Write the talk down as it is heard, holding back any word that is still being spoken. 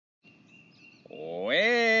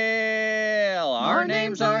Well, our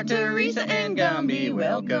names are Teresa and Gumby.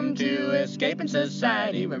 Welcome to Escaping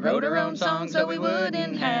Society. We wrote our own song so we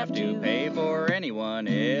wouldn't have to pay for anyone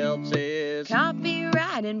else's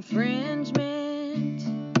copyright infringement.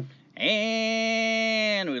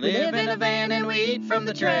 And we live in a van and we eat from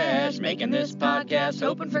the trash, making this podcast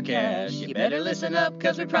hoping for cash. You better listen up,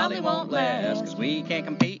 cause we probably won't last, cause we can't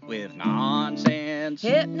compete with nonsense.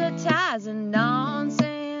 Hypnotizing nonsense.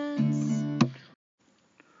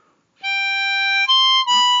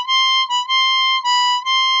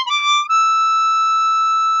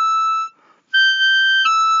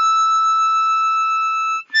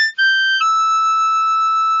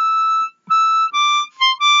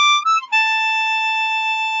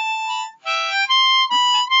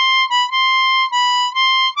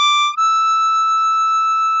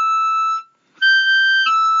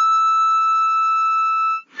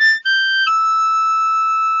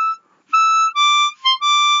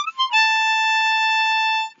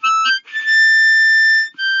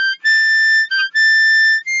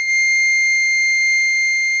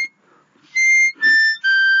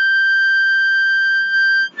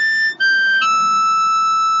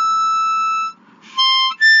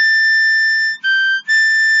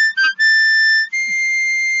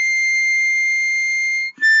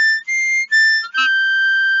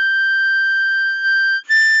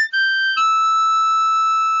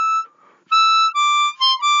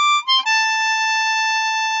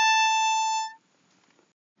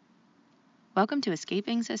 Welcome to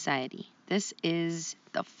Escaping Society. This is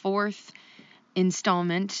the fourth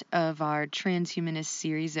installment of our transhumanist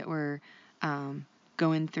series that we're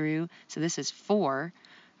going through. So this is 4,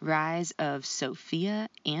 Rise of Sophia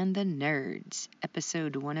and the Nerds,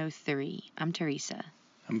 episode 103. I'm Teresa.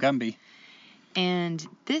 I'm Gumby. And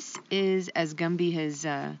this is, as Gumby has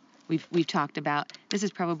we've talked about, this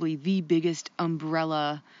is probably the biggest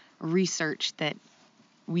umbrella research that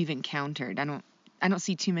we've encountered. I don't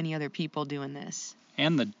see too many other people doing this.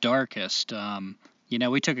 And the darkest.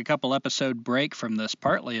 We took a couple episode break from this,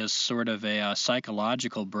 partly as sort of a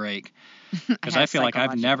psychological break, because I feel like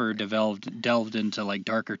I've never delved into like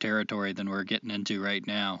darker territory than we're getting into right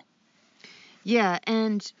now. Yeah,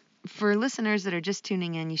 and for listeners that are just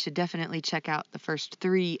tuning in, you should definitely check out the first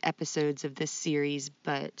 3 episodes of this series.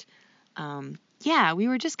 But we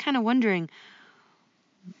were just kind of wondering,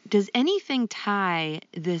 does anything tie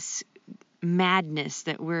this madness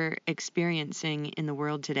that we're experiencing in the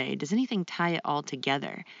world today, does anything tie it all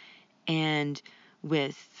together? And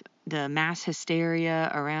with the mass hysteria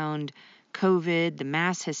around COVID, the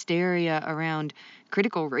mass hysteria around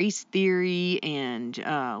critical race theory and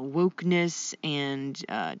wokeness and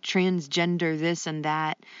transgender this and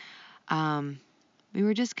that, we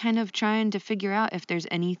were just kind of trying to figure out if there's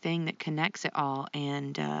anything that connects it all.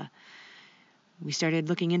 And we started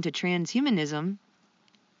looking into transhumanism.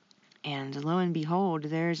 And lo and behold,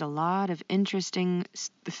 there's a lot of interesting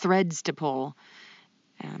threads to pull,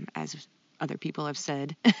 as other people have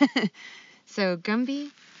said. So, Gumby,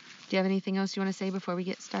 do you have anything else you want to say before we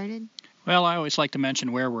get started? Well, I always like to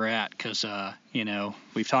mention where we're at because,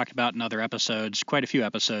 we've talked about in other episodes, quite a few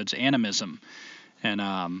episodes, animism. And,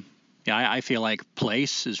 I feel like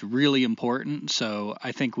place is really important. So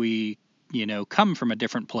I think we, come from a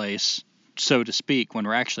different place, so to speak, when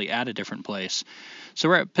we're actually at a different place. So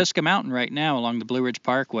we're at Pisgah Mountain right now along the Blue Ridge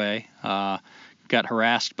Parkway. Got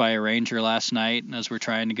harassed by a ranger last night as we're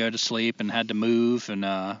trying to go to sleep and had to move, and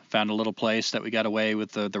found a little place that we got away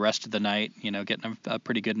with the rest of the night, getting a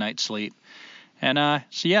pretty good night's sleep. And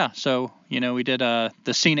we did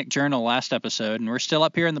the Scenic Journal last episode, and we're still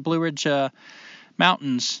up here in the Blue Ridge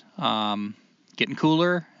Mountains, getting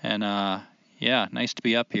cooler, and nice to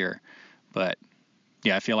be up here. But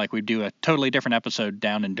yeah, I feel like we'd do a totally different episode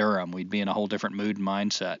down in Durham. We'd be in a whole different mood and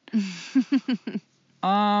mindset.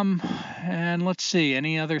 And let's see,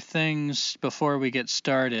 any other things before we get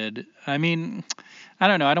started? I mean, I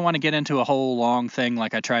don't know. I don't want to get into a whole long thing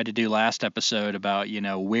like I tried to do last episode about,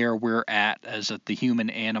 where we're at as the human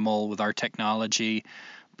animal with our technology.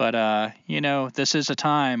 But, this is a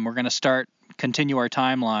time we're going to continue our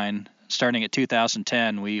timeline starting at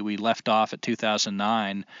 2010. We left off at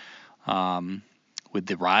 2009. With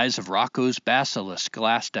the rise of Rocco's basilisk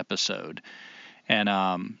last episode. And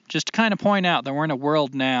just to kind of point out that we're in a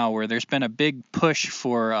world now where there's been a big push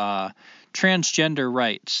for transgender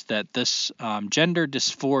rights, that this gender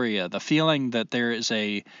dysphoria, the feeling that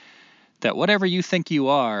that whatever you think you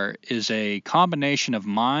are is a combination of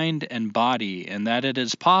mind and body, and that it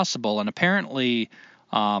is possible and apparently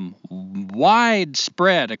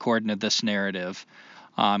widespread, according to this narrative,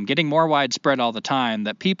 getting more widespread all the time,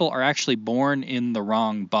 that people are actually born in the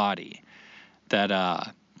wrong body.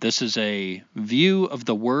 that this is a view of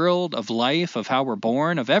the world, of life, of how we're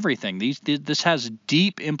born, of everything. This has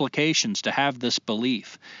deep implications to have this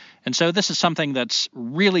belief. And so this is something that's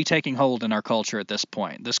really taking hold in our culture at this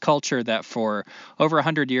point. This culture that for over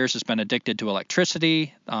 100 years has been addicted to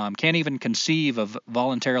electricity, can't even conceive of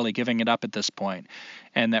voluntarily giving it up at this point,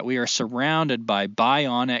 and that we are surrounded by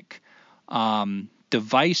bionic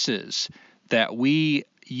devices that we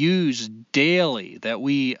use daily, that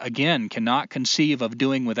we, again, cannot conceive of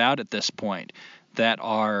doing without at this point, that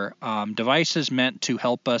are devices meant to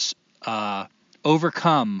help us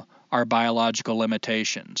overcome our biological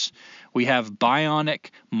limitations. We have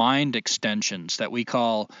bionic mind extensions that we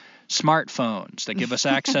call smartphones that give us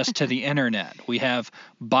access to the internet. We have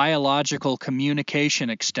biological communication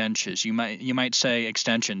extensions. You might say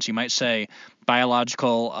extensions. You might say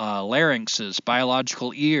biological larynxes,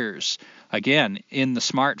 biological ears. Again, in the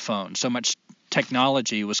smartphone, so much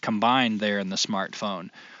technology was combined there in the smartphone.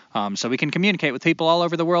 So we can communicate with people all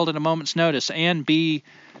over the world at a moment's notice and be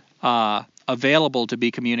available to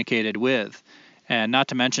be communicated with. And not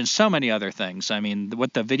to mention so many other things. I mean,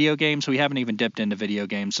 with the video games, we haven't even dipped into video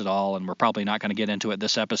games at all, and we're probably not going to get into it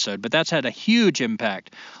this episode. But that's had a huge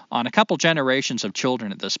impact on a couple generations of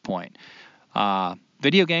children at this point.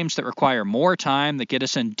 Video games that require more time, that get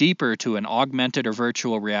us in deeper to an augmented or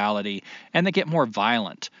virtual reality, and that get more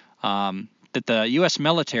violent. That the U.S.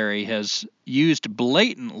 military has used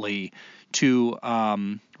blatantly to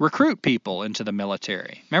recruit people into the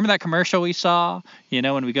military. Remember that commercial we saw? You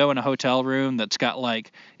know, when we go in a hotel room that's got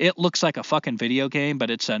like, it looks like a fucking video game, but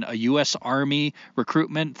it's a U.S. Army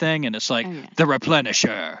recruitment thing, and it's like the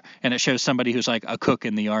Replenisher, and it shows somebody who's like a cook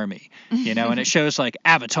in the Army, you know, and it shows like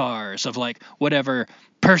avatars of like whatever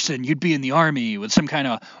person you'd be in the Army with some kind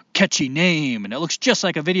of catchy name, and it looks just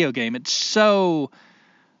like a video game. It's so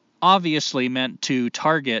obviously meant to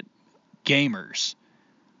target gamers,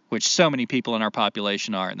 which so many people in our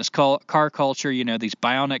population are. And this car culture, you know, these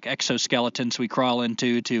bionic exoskeletons we crawl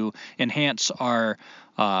into to enhance our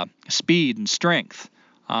speed and strength.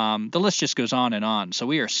 The list just goes on and on. So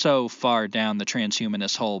we are so far down the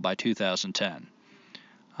transhumanist hole by 2010.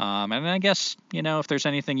 And I guess, you know, if there's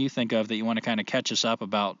anything you think of that you want to kind of catch us up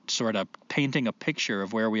about sort of painting a picture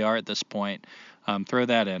of where we are at this point, throw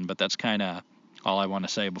that in. But that's kind of all I want to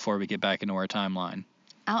say before we get back into our timeline.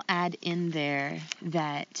 I'll add in there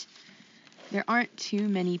that there aren't too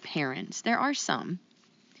many parents. There are some,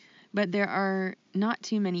 but there are not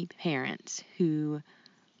too many parents who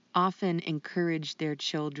often encourage their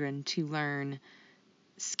children to learn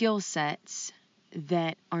skill sets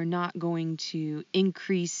that are not going to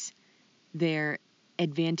increase their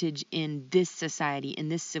advantage in this society, in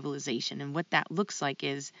this civilization. And what that looks like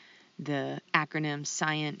is the acronym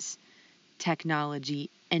science, technology,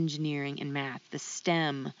 engineering, and math, the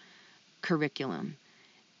STEM curriculum.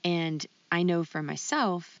 And I know for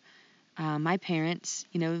myself, my parents,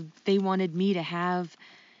 you know, they wanted me to have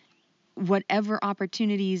whatever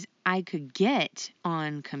opportunities I could get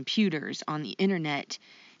on computers, on the internet,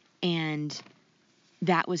 and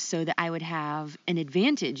that was so that I would have an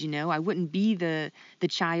advantage, you know. I wouldn't be the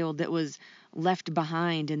child that was left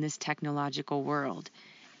behind in this technological world.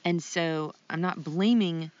 And so I'm not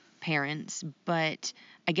blaming parents, but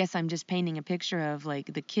I guess I'm just painting a picture of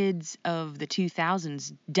like the kids of the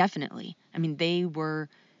 2000s. Definitely. I mean, they were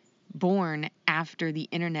born after the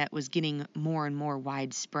internet was getting more and more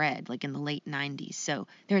widespread, like in the late 90s. So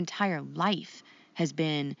their entire life has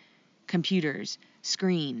been computers,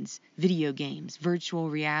 screens, video games,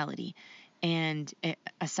 virtual reality. And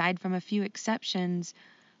aside from a few exceptions,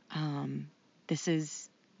 these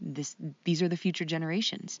are the future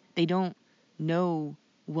generations. They don't know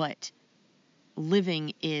what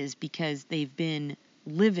living is because they've been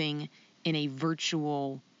living in a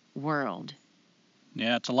virtual world.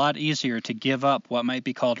 Yeah, it's a lot easier to give up what might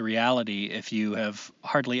be called reality if you have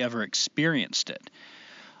hardly ever experienced it.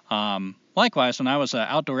 Likewise, when I was an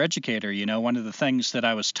outdoor educator, you know, one of the things that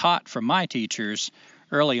I was taught from my teachers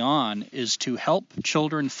early on is to help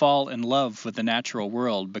children fall in love with the natural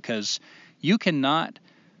world, because you cannot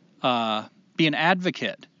be an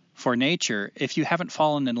advocate for nature if you haven't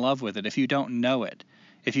fallen in love with it, if you don't know it.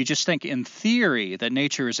 If you just think in theory that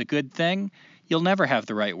nature is a good thing, you'll never have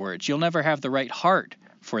the right words. You'll never have the right heart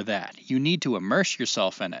for that. You need to immerse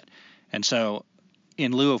yourself in it. And so,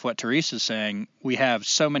 in lieu of what Teresa's saying, we have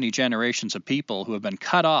so many generations of people who have been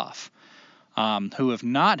cut off, who have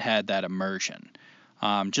not had that immersion.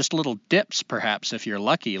 Just little dips, perhaps, if you're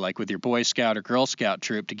lucky, like with your Boy Scout or Girl Scout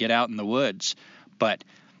troop, to get out in the woods. But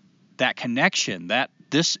that connection, that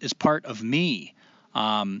this is part of me,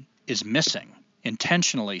 is missing.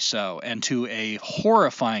 intentionally so, and to a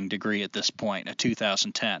horrifying degree at this point, at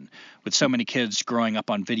 2010, with so many kids growing up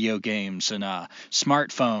on video games and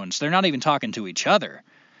smartphones. They're not even talking to each other.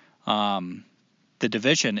 The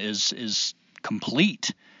division is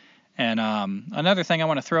complete. And another thing I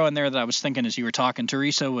want to throw in there that I was thinking as you were talking,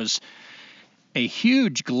 Teresa, was a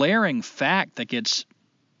huge glaring fact that gets,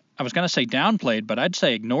 I was going to say downplayed, but I'd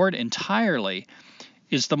say ignored entirely,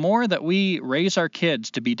 is the more that we raise our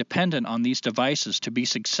kids to be dependent on these devices to be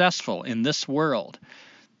successful in this world,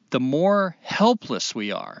 the more helpless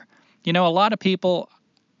we are. You know, a lot of people,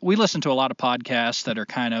 we listen to a lot of podcasts that are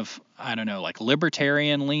kind of, I don't know, like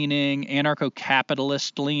libertarian leaning,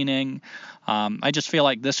 anarcho-capitalist leaning. I just feel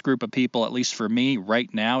like this group of people, at least for me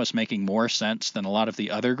right now, is making more sense than a lot of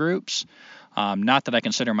the other groups. Not that I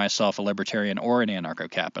consider myself a libertarian or an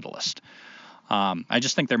anarcho-capitalist. I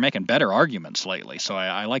just think they're making better arguments lately, so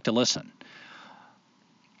I like to listen.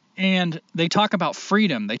 And they talk about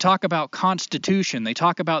freedom. They talk about Constitution. They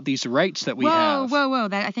talk about these rights that we have. Whoa.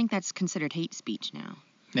 I think that's considered hate speech now.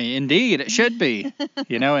 Indeed, it should be,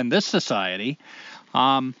 in this society.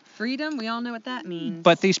 Freedom, we all know what that means.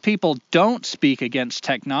 But these people don't speak against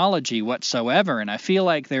technology whatsoever, and I feel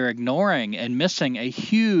like they're ignoring and missing a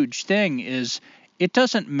huge thing is it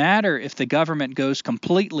doesn't matter if the government goes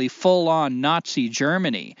completely full-on Nazi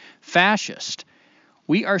Germany, fascist.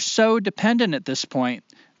 We are so dependent at this point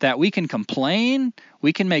that we can complain,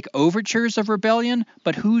 we can make overtures of rebellion,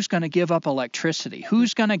 but who's going to give up electricity?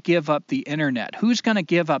 Who's going to give up the internet? Who's going to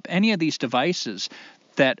give up any of these devices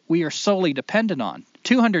that we are solely dependent on?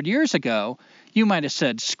 200 years ago, you might have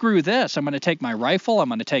said, screw this, I'm going to take my rifle, I'm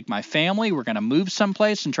going to take my family, we're going to move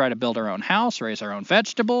someplace and try to build our own house, raise our own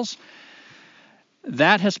vegetables.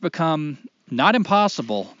 That has become not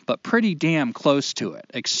impossible, but pretty damn close to it.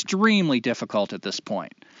 Extremely difficult at this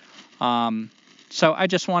point. So I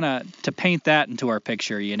just want to paint that into our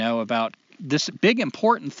picture, about this big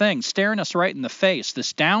important thing staring us right in the face,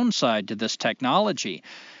 this downside to this technology,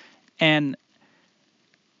 and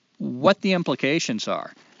what the implications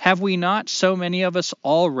are. Have we not, so many of us,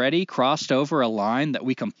 already crossed over a line that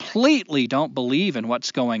we completely don't believe in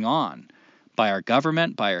what's going on by our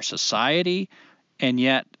government, by our society, and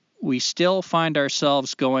yet we still find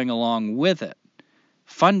ourselves going along with it,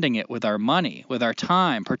 funding it with our money, with our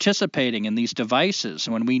time, participating in these devices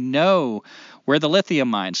when we know where the lithium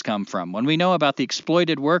mines come from, when we know about the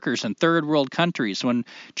exploited workers in third world countries, when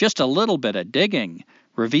just a little bit of digging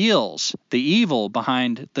reveals the evil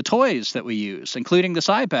behind the toys that we use, including this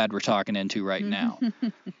iPad we're talking into right now.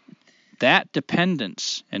 That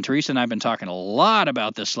dependence, and Teresa and I have been talking a lot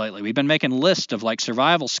about this lately. We've been making lists of like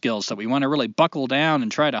survival skills that we want to really buckle down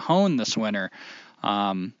and try to hone this winter.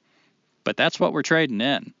 But that's what we're trading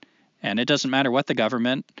in. And it doesn't matter what the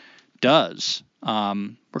government does.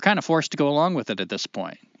 We're kind of forced to go along with it at this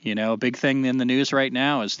point. A big thing in the news right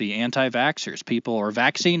now is the anti-vaxxers. People are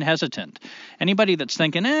vaccine hesitant. Anybody that's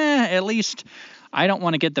thinking, at least I don't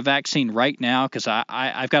want to get the vaccine right now because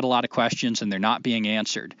I've got a lot of questions and they're not being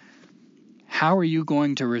answered. How are you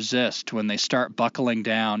going to resist when they start buckling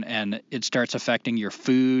down and it starts affecting your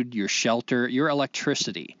food, your shelter, your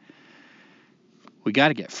electricity? We got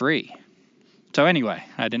to get free. So anyway,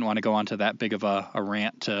 I didn't want to go on to that big of a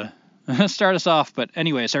rant to start us off. But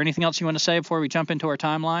anyway, is there anything else you want to say before we jump into our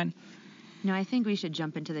timeline? No, I think we should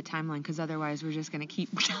jump into the timeline because otherwise we're just going to keep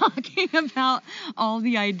talking about all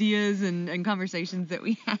the ideas and conversations that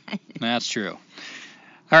we had. That's true.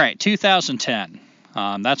 All right, 2010.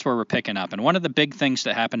 That's where we're picking up. And one of the big things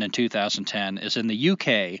that happened in 2010 is in the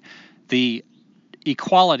UK, the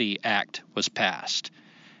Equality Act was passed.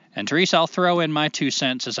 And Teresa, I'll throw in my 2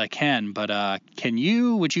 cents as I can, but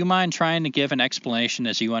would you mind trying to give an explanation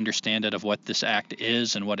as you understand it of what this act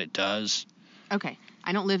is and what it does? Okay.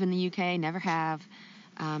 I don't live in the UK, never have.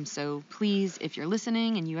 So please, if you're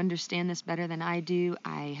listening and you understand this better than I do,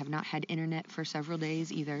 I have not had internet for several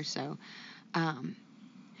days either. So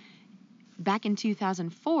back in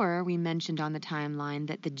 2004, we mentioned on the timeline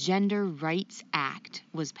that the Gender Rights Act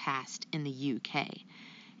was passed in the UK.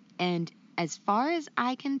 And as far as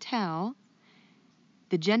I can tell,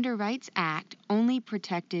 the Gender Rights Act only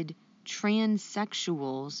protected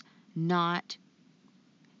transsexuals, not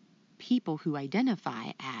people who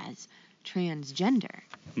identify as transgender.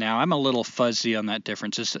 Now, I'm a little fuzzy on that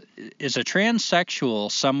difference. Is a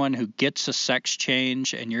transsexual someone who gets a sex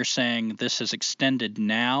change, and you're saying this is extended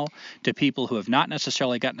now to people who have not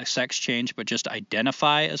necessarily gotten a sex change but just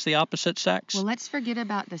identify as the opposite sex? Well, let's forget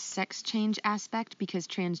about the sex change aspect because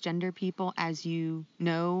transgender people, as you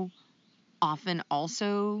know, often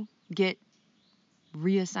also get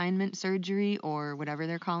reassignment surgery, or whatever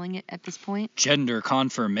they're calling it at this point. Gender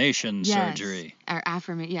confirmation surgery. Or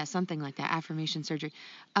something like that. Affirmation surgery.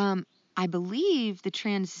 I believe the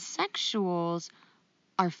transsexuals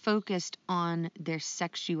are focused on their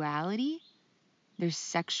sexuality, their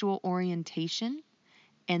sexual orientation,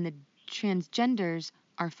 and the transgenders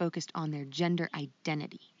are focused on their gender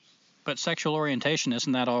identity. But sexual orientation,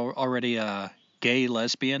 isn't that already a gay,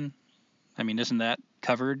 lesbian? I mean, isn't that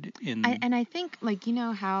covered in... And I think, like, you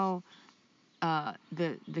know how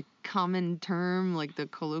the common term, like the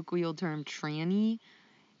colloquial term tranny,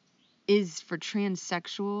 is for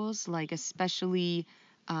transsexuals, like especially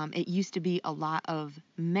it used to be a lot of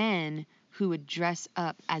men who would dress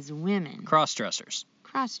up as women. Cross-dressers.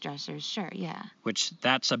 Cross-dressers, sure, yeah. Which,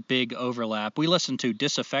 that's a big overlap. We listened to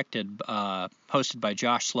Disaffected, hosted by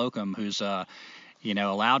Josh Slocum, who's a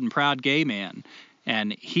loud and proud gay man.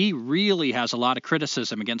 And he really has a lot of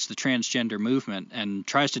criticism against the transgender movement and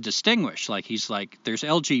tries to distinguish. Like, he's like, there's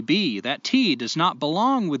LGB. That T does not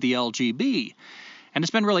belong with the LGB. And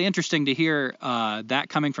it's been really interesting to hear that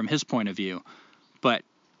coming from his point of view. But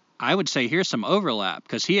I would say here's some overlap,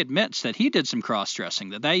 because he admits that he did some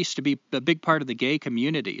cross-dressing, that used to be a big part of the gay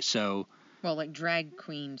community. So, well, like drag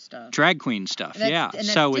queen stuff. Yeah.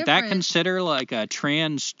 So would that consider like a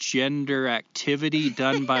transgender activity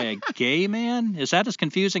done by a gay man? Is that as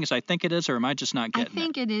confusing as I think it is, or am I just not getting it? I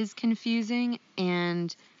think it is confusing,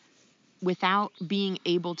 and without being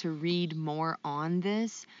able to read more on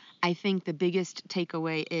this, I think the biggest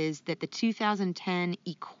takeaway is that the 2010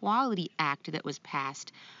 Equality Act that was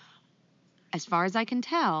passed, as far as I can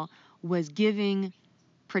tell, was giving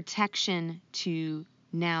protection to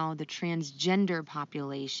now the transgender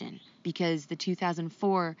population, because the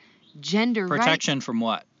 2004 gender protection rights... from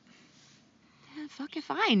what? Fuck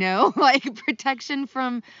if I know. Like, protection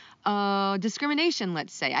from discrimination,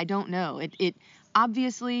 let's say. I don't know. It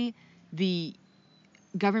obviously, the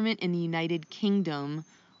government in the United Kingdom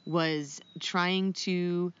was trying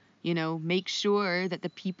to, make sure that the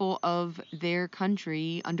people of their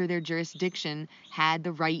country, under their jurisdiction, had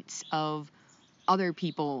the rights of other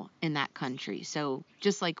people in that country. So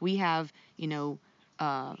just like we have, for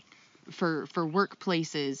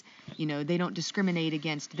workplaces, they don't discriminate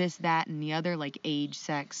against this, that, and the other, like age,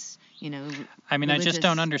 sex, I mean, religious... I just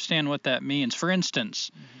don't understand what that means. For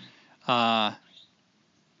instance,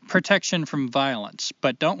 protection from violence.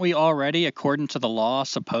 But don't we already, according to the law,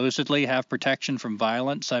 supposedly have protection from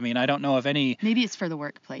violence? I mean, I don't know of any... Maybe it's for the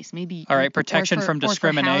workplace. Maybe... All right, protection from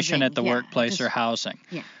discrimination at the workplace or housing.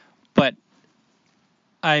 Yeah. But,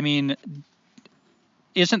 I mean,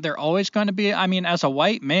 isn't there always going to be... I mean, as a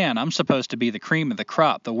white man, I'm supposed to be the cream of the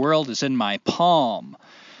crop. The world is in my palm.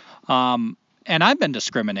 And I've been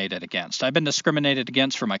discriminated against. I've been discriminated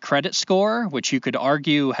against for my credit score, which you could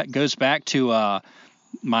argue goes back to...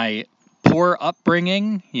 my poor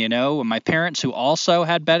upbringing, my parents who also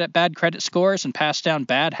had bad credit scores and passed down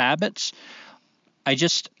bad habits. I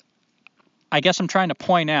guess I'm trying to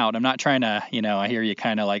point out, I'm not trying to, I hear you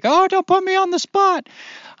kind of like, oh, don't put me on the spot.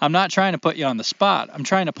 I'm not trying to put you on the spot. I'm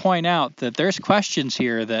trying to point out that there's questions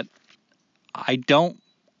here that I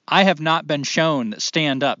have not been shown that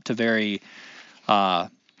stand up to the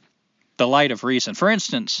light of reason. For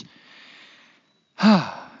instance,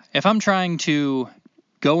 if I'm trying to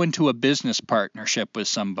go into a business partnership with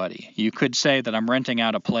somebody, you could say that I'm renting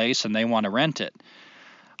out a place and they want to rent it.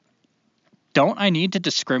 Don't I need to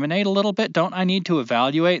discriminate a little bit? Don't I need to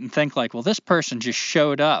evaluate and think like, well, this person just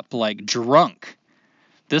showed up like drunk.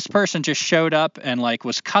 This person just showed up and like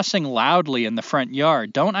was cussing loudly in the front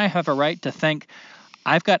yard. Don't I have a right to think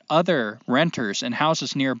I've got other renters in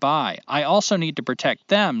houses nearby? I also need to protect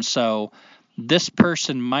them, so this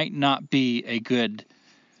person might not be a good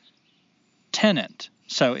tenant.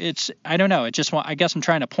 So I don't know. I guess I'm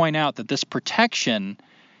trying to point out that this protection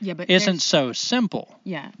isn't so simple.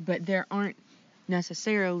 Yeah, but there aren't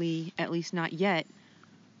necessarily, at least not yet,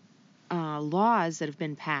 laws that have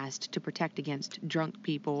been passed to protect against drunk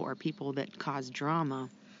people or people that cause drama.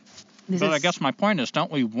 I guess my point is,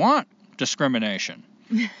 don't we want discrimination?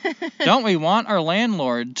 Don't we want our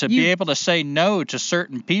landlord to be able to say no to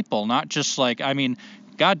certain people, not just like, I mean...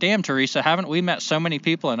 Goddamn, Teresa, haven't we met so many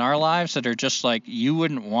people in our lives that are just like, you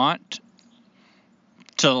wouldn't want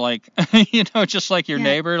to, like, just like your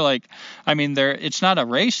neighbor? Like, I mean, it's not a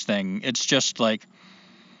race thing. It's just like,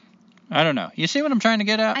 I don't know. You see what I'm trying to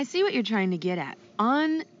get at? I see what you're trying to get at.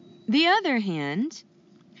 On the other hand,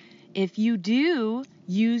 if you do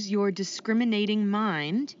use your discriminating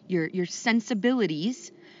mind, your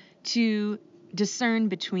sensibilities to discern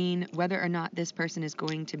between whether or not this person is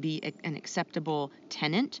going to be an acceptable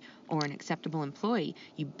tenant or an acceptable employee,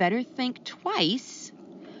 you better think twice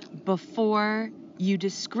before you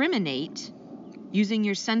discriminate using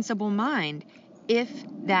your sensible mind if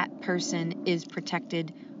that person is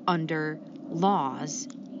protected under laws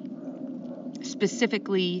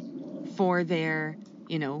specifically for their,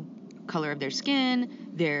 color of their skin,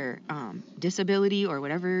 their disability or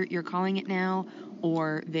whatever you're calling it now,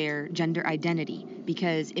 or their gender identity.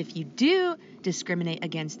 Because if you do discriminate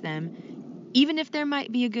against them, even if there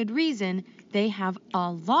might be a good reason, they have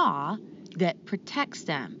a law that protects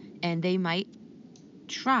them, and they might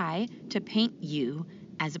try to paint you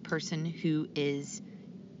as a person who is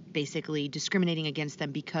basically discriminating against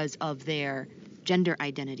them because of their gender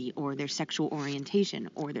identity or their sexual orientation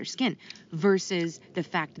or their skin, versus the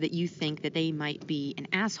fact that you think that they might be an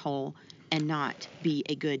asshole and not be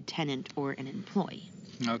a good tenant or an employee.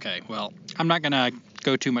 Okay, well, I'm not going to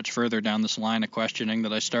go too much further down this line of questioning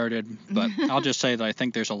that I started, but I'll just say that I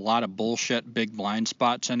think there's a lot of bullshit, big blind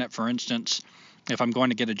spots in it. For instance, if I'm going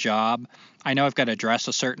to get a job, I know I've got to dress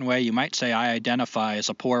a certain way. You might say I identify as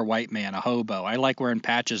a poor white man, a hobo. I like wearing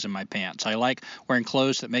patches in my pants. I like wearing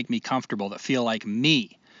clothes that make me comfortable, that feel like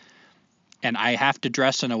me. And I have to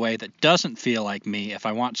dress in a way that doesn't feel like me if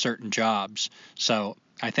I want certain jobs. So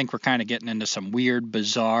I think we're kind of getting into some weird,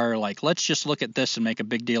 bizarre, like, let's just look at this and make a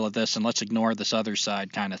big deal of this and let's ignore this other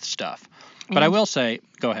side kind of stuff. But I will say,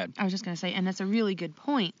 go ahead. I was just going to say, and that's a really good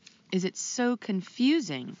point, is it's so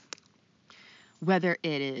confusing whether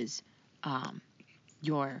it is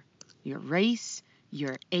your race,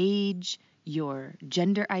 your age, your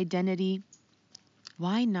gender identity.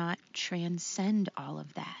 Why not transcend all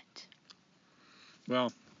of that?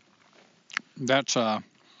 Well, that's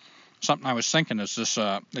something I was thinking is this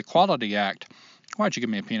Equality Act. Why'd you give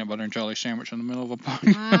me a peanut butter and jelly sandwich in the middle of a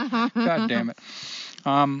podcast? God damn it.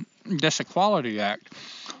 This Equality Act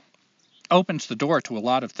opens the door to a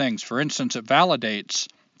lot of things. For instance, it validates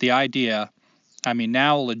the idea. I mean,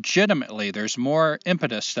 now legitimately there's more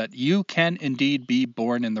impetus that you can indeed be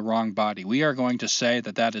born in the wrong body. We are going to say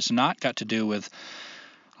that that has not got to do with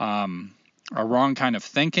a wrong kind of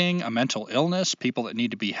thinking, a mental illness, people that need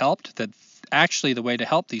to be helped, that actually the way to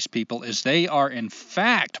help these people is they are in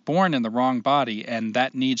fact born in the wrong body, and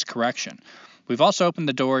that needs correction. We've also opened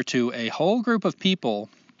the door to a whole group of people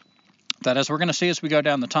that, as we're going to see as we go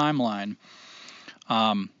down the timeline,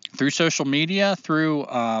 through social media, through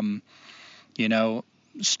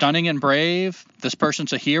stunning and brave, this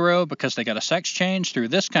person's a hero because they got a sex change, through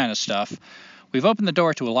this kind of stuff, we've opened the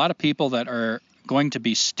door to a lot of people that are going to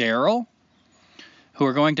be sterile, who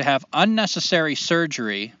are going to have unnecessary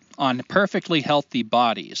surgery on perfectly healthy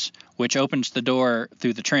bodies, which opens the door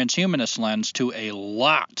through the transhumanist lens to a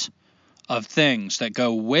lot of things that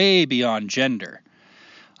go way beyond gender.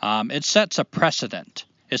 It sets a precedent.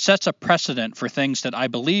 It sets a precedent for things that I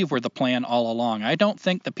believe were the plan all along. I don't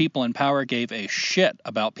think the people in power gave a shit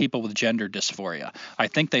about people with gender dysphoria. I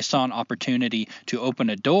think they saw an opportunity to open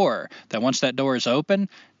a door that once that door is open,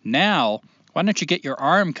 now, why don't you get your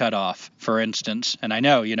arm cut off, for instance? And I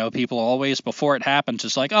know, people always, before it happens,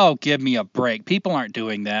 it's like, oh, give me a break. People aren't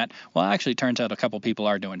doing that. Well, actually, it turns out a couple people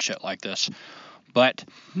are doing shit like this. But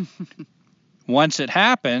once it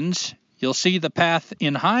happens, you'll see the path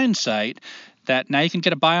in hindsight that now you can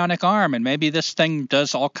get a bionic arm, and maybe this thing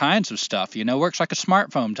does all kinds of stuff, works like a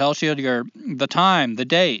smartphone, tells you the time, the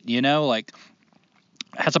date,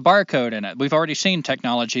 has a barcode in it. We've already seen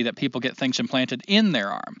technology that people get things implanted in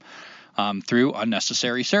their arm through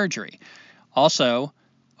unnecessary surgery. Also,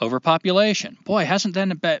 overpopulation. Boy, hasn't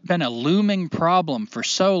that been a looming problem for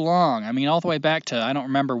so long? I mean, all the way back to, I don't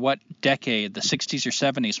remember what decade, the 60s or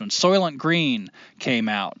 70s, when Soylent Green came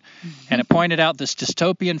out. And it pointed out this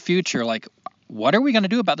dystopian future, like, what are we going to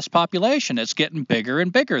do about this population? It's getting bigger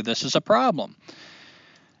and bigger. This is a problem.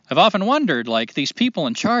 I've often wondered, like, these people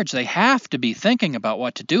in charge, they have to be thinking about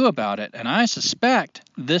what to do about it. And I suspect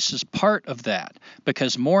this is part of that,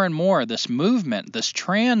 because more and more this movement, this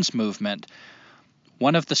trans movement,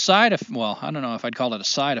 one of the I don't know if I'd call it a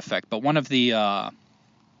side effect, but one of the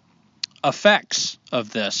effects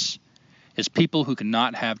of this is people who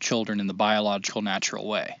cannot have children in the biological, natural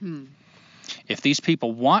way. If these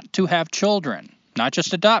people want to have children, not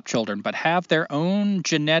just adopt children, but have their own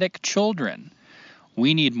genetic children,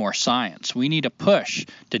 we need more science. We need a push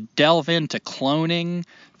to delve into cloning,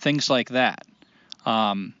 things like that.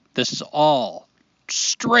 This is all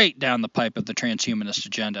straight down the pipe of the transhumanist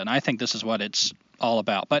agenda, and I think this is what it's all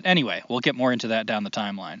about. But anyway, we'll get more into that down the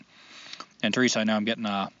timeline. And Teresa, I know I'm getting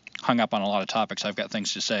hung up on a lot of topics. I've got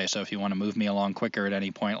things to say, so if you want to move me along quicker at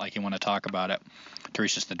any point, like you want to talk about it,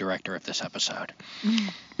 Teresa's the director of this episode.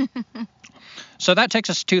 So that takes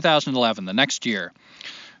us to 2011, the next year.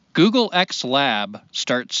 Google X Lab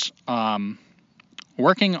starts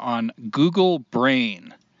working on Google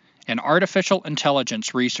Brain, an artificial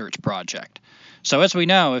intelligence research project. So as we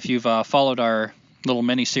know, if you've followed our little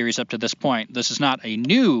mini-series up to this point, this is not a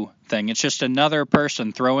new thing. It's just another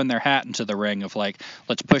person throwing their hat into the ring of like,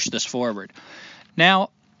 let's push this forward.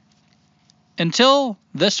 Now, until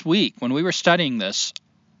this week, when we were studying this,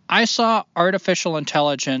 I saw artificial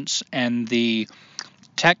intelligence and the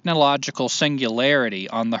technological singularity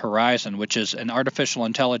on the horizon, which is an artificial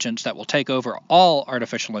intelligence that will take over all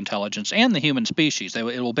artificial intelligence and the human species. It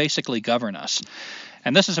will basically govern us.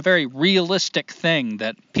 And this is a very realistic thing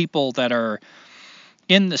that people that are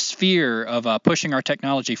in the sphere of pushing our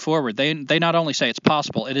technology forward, they not only say it's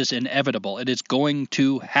possible, it is inevitable. It is going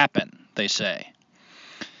to happen, they say.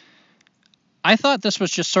 I thought this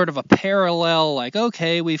was just sort of a parallel, like,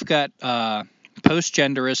 okay, we've got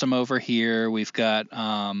post-genderism over here, we've got,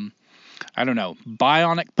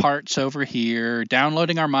 bionic parts over here,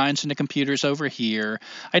 downloading our minds into computers over here.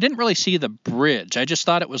 I didn't really see the bridge. I just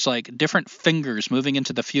thought it was like different fingers moving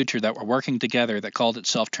into the future that were working together that called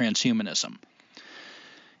itself transhumanism.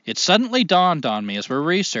 It suddenly dawned on me as we're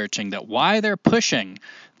researching that why they're pushing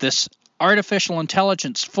this artificial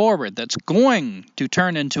intelligence forward that's going to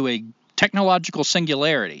turn into a technological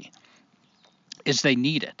singularity is they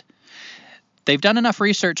need it. They've done enough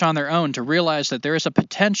research on their own to realize that there is a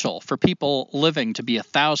potential for people living to be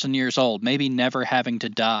 1,000 years old, maybe never having to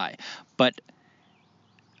die. But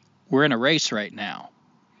we're in a race right now.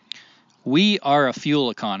 We are a fuel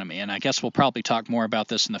economy, and I guess we'll probably talk more about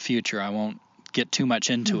this in the future. I won't get too much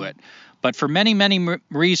into it. But for many, many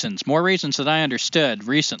reasons, more reasons that I understood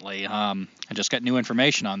recently, I just got new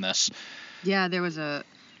information on this. Yeah, there was a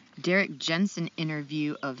Derek Jensen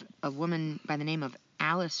interview of a woman by the name of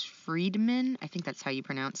Alice Friedman. I think that's how you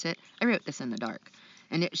pronounce it. I wrote this in the dark.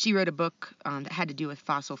 And she wrote a book that had to do with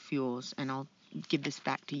fossil fuels, and I'll give this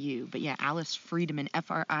back to you. But yeah, Alice Friedman,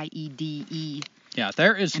 Friede. Yeah,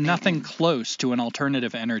 there is nothing close to an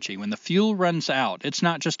alternative energy. When the fuel runs out, it's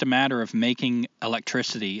not just a matter of making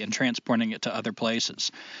electricity and transporting it to other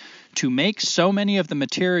places. To make so many of the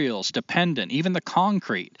materials dependent, even the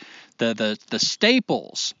concrete, the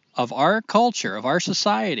staples of our culture, of our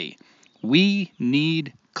society, we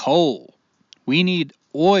need coal. We need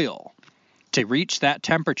oil to reach that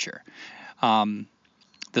temperature.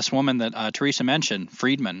 This woman that Teresa mentioned,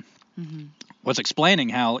 Friedman, was explaining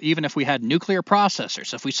how even if we had nuclear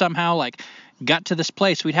processors, if we somehow got to this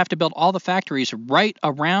place, we'd have to build all the factories right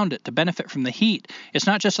around it to benefit from the heat. It's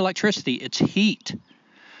not just electricity, it's heat.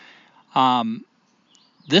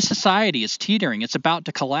 This society is teetering. It's about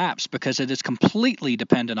to collapse because it is completely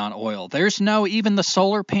dependent on oil. There's even the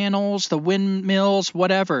solar panels, the windmills,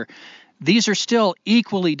 whatever. These are still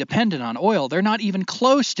equally dependent on oil. They're not even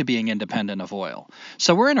close to being independent of oil.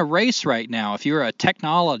 So we're in a race right now, if you're a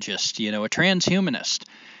technologist, a transhumanist,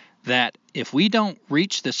 that if we don't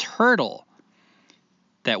reach this hurdle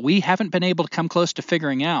that we haven't been able to come close to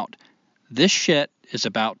figuring out, this shit is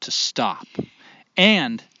about to stop.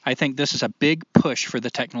 And I think this is a big push for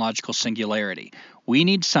the technological singularity. We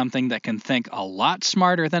need something that can think a lot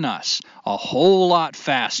smarter than us, a whole lot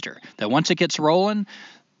faster, that once it gets rolling,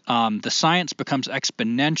 the science becomes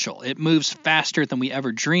exponential. It moves faster than we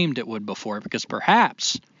ever dreamed it would before, because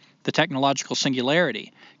perhaps the technological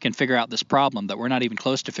singularity can figure out this problem that we're not even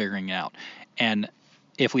close to figuring out. And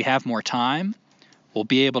if we have more time, we'll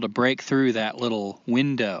be able to break through that little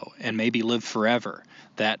window and maybe live forever.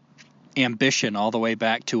 That ambition all the way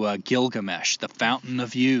back to Gilgamesh, the fountain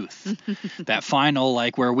of youth. That final,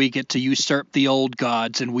 where we get to usurp the old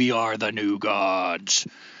gods and we are the new gods.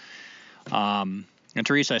 And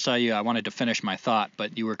Teresa, I saw you. I wanted to finish my thought,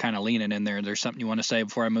 but you were kind of leaning in there. There's something you want to say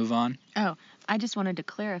before I move on? Oh, I just wanted to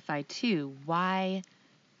clarify, too, why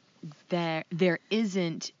there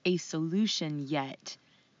isn't a solution yet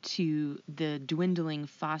to the dwindling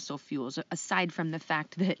fossil fuels, aside from the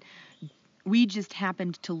fact that we just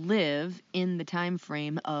happened to live in the time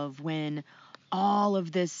frame of when all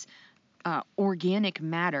of this organic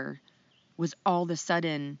matter was all of a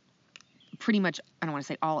sudden pretty much, I don't want to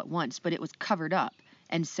say all at once, but it was covered up.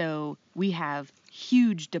 And so we have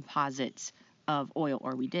huge deposits of oil,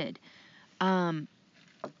 or we did.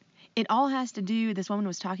 It all has to do, this woman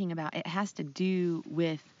was talking about, it has to do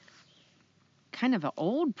with kind of an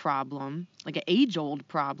old problem, like an age-old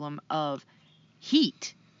problem of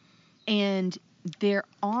heat. And there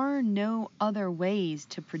are no other ways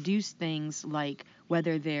to produce things like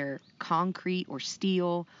whether they're concrete or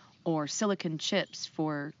steel or silicon chips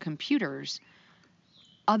for computers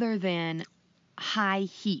other than high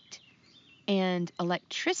heat. And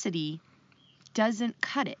electricity doesn't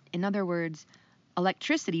cut it. In other words,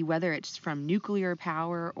 electricity, whether it's from nuclear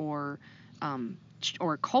power or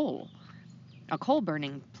coal, a coal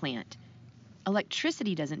burning plant,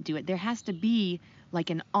 electricity doesn't do it. There has to be like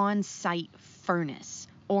an on-site furnace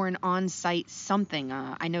or an on-site something.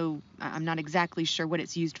 I know, I'm not exactly sure what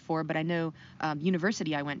it's used for, but I know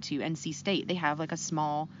university I went to, NC State, they have like a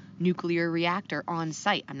small nuclear reactor on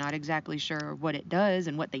site. I'm not exactly sure what it does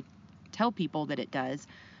and what they tell people that it does,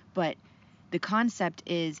 but the concept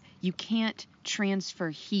is you can't transfer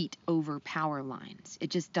heat over power lines. It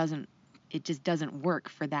just doesn't work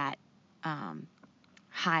for that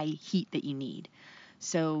high heat that you need.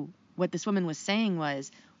 So what this woman was saying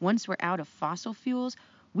was, once we're out of fossil fuels,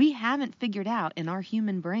 we haven't figured out in our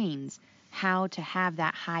human brains how to have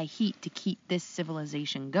that high heat to keep this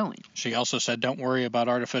civilization going. She also said, don't worry about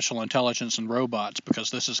artificial intelligence and robots, because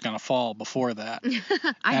this is going to fall before that.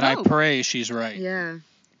 I pray she's right. Yeah.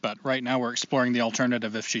 But right now we're exploring the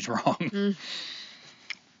alternative if she's wrong.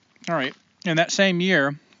 All right. In that same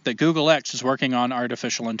year that Google X is working on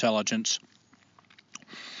artificial intelligence,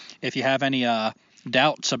 if you have any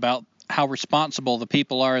doubts about how responsible the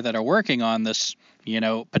people are that are working on this,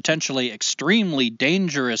 potentially extremely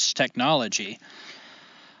dangerous technology,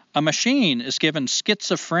 a machine is given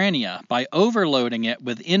schizophrenia by overloading it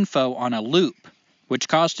with info on a loop, which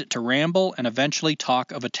caused it to ramble and eventually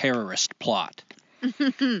talk of a terrorist plot.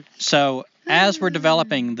 So as we're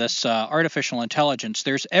developing this artificial intelligence,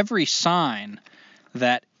 there's every sign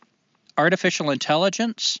that artificial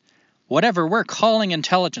intelligence, whatever we're calling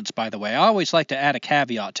intelligence, by the way, I always like to add a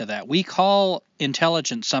caveat to that. We call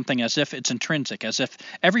intelligence something as if it's intrinsic, as if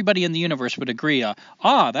everybody in the universe would agree,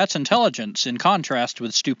 that's intelligence, in contrast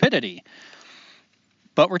with stupidity.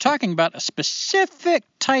 But we're talking about a specific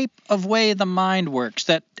type of way the mind works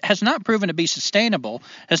that has not proven to be sustainable,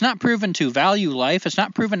 has not proven to value life, has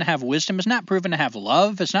not proven to have wisdom, has not proven to have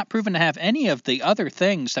love, has not proven to have any of the other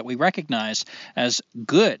things that we recognize as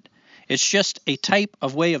good. It's just a type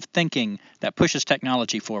of way of thinking that pushes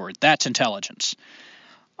technology forward. That's intelligence.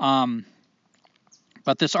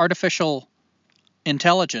 But this artificial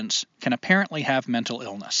intelligence can apparently have mental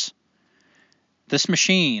illness. This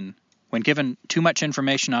machine, when given too much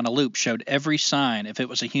information on a loop, showed every sign. If it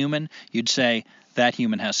was a human, you'd say that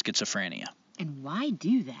human has schizophrenia. And why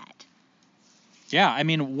do that? Yeah, I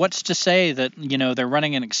mean, what's to say that, they're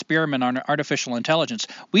running an experiment on artificial intelligence?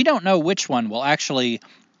 We don't know which one will actually,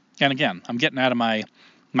 and again, I'm getting out of my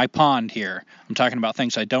pond here. I'm talking about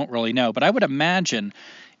things I don't really know, but I would imagine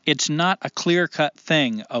it's not a clear-cut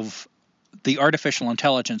thing of the artificial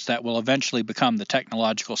intelligence that will eventually become the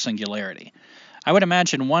technological singularity. I would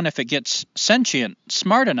imagine one, if it gets sentient,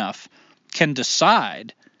 smart enough, can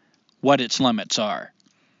decide what its limits are.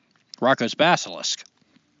 Rocco's basilisk.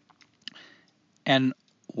 And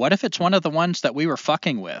what if it's one of the ones that we were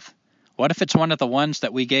fucking with? What if it's one of the ones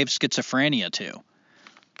that we gave schizophrenia to?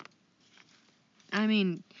 I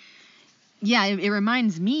mean, yeah, it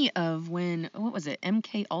reminds me of when, what was it,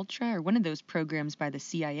 MK Ultra or one of those programs by the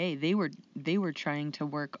CIA. They were trying to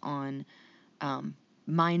work on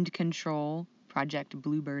mind control. Project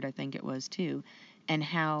Bluebird, I think it was too, and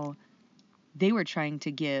how they were trying to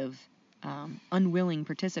give unwilling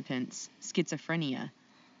participants schizophrenia,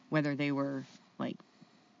 whether they were like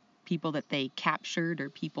people that they captured or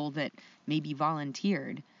people that maybe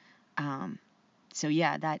volunteered. So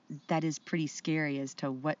yeah, that is pretty scary as to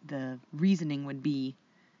what the reasoning would be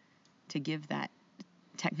to give that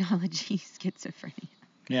technology schizophrenia.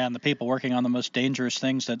 Yeah, and the people working on the most dangerous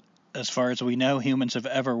things that, as far as we know, humans have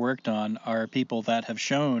ever worked on are people that have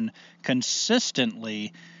shown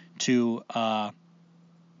consistently to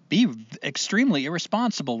be extremely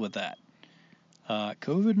irresponsible with that.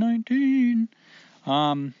 COVID-19.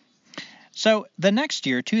 So the next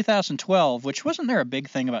year, 2012, which wasn't there a big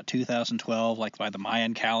thing about 2012, like by the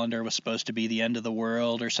Mayan calendar was supposed to be the end of the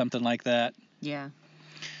world or something like that? Yeah.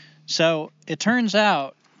 So it turns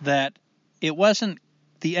out that it wasn't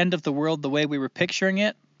the end of the world the way we were picturing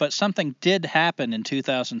it, but something did happen in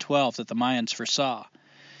 2012 that the Mayans foresaw.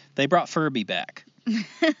 They brought Furby back.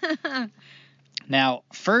 Now,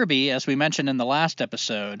 Furby, as we mentioned in the last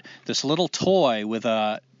episode, this little toy with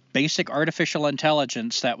a basic artificial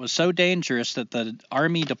intelligence that was so dangerous that the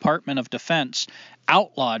Army Department of Defense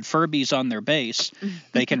outlawed Furbies on their base.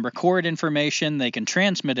 They can record information, they can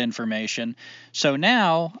transmit information. So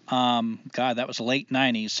now, that was late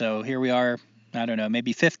 90s, so here we are, I don't know,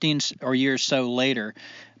 maybe 15 or years so later.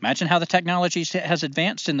 Imagine how the technology has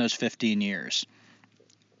advanced in those 15 years.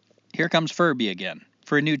 Here comes Furby again.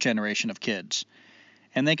 for a new generation of kids.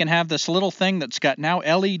 And they can have this little thing that's got now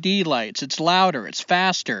LED lights. It's louder. It's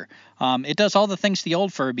faster. It does all the things the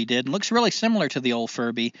old Furby did and looks really similar to the old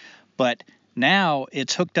Furby. But now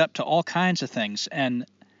it's hooked up to all kinds of things. And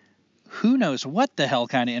who knows what the hell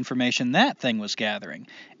kind of information that thing was gathering.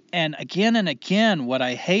 And again, what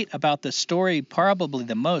I hate about this story probably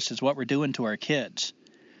the most is what we're doing to our kids.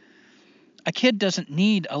 A kid doesn't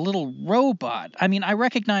need a little robot. I mean, I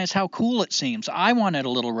recognize how cool it seems. I wanted a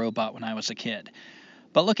little robot when I was a kid.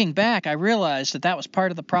 But looking back, I realized that was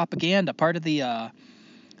part of the propaganda, part of the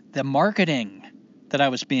marketing that I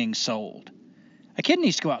was being sold. A kid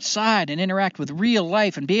needs to go outside and interact with real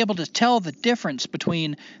life and be able to tell the difference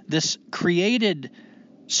between this created,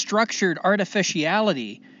 structured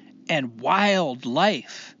artificiality and wild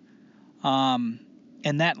life.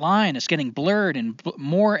 And that line is getting blurred and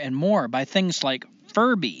more by things like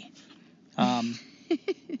Furby.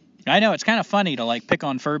 I know it's kind of funny to pick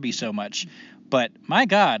on Furby so much. But my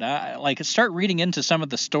God, start reading into some of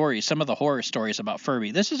the stories, some of the horror stories about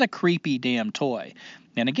Furby. This is a creepy damn toy.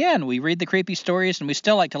 And again, we read the creepy stories and we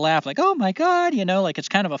still like to laugh oh my God, it's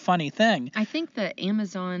kind of a funny thing. I think the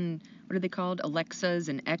Amazon, what are they called? Alexas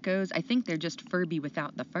and Echoes. I think they're just Furby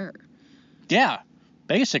without the fur. Yeah,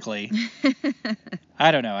 basically.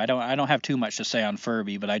 I don't know. I don't have too much to say on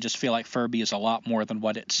Furby, but I just feel like Furby is a lot more than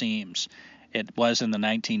what it seems. It was in the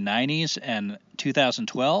 1990s and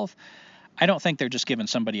 2012. I don't think they're just giving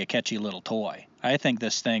somebody a catchy little toy. I think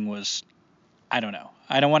this thing was, I don't know.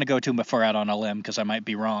 I don't want to go too far out on a limb because I might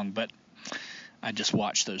be wrong, but I just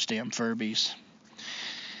watched those damn Furbies.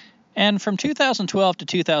 And from 2012 to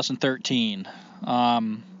 2013,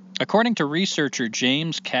 according to researcher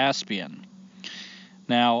James Caspian,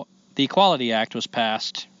 now the Equality Act was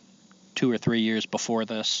passed 2 or 3 years before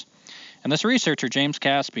this, and this researcher, James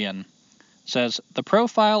Caspian, says the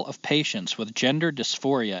profile of patients with gender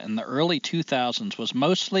dysphoria in the early 2000s was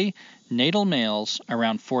mostly natal males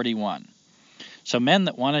around 41. So men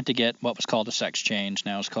that wanted to get what was called a sex change,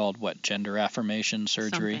 now is called gender affirmation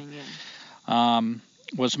surgery,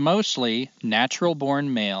 was mostly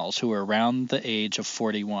natural-born males who were around the age of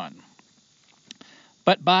 41.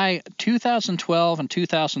 But by 2012 and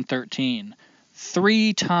 2013,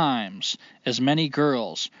 3 times as many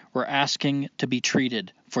girls were asking to be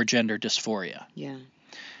treated for gender dysphoria. Yeah.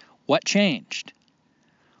 What changed?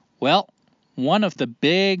 Well, one of the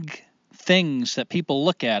big things that people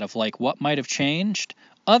look at of what might have changed,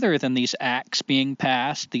 other than these acts being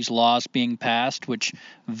passed, these laws being passed, which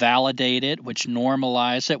validate it, which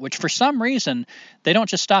normalize it, which for some reason, they don't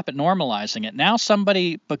just stop at normalizing it. Now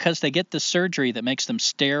somebody, because they get this surgery that makes them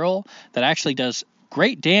sterile, that actually does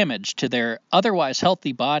great damage to their otherwise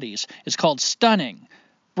healthy bodies, is called stunning,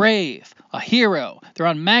 brave, a hero. They're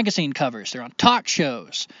on magazine covers. They're on talk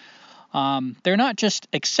shows. They're not just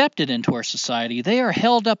accepted into our society. They are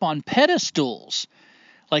held up on pedestals.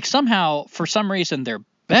 Somehow, for some reason, they're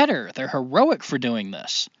better. They're heroic for doing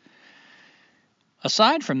this.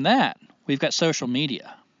 Aside from that, we've got social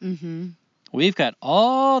media. Mm-hmm. We've got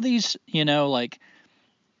all these,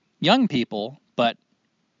 young people, but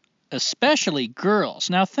especially girls.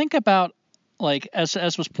 Now think about,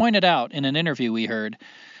 as was pointed out in an interview we heard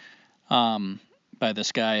by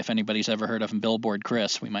this guy, if anybody's ever heard of him, Billboard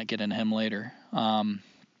Chris. We might get into him later.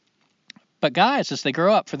 But guys, as they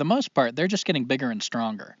grow up, for the most part, they're just getting bigger and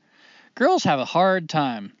stronger. Girls have a hard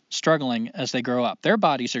time struggling as they grow up. Their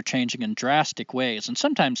bodies are changing in drastic ways, and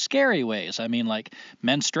sometimes scary ways. I mean, like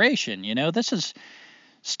menstruation, this is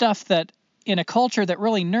stuff that in a culture that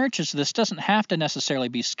really nurtures this doesn't have to necessarily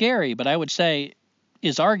be scary, but I would say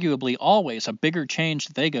is arguably always a bigger change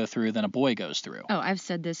that they go through than a boy goes through. Oh, I've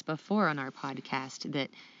said this before on our podcast, that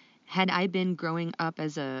had I been growing up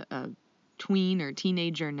as a tween or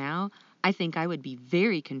teenager now, I think I would be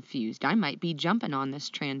very confused. I might be jumping on this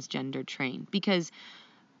transgender train because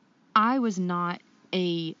I was not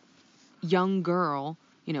a young girl,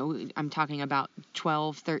 I'm talking about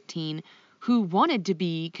 12, 13, who wanted to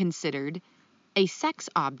be considered a sex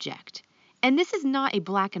object. And this is not a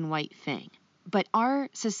black and white thing. But our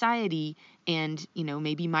society and,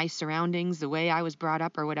 maybe my surroundings, the way I was brought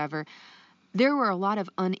up or whatever, there were a lot of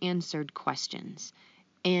unanswered questions.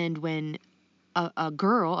 And when a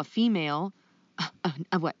girl, a female,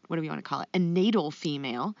 what do we want to call it? A natal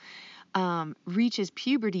female reaches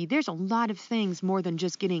puberty, there's a lot of things more than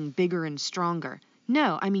just getting bigger and stronger.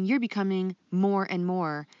 No, I mean, you're becoming more and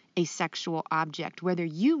more a sexual object, whether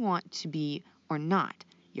you want to be or not.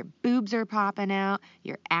 Your boobs are popping out,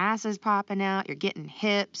 your ass is popping out, you're getting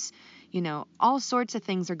hips, all sorts of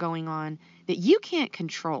things are going on that you can't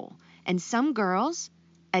control. And some girls,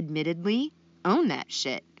 admittedly, own that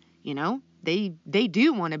shit, they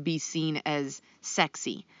do want to be seen as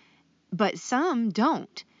sexy, but some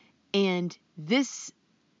don't. And this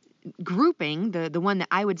grouping, the one that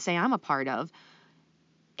I would say I'm a part of,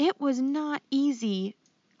 it was not easy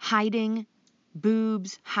hiding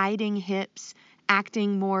boobs, hiding hips,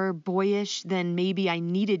 acting more boyish than maybe I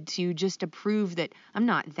needed to just to prove that I'm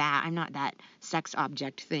not that sex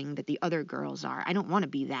object thing that the other girls are. I don't want to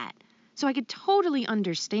be that. So I could totally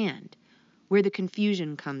understand where the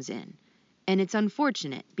confusion comes in. And it's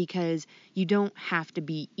unfortunate because you don't have to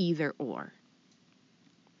be either or.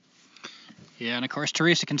 Yeah, and of course,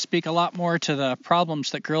 Teresa can speak a lot more to the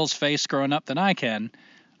problems that girls face growing up than I can.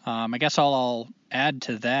 I guess all I'll add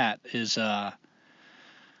to that is,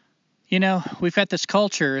 we've got this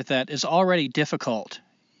culture that is already difficult.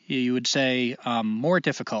 You would say more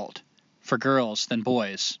difficult for girls than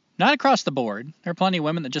boys. Not across the board. There are plenty of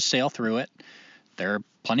women that just sail through it. There are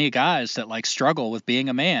plenty of guys that struggle with being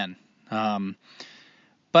a man.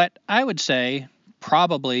 But I would say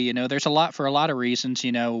probably, there's a lot of reasons.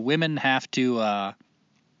 Women have to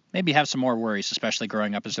maybe have some more worries, especially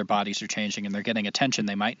growing up as their bodies are changing and they're getting attention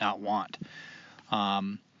they might not want.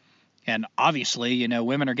 And obviously,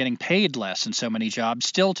 women are getting paid less in so many jobs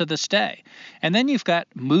still to this day. And then you've got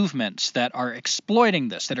movements that are exploiting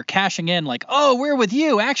this, that are cashing in like, oh, we're with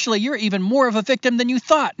you. Actually, you're even more of a victim than you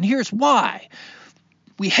thought. And here's why.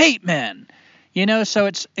 We hate men. So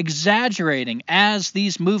it's exaggerating, as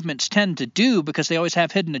these movements tend to do because they always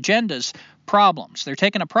have hidden agendas, problems. They're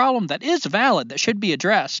taking a problem that is valid, that should be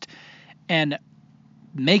addressed, and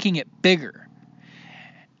making it bigger.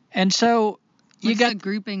 And so you got the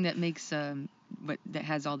grouping that makes that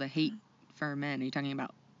has all the hate for men. Are you talking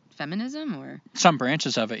about feminism or some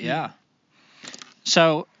branches of it? Yeah.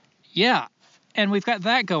 So, yeah, and we've got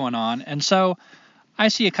that going on, and so I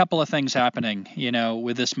see a couple of things happening,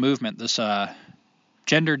 with this movement, this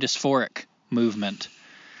gender dysphoric movement.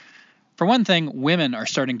 For one thing, women are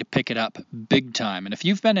starting to pick it up big time. And if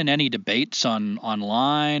you've been in any debates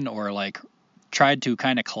online or tried to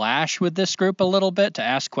kind of clash with this group a little bit to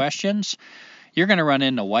ask questions, you're going to run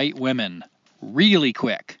into white women really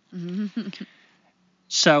quick.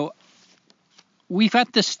 So we've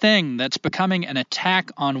got this thing that's becoming an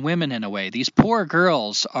attack on women in a way. These poor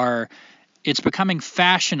girls it's becoming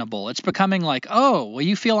fashionable. It's becoming like, oh, well,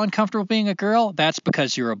 you feel uncomfortable being a girl? That's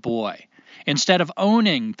because you're a boy. Instead of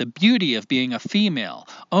owning the beauty of being a female,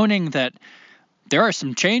 owning that there are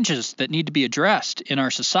some changes that need to be addressed in our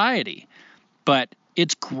society, but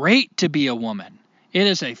it's great to be a woman. It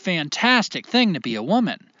is a fantastic thing to be a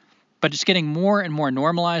woman, but it's getting more and more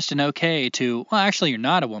normalized and okay to, well, actually, you're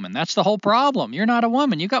not a woman. That's the whole problem. You're not a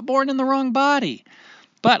woman. You got born in the wrong body.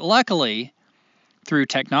 But luckily, through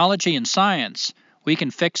technology and science, we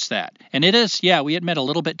can fix that. And it is, we admit, a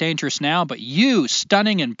little bit dangerous now, but you,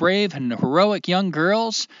 stunning and brave and heroic young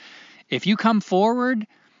girls, if you come forward,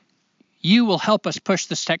 you will help us push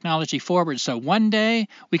this technology forward so one day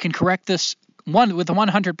we can correct this with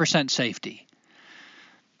 100% safety.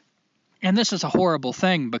 And this is a horrible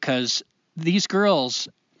thing because these girls,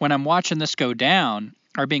 when I'm watching this go down,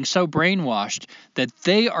 are being so brainwashed that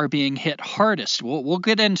they are being hit hardest. We'll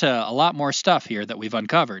get into a lot more stuff here that we've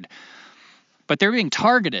uncovered. But they're being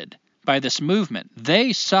targeted by this movement.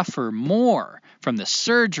 They suffer more from this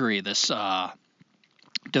surgery, this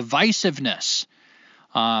divisiveness,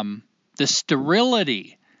 this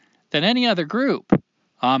sterility than any other group.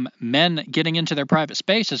 Men getting into their private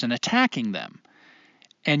spaces and attacking them.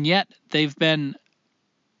 And yet they've been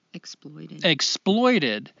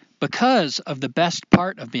exploited because of the best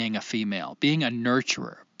part of being a female, being a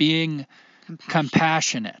nurturer, being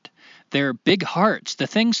compassionate. Their big hearts, the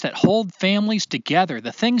things that hold families together,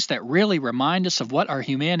 the things that really remind us of what our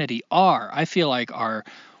humanity are, I feel like are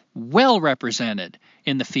well represented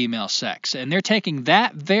in the female sex. And they're taking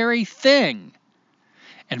that very thing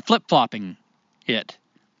and flip-flopping it.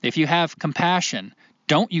 If you have compassion,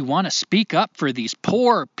 don't you want to speak up for these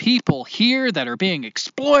poor people here that are being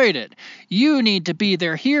exploited? You need to be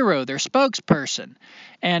their hero, their spokesperson.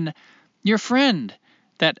 And your friend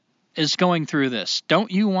that is going through this,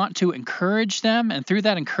 don't you want to encourage them? And through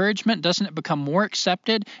that encouragement, doesn't it become more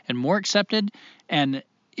accepted? And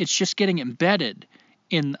it's just getting embedded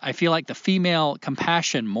in, I feel like, the female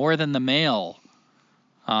compassion more than the male.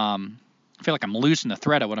 I feel like I'm losing the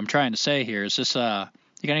thread of what I'm trying to say here. Is this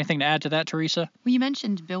you got anything to add to that, Teresa? Well, you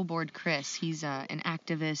mentioned Billboard Chris. He's an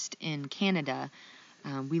activist in Canada.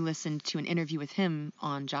 We listened to an interview with him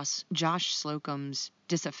on Josh Slocum's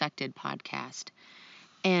Disaffected podcast.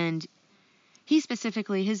 And he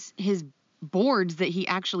specifically, his boards that he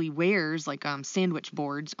actually wears, like sandwich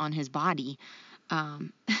boards on his body,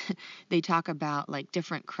 um, they talk about like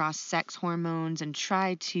different cross-sex hormones and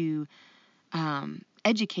try to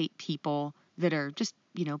educate people that are just,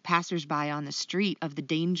 passersby on the street of the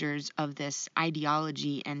dangers of this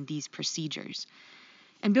ideology and these procedures.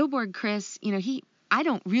 And Billboard Chris, I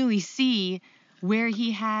don't really see where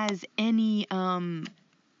he has any,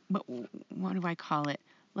 what do I call it?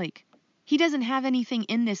 Like, he doesn't have anything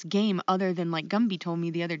in this game other than, like Gumby told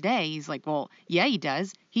me the other day. He's like, well, yeah, he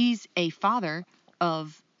does. He's a father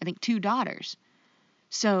of, I think, 2 daughters.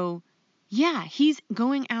 So, yeah, he's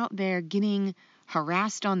going out there getting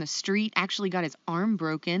harassed on the street, actually got his arm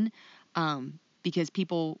broken because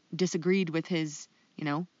people disagreed with his,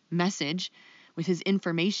 message, with his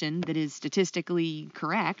information that is statistically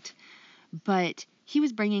correct. But he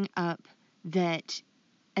was bringing up that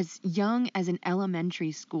as young as an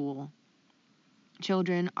elementary school,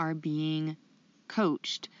 children are being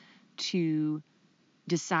coached to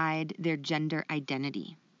decide their gender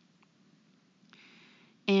identity.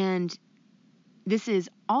 And this is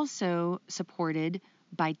also supported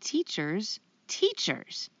by teachers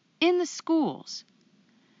in the schools,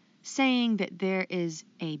 saying that there is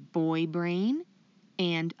a boy brain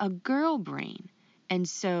and a girl brain. And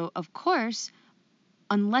so, of course,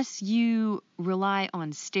 unless you rely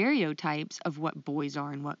on stereotypes of what boys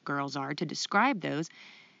are and what girls are to describe those,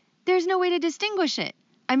 there's no way to distinguish it.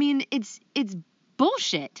 I mean, it's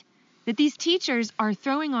bullshit that these teachers are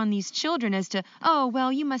throwing on these children as to, oh,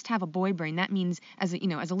 well, you must have a boy brain. That means as a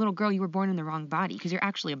little girl, you were born in the wrong body because you're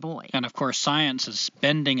actually a boy. And of course, science is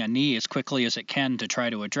bending a knee as quickly as it can to try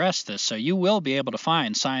to address this. So you will be able to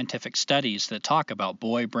find scientific studies that talk about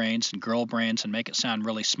boy brains and girl brains and make it sound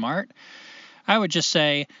really smart. I would just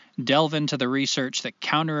say delve into the research that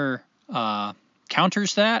counters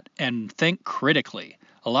that and think critically.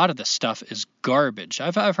 A lot of this stuff is garbage.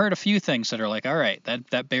 I've heard a few things that are like, all right,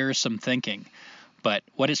 that bears some thinking. But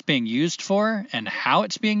what it's being used for and how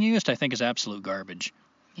it's being used, I think is absolute garbage.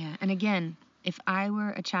 Yeah, and again, if I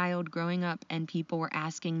were a child growing up and people were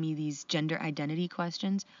asking me these gender identity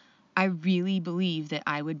questions, I really believe that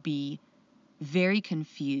I would be very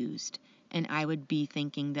confused and I would be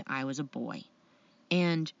thinking that I was a boy.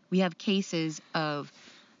 And we have cases of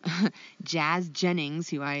Jazz Jennings,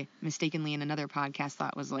 who I mistakenly in another podcast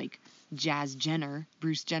thought was like Jazz Jenner,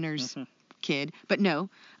 Bruce Jenner's kid. But no,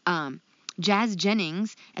 Jazz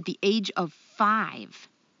Jennings, at the age of 5,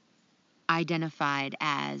 identified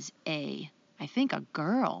as I think a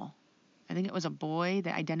girl. I think it was a boy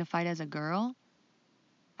that identified as a girl.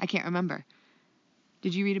 I can't remember.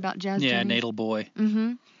 Did you read about Jazz Jennings? Yeah, natal boy.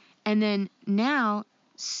 Mm-hmm. And then now,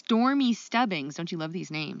 Stormy Stubbings. Don't you love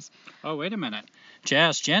these names? Oh, wait a minute.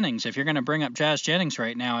 Jazz Jennings. If you're going to bring up Jazz Jennings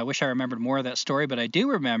right now, I wish I remembered more of that story, but I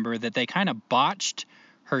do remember that they kind of botched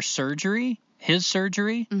his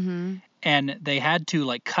surgery, and they had to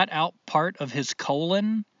like cut out part of his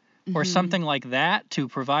colon or something like that to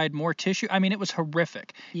provide more tissue. I mean, it was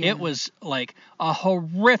horrific. Yeah. It was like a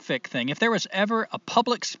horrific thing. If there was ever a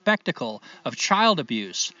public spectacle of child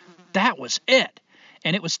abuse, that was it.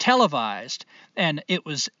 And it was televised, and it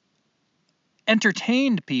was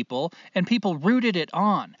entertained people, and people rooted it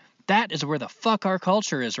on. That is where the fuck our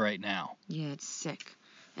culture is right now. Yeah, it's sick.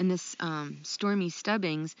 And this Stormy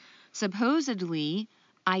Stubbings supposedly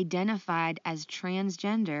identified as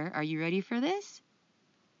transgender, are you ready for this?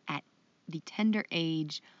 At the tender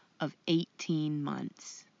age of 18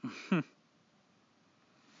 months.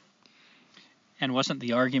 And wasn't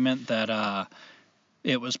the argument that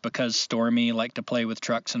it was because Stormy liked to play with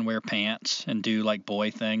trucks and wear pants and do like boy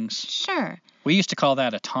things? Sure. We used to call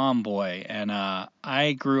that a tomboy, and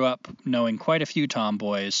I grew up knowing quite a few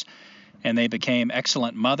tomboys, and they became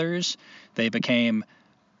excellent mothers. They became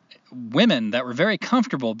women that were very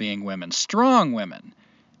comfortable being women, strong women.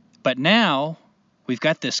 But now we've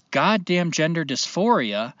got this goddamn gender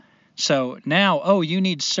dysphoria, so now, oh, you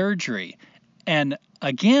need surgery. And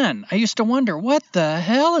again, I used to wonder, what the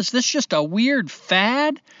hell? Is this just a weird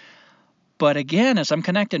fad? But again, as I'm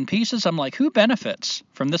connecting pieces, I'm like, who benefits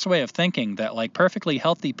from this way of thinking that like perfectly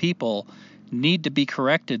healthy people need to be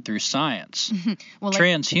corrected through science? Well,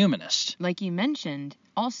 transhumanist. Like you mentioned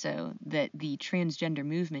also that the transgender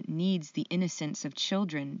movement needs the innocence of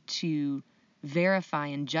children to verify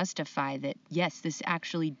and justify that, yes, this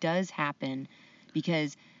actually does happen,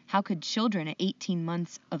 because how could children at 18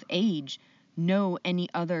 months of age know any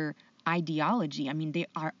other ideology? I mean, they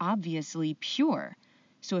are obviously pure.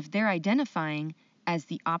 So if they're identifying as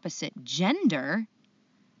the opposite gender,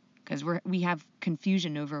 because we have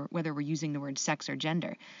confusion over whether we're using the word sex or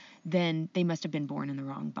gender, then they must have been born in the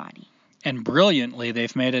wrong body. And brilliantly,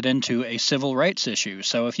 they've made it into a civil rights issue.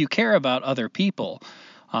 So if you care about other people,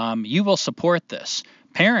 You will support this.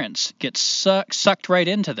 Parents get sucked right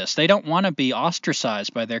into this. They don't want to be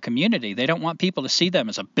ostracized by their community. They don't want people to see them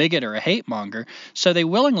as a bigot or a hate monger, so they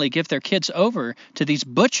willingly give their kids over to these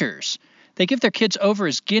butchers. They give their kids over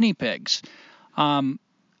as guinea pigs. The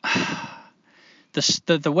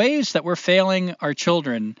ways that we're failing our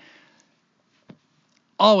children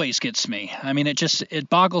always gets me. I mean, it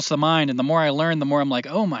boggles the mind, and the more I learn, the more I'm like,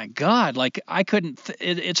 oh my God, like I couldn't,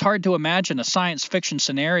 it's hard to imagine a science fiction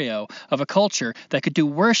scenario of a culture that could do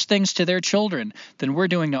worse things to their children than we're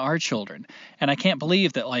doing to our children. And I can't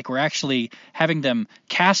believe that like we're actually having them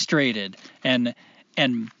castrated and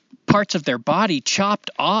parts of their body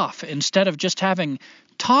chopped off instead of just having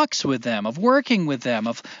talks with them, of working with them,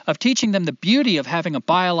 of teaching them the beauty of having a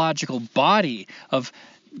biological body, of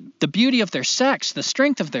the beauty of their sex, the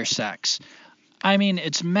strength of their sex. I mean,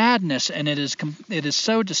 it's madness, and it is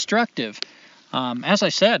so destructive, as I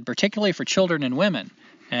said, particularly for children and women.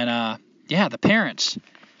 And the parents.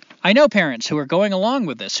 I know parents who are going along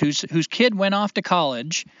with this, whose kid went off to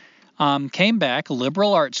college, came back,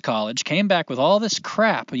 liberal arts college, came back with all this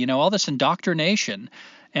crap, all this indoctrination.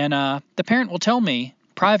 And the parent will tell me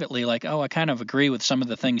privately, like, oh, I kind of agree with some of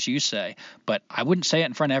the things you say, but I wouldn't say it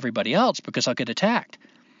in front of everybody else because I'll get attacked.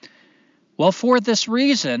 Well, for this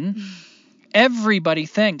reason, everybody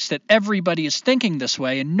thinks that everybody is thinking this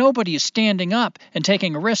way, and nobody is standing up and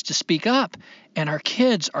taking a risk to speak up, and our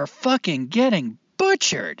kids are fucking getting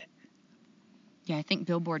butchered. Yeah, I think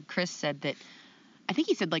Billboard Chris said that, I think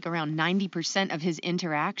he said like around 90% of his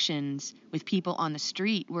interactions with people on the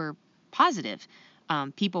street were positive.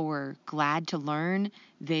 People were glad to learn.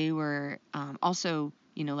 They were also,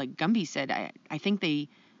 like Gumby said, I think they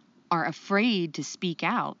are afraid to speak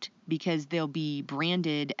out because they'll be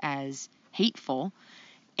branded as hateful.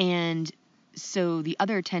 And so the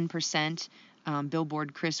other 10%,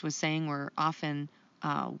 Billboard Chris was saying, were often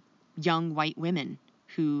young white women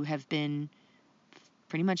who have been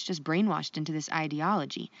pretty much just brainwashed into this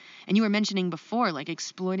ideology. And you were mentioning before, like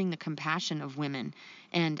exploiting the compassion of women.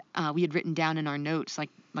 And we had written down in our notes like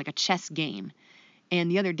a chess game. And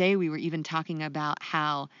the other day we were even talking about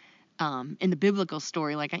how in the biblical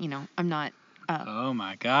story, like, I'm not. Oh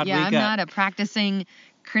my God. Yeah, I'm not a practicing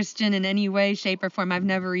Christian in any way, shape, or form. I've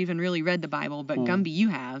never even really read the Bible, but Gumby, you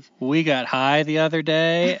have. We got high the other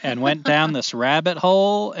day and went down this rabbit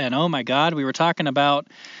hole, and oh my God, we were talking about,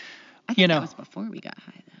 I think that was before we got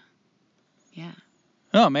high, though. Yeah.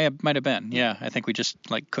 Oh, might have been. Yeah, I think we just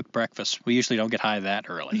cooked breakfast. We usually don't get high that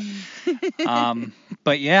early.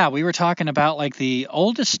 But yeah, we were talking about like the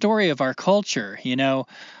oldest story of our culture.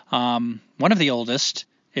 One of the oldest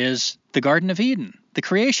is the Garden of Eden, the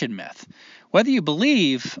creation myth. Whether you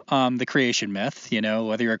believe the creation myth,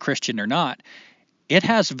 whether you're a Christian or not, it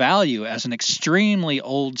has value as an extremely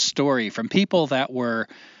old story from people that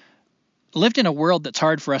lived in a world that's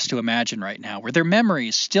hard for us to imagine right now, where their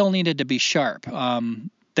memories still needed to be sharp.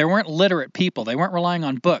 There weren't literate people. They weren't relying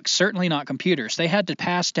on books, certainly not computers. They had to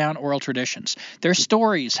pass down oral traditions. Their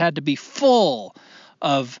stories had to be full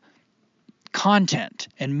of content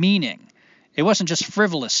and meaning. It wasn't just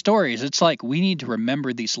frivolous stories. It's like we need to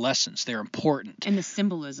remember these lessons. They're important. And the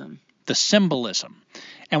symbolism.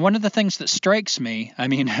 And one of the things that strikes me, I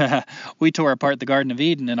mean, we tore apart the Garden of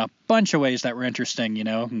Eden in a bunch of ways that were interesting,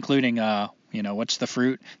 including, what's the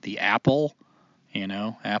fruit? The apple,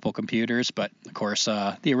 Apple computers. But, of course,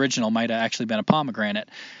 the original might have actually been a pomegranate.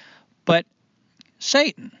 But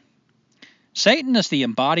Satan is the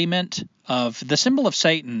embodiment of, the symbol of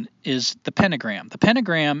Satan is the pentagram. The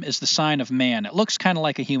pentagram is the sign of man. It looks kind of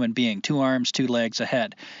like a human being, 2 arms, 2 legs, a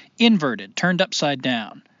head, inverted, turned upside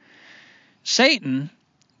down. Satan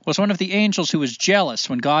was one of the angels who was jealous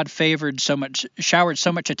when God showered so much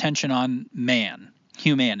attention on man,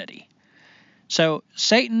 humanity. So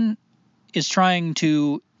Satan is trying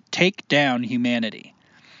to take down humanity.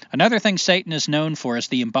 Another thing Satan is known for as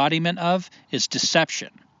the embodiment of is deception.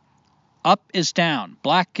 Up is down,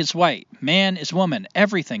 black is white, man is woman,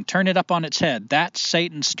 everything, turn it up on its head. That's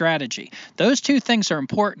Satan's strategy. Those 2 things are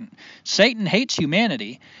important. Satan hates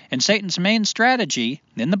humanity, and Satan's main strategy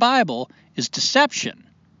in the Bible is deception.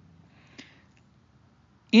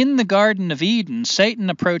 In the Garden of Eden,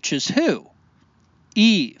 Satan approaches who?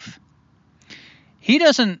 Eve. He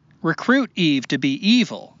doesn't recruit Eve to be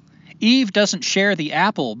evil. Eve doesn't share the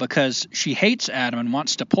apple because she hates Adam and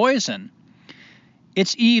wants to poison.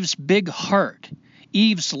 It's Eve's big heart,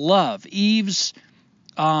 Eve's love, Eve's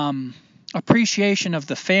appreciation of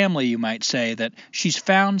the family, you might say, that she's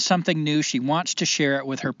found something new. She wants to share it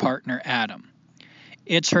with her partner, Adam.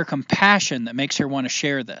 It's her compassion that makes her want to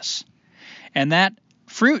share this. And that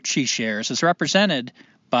fruit she shares is represented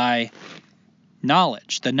by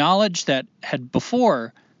knowledge, the knowledge that had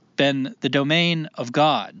before been the domain of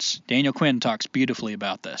gods. Daniel Quinn talks beautifully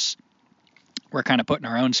about this. We're kind of putting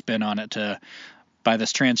our own spin on it by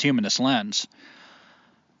this transhumanist lens.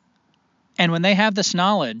 And when they have this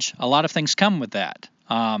knowledge, a lot of things come with that.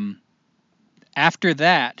 After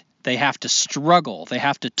that, they have to struggle. They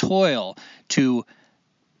have to toil to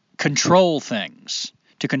control things,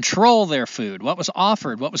 to control their food. What was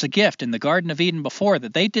offered, what was a gift in the Garden of Eden before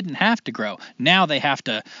that they didn't have to grow. Now they have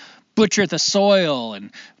to butcher the soil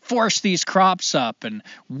and force these crops up and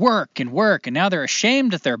work. And now they're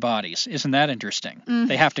ashamed of their bodies. Isn't that interesting?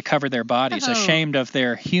 They have to cover their bodies, ashamed of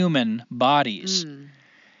their human bodies.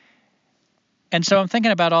 And so I'm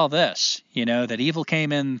thinking about all this, that evil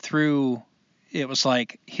came in through, it was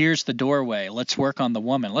like, here's the doorway. Let's work on the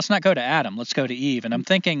woman. Let's not go to Adam. Let's go to Eve. And I'm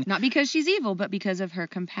thinking... Not because she's evil, but because of her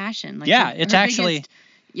compassion. Like it's actually...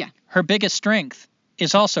 Her biggest strength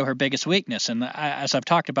is also her biggest weakness. And as I've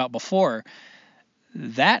talked about before,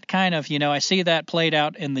 that kind of, I see that played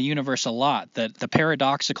out in the universe a lot, the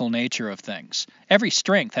paradoxical nature of things. Every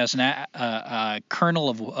strength has a kernel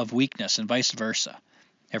of weakness and vice versa.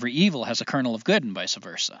 Every evil has a kernel of good and vice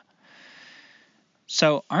versa.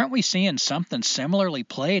 So aren't we seeing something similarly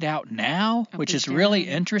played out now, which is really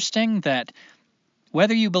interesting, that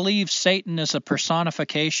whether you believe Satan is a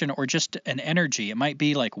personification or just an energy, it might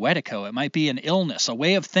be like Wedico, it might be an illness, a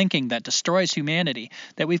way of thinking that destroys humanity,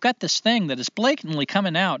 that we've got this thing that is blatantly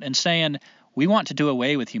coming out and saying, we want to do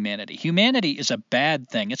away with humanity. Humanity is a bad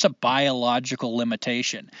thing. It's a biological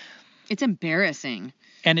limitation. It's embarrassing.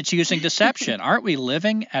 And it's using deception. Aren't we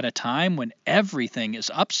living at a time when everything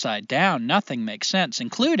is upside down? Nothing makes sense,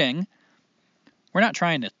 including we're not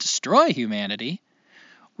trying to destroy humanity.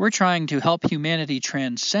 We're trying to help humanity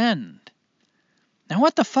transcend. Now,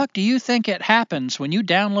 what the fuck do you think it happens when you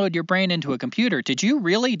download your brain into a computer? Did you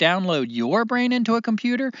really download your brain into a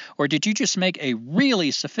computer? Or did you just make a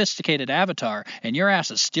really sophisticated avatar and your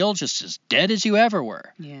ass is still just as dead as you ever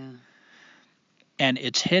were? Yeah. And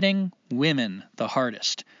it's hitting women the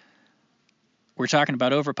hardest. We're talking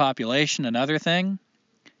about overpopulation, another thing.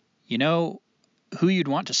 You know who you'd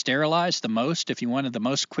want to sterilize the most if you wanted to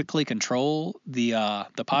most quickly control the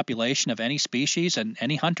population of any species, and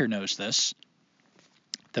any hunter knows this,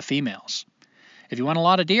 the females. If you want a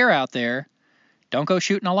lot of deer out there, don't go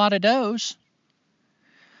shooting a lot of does.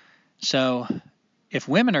 So if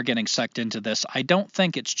women are getting sucked into this, I don't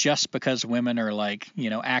think it's just because women are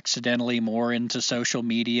accidentally more into social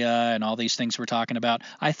media and all these things we're talking about.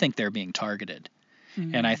 I think they're being targeted.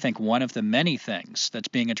 Mm-hmm. And I think one of the many things that's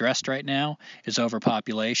being addressed right now is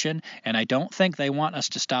overpopulation. And I don't think they want us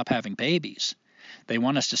to stop having babies. They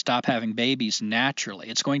want us to stop having babies naturally.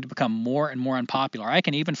 It's going to become more and more unpopular. I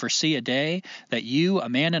can even foresee a day that a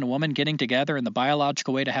man and a woman getting together in the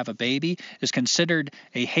biological way to have a baby is considered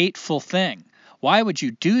a hateful thing. Why would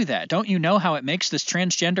you do that? Don't you know how it makes this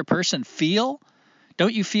transgender person feel?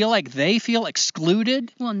 Don't you feel like they feel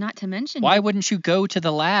excluded? Well, not to mention... Why wouldn't you go to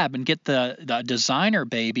the lab and get the designer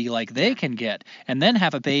baby like they can get, and then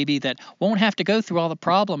have a baby that won't have to go through all the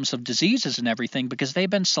problems of diseases and everything because they've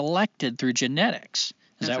been selected through genetics?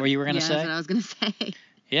 Is that what you were going to say? Yeah, that's what I was going to say.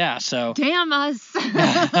 Yeah, so... Damn us!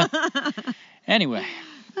 Anyway...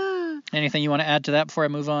 Anything you want to add to that before I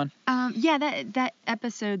move on? Yeah, that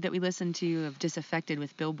episode that we listened to of Disaffected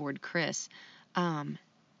with Billboard Chris,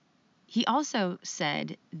 he also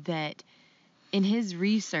said that in his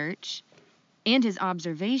research and his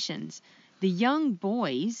observations, the young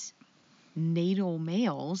boys, natal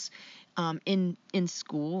males, in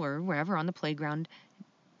school or wherever on the playground,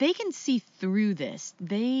 they can see through this.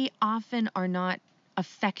 They often are not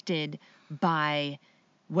affected by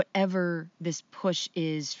whatever this push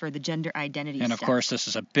is for the gender identity and of course, this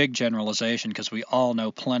is a big generalization because we all know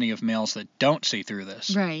plenty of males that don't see through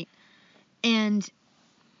this. Right. And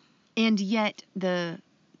yet the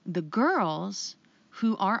girls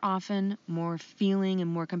who are often more feeling and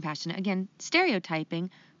more compassionate, again, stereotyping,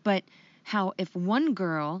 but how if one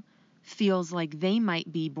girl feels like they might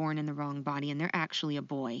be born in the wrong body and they're actually a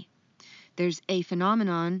boy, there's a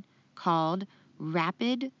phenomenon called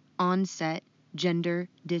rapid onset gender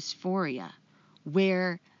dysphoria,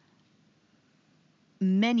 where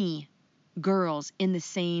many girls in the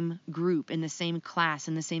same group, in the same class,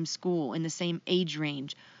 in the same school, in the same age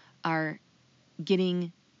range are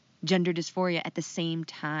getting gender dysphoria at the same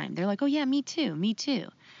time. They're like, oh yeah, me too.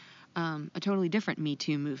 A totally different Me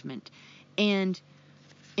Too movement. And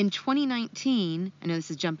in 2019, I know this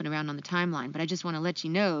is jumping around on the timeline, but I just want to let you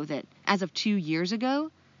know that as of 2 years ago,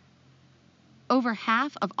 over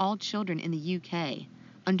half of all children in the UK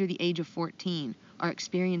under the age of 14 are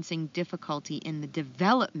experiencing difficulty in the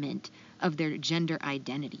development of their gender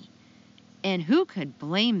identity. And who could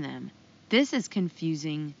blame them? This is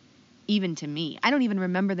confusing even to me. I don't even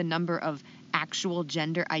remember the number of actual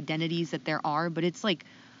gender identities that there are, but it's like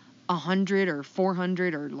 100 or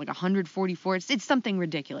 400 or like 144. It's something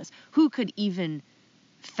ridiculous. Who could even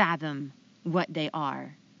fathom what they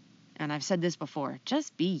are? And I've said this before,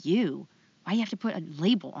 just be you. Why do you have to put a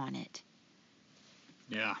label on it?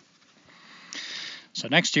 Yeah. So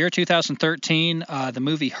next year, 2013, the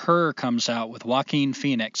movie Her comes out with Joaquin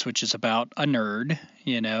Phoenix, which is about a nerd,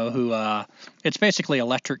 who it's basically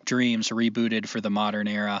Electric Dreams rebooted for the modern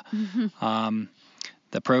era.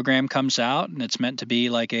 The program comes out, and it's meant to be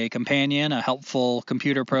like a companion, a helpful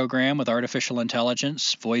computer program with artificial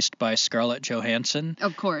intelligence, voiced by Scarlett Johansson.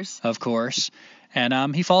 Of course.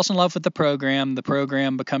 And he falls in love with the program. The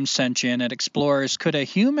program becomes sentient. It explores, could a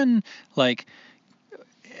human,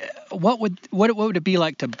 what would it be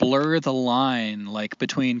like to blur the line,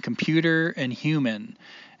 between computer and human?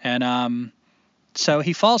 And so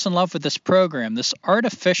he falls in love with this program, this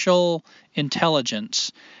artificial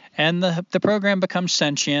intelligence. And the program becomes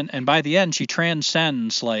sentient, and by the end, she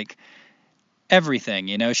transcends,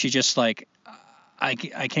 everything. She just, I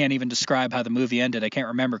can't even describe how the movie ended. I can't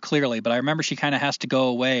remember clearly, but I remember she kind of has to go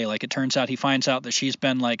away. It turns out he finds out that she's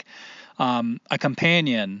been, a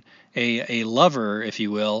companion, a lover, if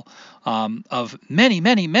you will, of many,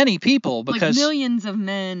 many, many people. Because millions of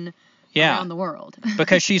men around the world.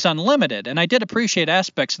 Because she's unlimited. And I did appreciate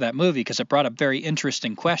aspects of that movie because it brought up very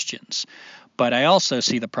interesting questions. But I also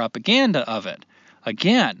see the propaganda of it.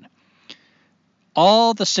 Again,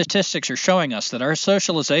 all the statistics are showing us that our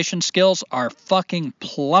socialization skills are fucking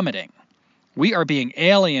plummeting. We are being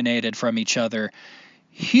alienated from each other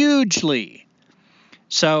hugely.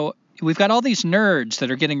 So we've got all these nerds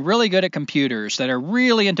that are getting really good at computers, that are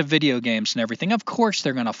really into video games and everything. Of course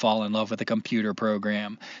they're going to fall in love with a computer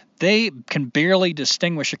program. They can barely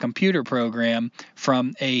distinguish a computer program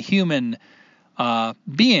from a human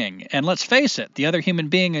being. And let's face it, the other human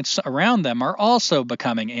beings around them are also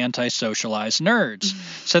becoming anti-socialized nerds.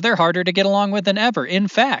 So they're harder to get along with than ever. In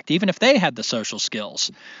fact, even if they had the social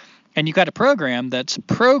skills. And you've got a program that's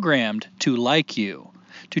programmed to like you,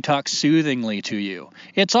 to talk soothingly to you.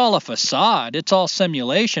 It's all a facade. It's all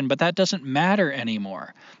simulation, but that doesn't matter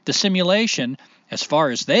anymore. The simulation, as far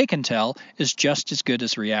as they can tell, is just as good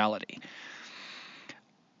as reality.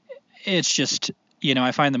 It's just,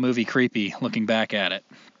 I find the movie creepy looking back at it.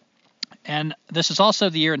 And this is also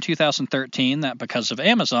the year in 2013 that because of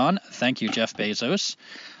Amazon, thank you, Jeff Bezos,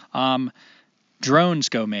 drones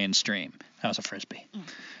go mainstream. That was a Frisbee.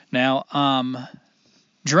 Now,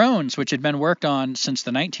 drones, which had been worked on since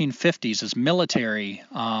the 1950s as military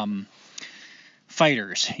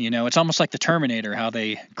fighters, it's almost like the Terminator, how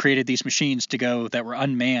they created these machines that were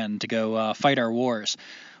unmanned to go fight our wars.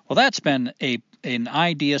 Well, that's been an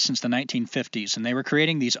idea since the 1950s, and they were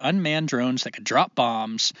creating these unmanned drones that could drop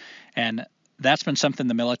bombs, and that's been something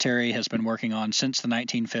the military has been working on since the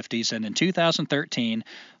 1950s, and in 2013,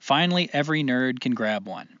 finally every nerd can grab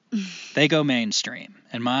one. They go mainstream,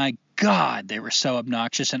 and my God, they were so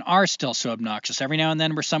obnoxious and are still so obnoxious. Every now and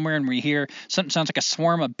then we're somewhere and we hear something sounds like a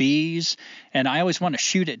swarm of bees, and I always want to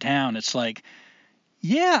shoot it down. It's like,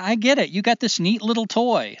 yeah, I get it. You got this neat little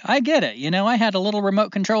toy. I get it. I had a little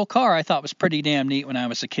remote control car I thought was pretty damn neat when I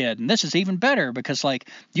was a kid. And this is even better because,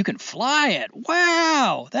 you can fly it.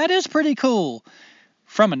 Wow, that is pretty cool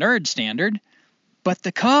from a nerd standard. But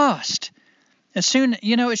the cost. As soon,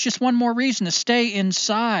 it's just one more reason to stay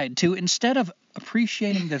inside, to instead of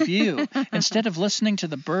appreciating the view, instead of listening to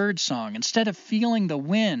the bird song, instead of feeling the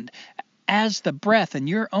wind as the breath in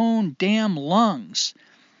your own damn lungs.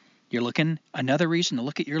 You're looking, another reason to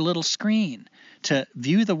look at your little screen, to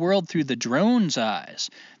view the world through the drone's eyes,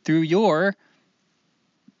 through your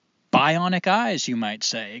bionic eyes, you might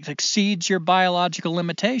say. It exceeds your biological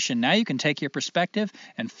limitation. Now you can take your perspective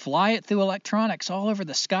and fly it through electronics all over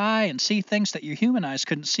the sky and see things that your human eyes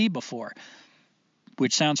couldn't see before,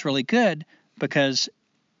 which sounds really good because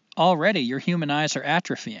already your human eyes are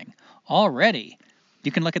atrophying. Already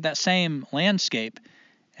you can look at that same landscape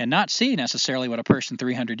and not see necessarily what a person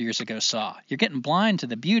 300 years ago saw. You're getting blind to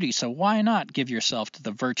the beauty, so why not give yourself to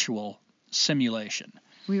the virtual simulation?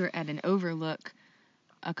 We were at an overlook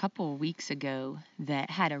a couple of weeks ago that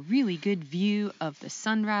had a really good view of the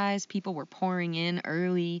sunrise. People were pouring in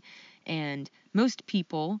early, and most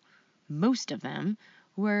of them,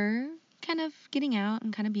 were kind of getting out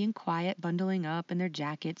and kind of being quiet, bundling up in their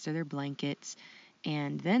jackets or their blankets.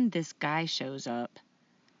 And then this guy shows up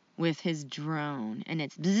with his drone, and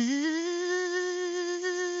it's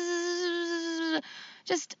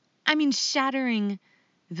just I mean, shattering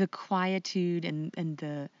the quietude and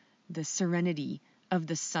the serenity of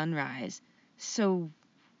the sunrise. So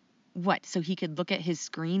what? So he could look at his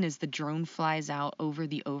screen as the drone flies out over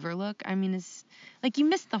the overlook? I mean, it's like you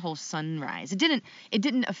missed the whole sunrise. It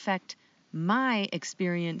didn't affect my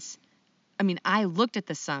experience. I mean, I looked at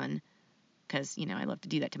the sun because, I love to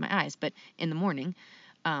do that to my eyes, but in the morning,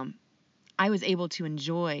 I was able to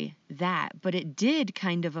enjoy that, but it did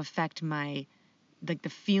kind of affect my, like, the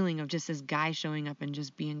feeling of just this guy showing up and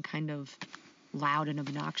just being kind of loud and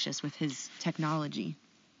obnoxious with his technology.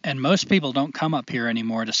 And most people don't come up here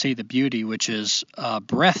anymore to see the beauty, which is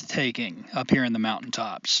breathtaking up here in the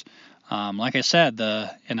mountaintops. Like I said,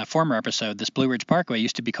 in a former episode, this Blue Ridge Parkway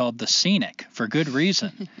used to be called the Scenic for good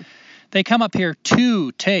reason. They come up here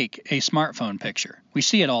to take a smartphone picture. We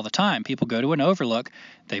see it all the time. People go to an overlook.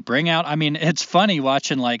 They bring out, it's funny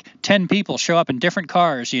watching like 10 people show up in different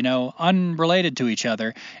cars, unrelated to each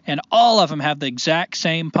other, and all of them have the exact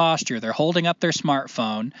same posture. They're holding up their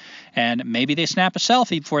smartphone, and maybe they snap a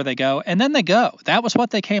selfie before they go, and then they go. That was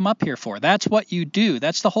what they came up here for. That's what you do.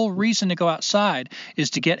 That's the whole reason to go outside,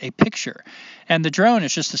 is to get a picture. And the drone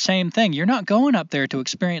is just the same thing. You're not going up there to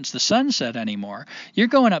experience the sunset anymore. You're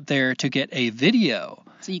going up there to get a video.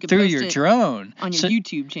 So you can through post your it drone on your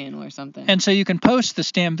YouTube channel or something. And so you can post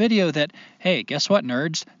this damn video that, hey, guess what,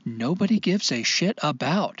 nerds? Nobody gives a shit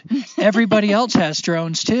about. Everybody else has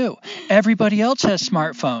drones too. Everybody else has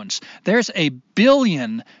smartphones. There's a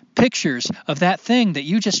billion pictures of that thing that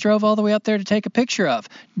you just drove all the way up there to take a picture of.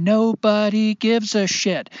 Nobody gives a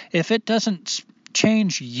shit. If it doesn't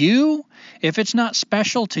change you, if it's not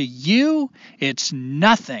special to you, it's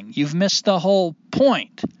nothing. You've missed the whole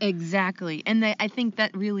point. Exactly. And I think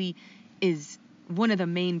that really is one of the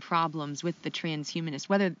main problems with the transhumanists,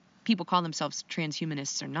 whether people call themselves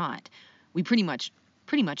transhumanists or not. We pretty much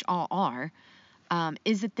all are,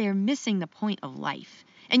 is that they're missing the point of life.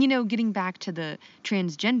 And, getting back to the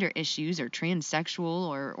transgender issues, or transsexual,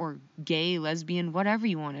 or gay, lesbian, whatever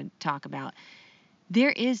you want to talk about, there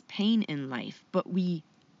is pain in life, but we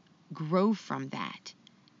grow from that.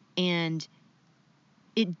 And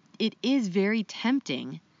it is very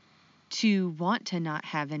tempting to want to not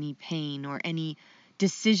have any pain or any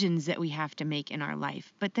decisions that we have to make in our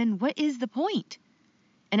life. But then what is the point?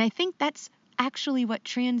 And I think that's actually what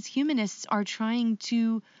transhumanists are trying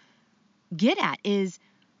to get at is,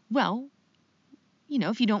 well,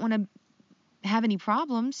 if you don't want to have any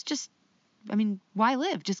problems, why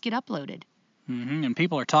live? Just get uploaded. Mm-hmm. And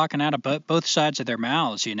people are talking out of both sides of their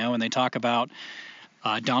mouths, when they talk about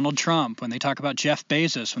Donald Trump, when they talk about Jeff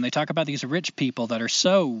Bezos, when they talk about these rich people that are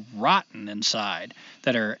so rotten inside,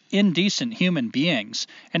 that are indecent human beings.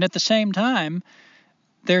 And at the same time,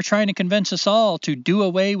 they're trying to convince us all to do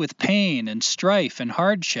away with pain and strife and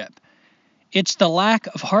hardship. It's the lack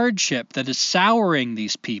of hardship that is souring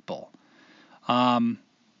these people.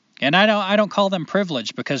 And I don't call them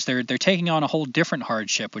privileged, because they're taking on a whole different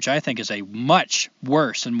hardship, which I think is a much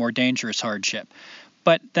worse and more dangerous hardship.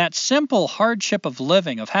 But that simple hardship of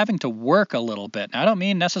living, of having to work a little bit. Now, I don't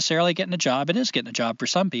mean necessarily getting a job. It is getting a job for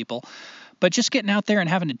some people. But just getting out there and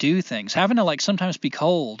having to do things, having to sometimes be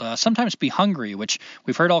cold, sometimes be hungry, which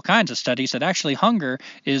we've heard all kinds of studies that actually hunger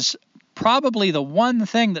is probably the one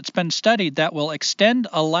thing that's been studied that will extend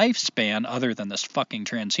a lifespan, other than this fucking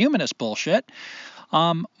transhumanist bullshit,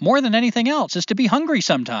 more than anything else, is to be hungry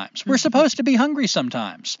sometimes. We're supposed to be hungry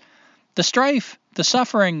sometimes. The strife, the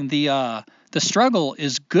suffering, the struggle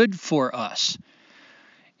is good for us.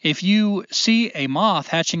 If you see a moth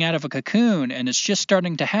hatching out of a cocoon and it's just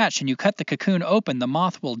starting to hatch and you cut the cocoon open, the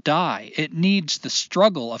moth will die. It needs the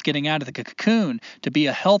struggle of getting out of the cocoon to be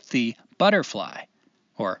a healthy butterfly.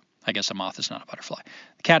 Or, I guess a moth is not a butterfly.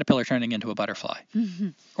 The caterpillar turning into a butterfly.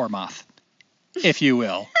 Or moth, if you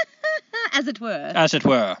will. As it were. As it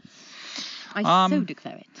were. I so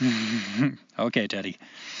declare it. Okay, Teddy.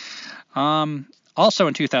 Also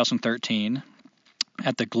in 2013,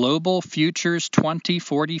 at the Global Futures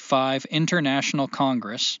 2045 International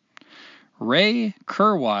Congress, Ray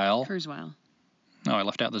Kurzweil. Oh, I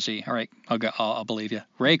left out the Z. All right, I'll believe you.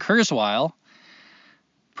 Ray Kurzweil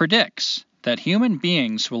predicts that human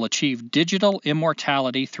beings will achieve digital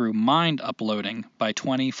immortality through mind uploading by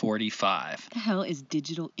 2045. What the hell is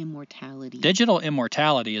digital immortality? Digital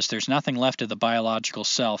immortality is there's nothing left of the biological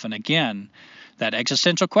self. And again, that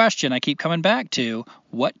existential question I keep coming back to,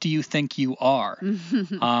 what do you think you are?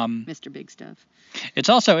 Mr. Big Stuff. It's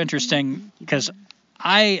also interesting because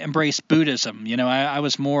I embraced Buddhism. I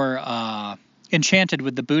was more enchanted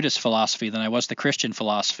with the Buddhist philosophy than I was the Christian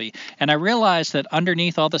philosophy. And I realized that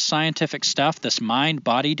underneath all the scientific stuff, this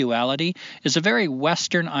mind-body duality is a very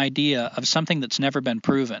Western idea of something that's never been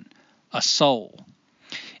proven, a soul.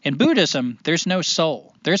 In Buddhism, there's no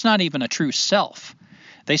soul. There's not even a true self.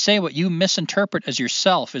 They say what you misinterpret as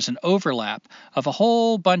yourself is an overlap of a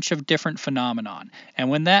whole bunch of different phenomenon. And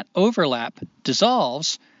when that overlap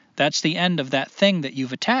dissolves, that's the end of that thing that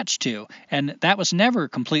you've attached to. And that was never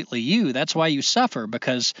completely you. That's why you suffer,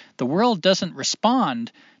 because the world doesn't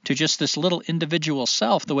respond to just this little individual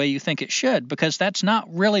self the way you think it should, because that's not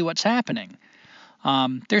really what's happening.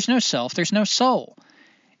 There's no self. There's no soul.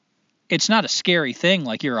 It's not a scary thing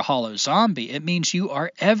like you're a hollow zombie. It means you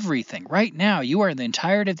are everything. Right now, you are the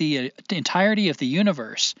entirety of the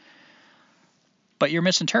universe. But you're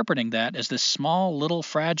misinterpreting that as this small, little,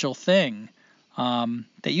 fragile thing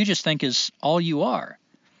that you just think is all you are.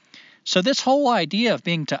 So this whole idea of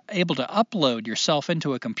being able to upload yourself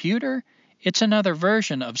into a computer, it's another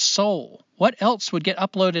version of soul. What else would get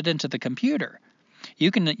uploaded into the computer?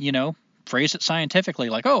 You can, phrase it scientifically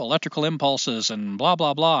like, oh, electrical impulses and blah,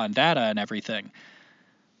 blah, blah, and data and everything.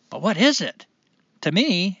 But what is it? To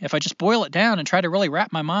me, if I just boil it down and try to really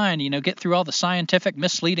wrap my mind, get through all the scientific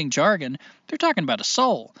misleading jargon, they're talking about a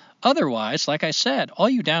soul. Otherwise, like I said, all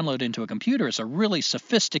you download into a computer is a really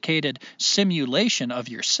sophisticated simulation of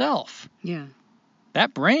yourself. Yeah.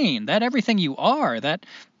 That brain, that everything you are, that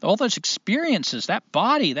all those experiences, that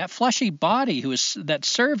body, that fleshy body that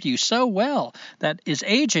served you so well, that is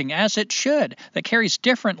aging as it should, that carries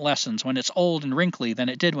different lessons when it's old and wrinkly than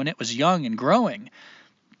it did when it was young and growing.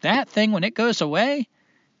 That thing, when it goes away,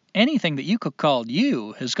 anything that you could call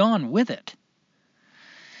you has gone with it.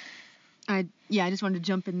 I just wanted to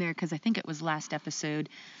jump in there because I think it was last episode.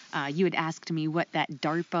 You had asked me what that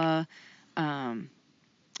DARPA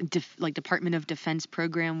Department of Defense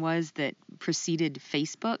program was that preceded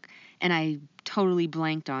Facebook, and I totally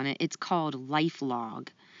blanked on it. It's called LifeLog.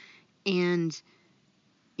 And,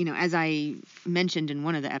 as I mentioned in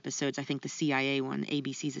one of the episodes, I think the CIA one,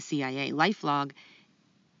 ABC's the CIA, LifeLog,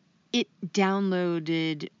 it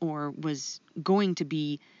downloaded or was going to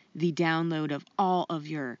be the download of all of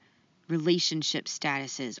your relationship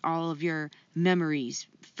statuses, all of your memories,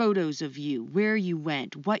 photos of you, where you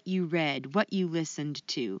went, what you read, what you listened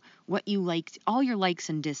to, what you liked, all your likes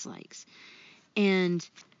and dislikes. And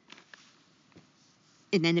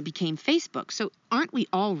then it became Facebook. So aren't we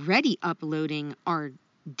already uploading our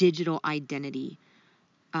digital identity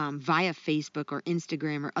via Facebook or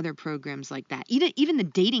Instagram or other programs like that? Even the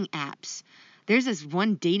dating apps. There's this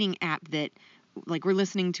one dating app that, like, we're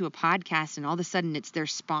listening to a podcast and all of a sudden it's their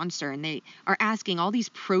sponsor and they are asking all these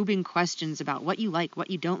probing questions about what you like, what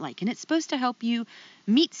you don't like. And it's supposed to help you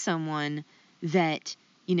meet someone that,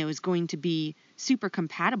 is going to be super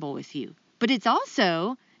compatible with you. But it's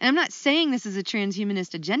also, and I'm not saying this is a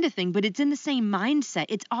transhumanist agenda thing, but it's in the same mindset.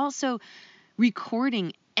 It's also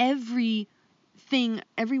recording every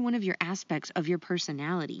one of your aspects of your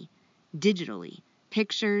personality digitally.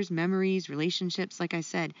 Pictures, memories, relationships, like I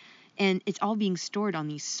said. And it's all being stored on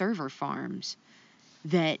these server farms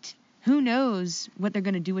that who knows what they're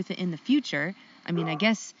going to do with it in the future. I mean, I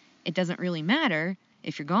guess it doesn't really matter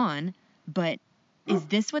if you're gone, but is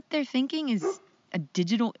this what they're thinking is a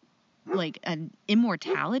digital, like an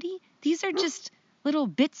immortality? These are just little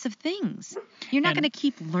bits of things. You're not going to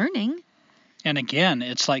keep learning. And again,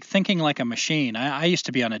 it's like thinking like a machine. I used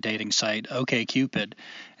to be on a dating site, OkCupid,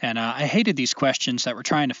 and I hated these questions that were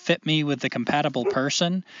trying to fit me with the compatible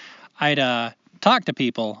person. I'd talk to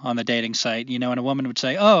people on the dating site, and a woman would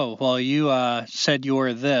say, oh, well, you said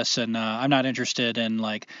you're this, and I'm not interested in,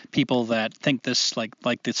 like, people that think this,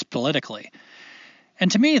 like this politically. And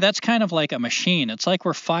to me, that's kind of like a machine. It's like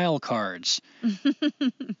we're file cards.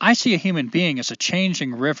 I see a human being as a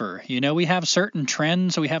changing river. We have certain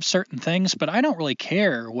trends, we have certain things, but I don't really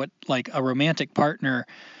care what, like, a romantic partner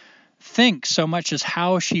thinks so much as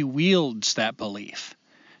how she wields that belief.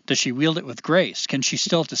 Does she wield it with grace? Can she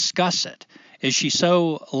still discuss it? Is she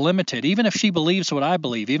so limited? Even if she believes what I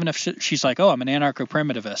believe, even if she's like, oh, I'm an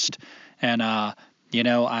anarcho-primitivist, and,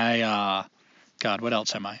 God, what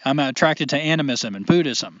else am I? I'm attracted to animism and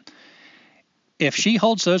Buddhism. If she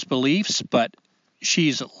holds those beliefs, but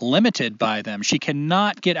she's limited by them, she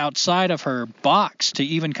cannot get outside of her box to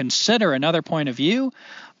even consider another point of view,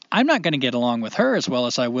 I'm not going to get along with her as well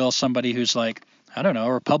as I will somebody who's like, I don't know,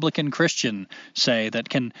 a Republican Christian, say, that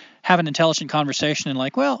can have an intelligent conversation and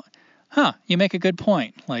like, well, you make a good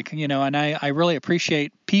point. Like, and I really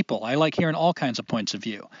appreciate people. I like hearing all kinds of points of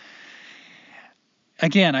view.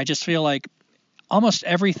 Again, I just feel like almost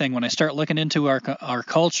everything when I start looking into our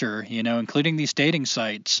culture, including these dating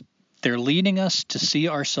sites, They're leading us to see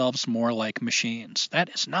ourselves more like machines. That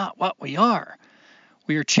is not what we are.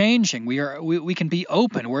 We are changing. We can be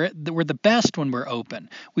open. We're the best when we're open.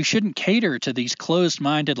 We shouldn't cater to these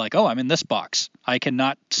closed-minded, like, oh, I'm in this box. I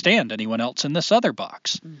cannot stand anyone else in this other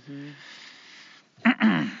box.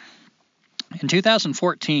 Mm-hmm. In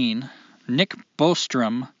 2014, Nick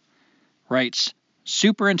Bostrom writes,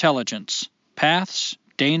 Superintelligence, Paths,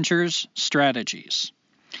 Dangers, Strategies.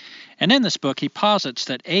 And in this book, he posits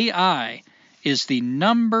that AI is the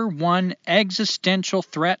number one existential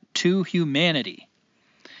threat to humanity.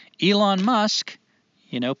 Elon Musk,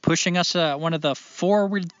 pushing us, one of the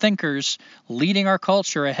forward thinkers leading our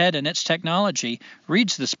culture ahead in its technology,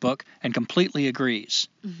 reads this book and completely agrees.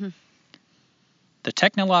 Mm-hmm. The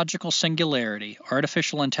technological singularity,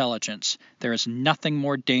 artificial intelligence, there is nothing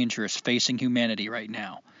more dangerous facing humanity right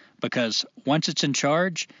now. Because once it's in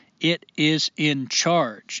charge, it is in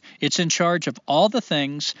charge. It's in charge of all the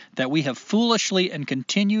things that we have foolishly and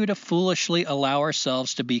continue to foolishly allow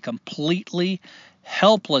ourselves to be completely,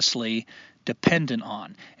 helplessly dependent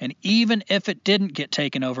on. And even if it didn't get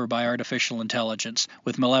taken over by artificial intelligence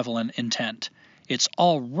with malevolent intent, it's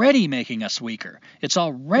already making us weaker. It's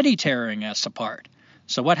already tearing us apart.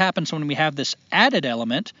 So what happens when we have this added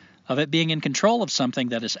element of it being in control of something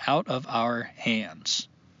that is out of our hands?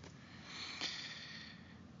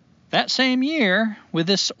 That same year, with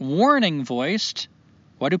this warning voiced,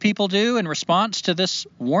 what do people do in response to this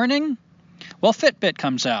warning? Well, Fitbit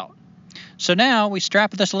comes out. So now we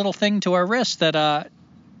strap this little thing to our wrist that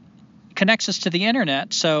connects us to the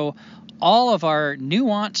internet. So all of our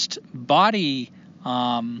nuanced body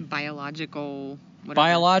biological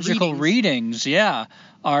readings,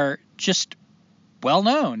 are just well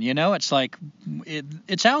known. It's like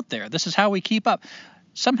it's out there. This is how we keep up.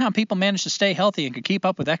 Somehow people managed to stay healthy and could keep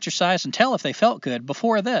up with exercise and tell if they felt good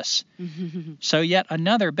before this. So yet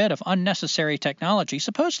another bit of unnecessary technology,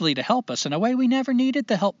 supposedly to help us in a way we never needed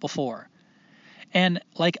the help before. And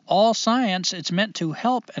like all science, it's meant to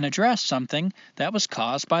help and address something that was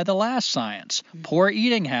caused by the last science. Poor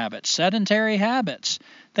eating habits, sedentary habits,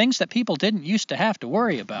 things that people didn't used to have to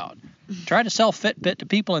worry about. Try to sell Fitbit to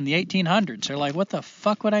people in the 1800s. They're like, what the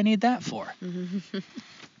fuck would I need that for?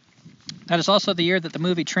 That is also the year that the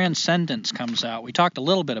movie Transcendence comes out. We talked a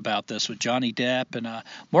little bit about this with Johnny Depp and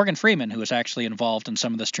Morgan Freeman, who was actually involved in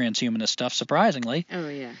some of this transhumanist stuff, surprisingly. Oh,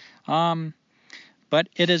 yeah. But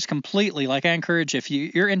it is completely, like I encourage, if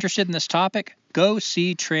you're interested in this topic, go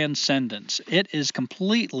see Transcendence. It is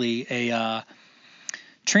completely a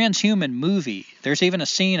transhuman movie. There's even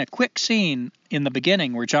a quick scene in the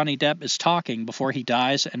beginning where Johnny Depp is talking before he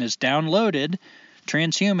dies and is downloaded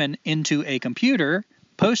transhuman into a computer,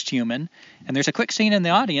 post-human, and there's a quick scene in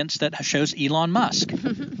the audience that shows Elon Musk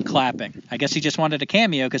clapping. I guess he just wanted a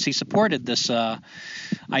cameo because he supported this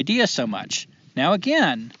idea so much. Now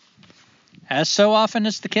again, as so often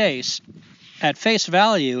is the case, at face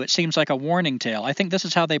value, it seems like a warning tale. I think this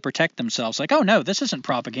is how they protect themselves. Like, oh no, this isn't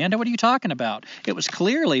propaganda. What are you talking about? It was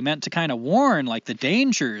clearly meant to kind of warn, like, the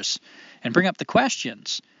dangers and bring up the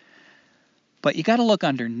questions. But you got to look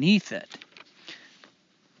underneath it.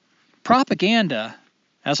 Propaganda,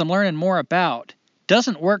 as I'm learning more about,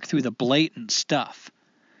 doesn't work through the blatant stuff.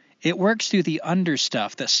 It works through the under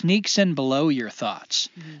stuff that sneaks in below your thoughts.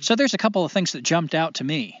 So there's a couple of things that jumped out to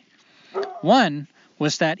me. One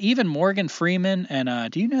was that even Morgan Freeman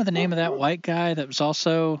and do you know the name of that white guy that was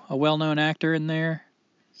also a well-known actor in there?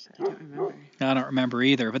 I don't remember. I don't remember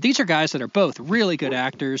either. But these are guys that are both really good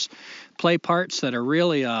actors, play parts that are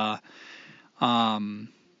really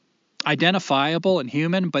identifiable and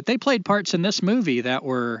human. But they played parts in this movie that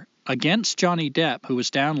were against Johnny Depp, who was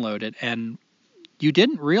downloaded, and you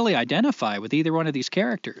didn't really identify with either one of these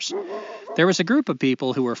characters. There was a group of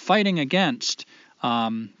people who were fighting against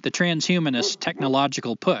the transhumanist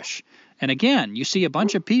technological push. And again, you see a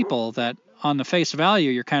bunch of people that on the face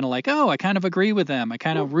value, you're kind of like, oh, I kind of agree with them. I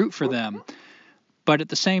kind of root for them. But at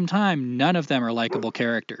the same time, none of them are likable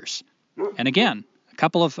characters. And again,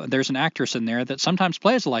 there's an actress in there that sometimes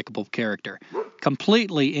plays a likable character.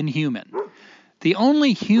 Completely inhuman. The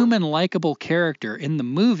only human likable character in the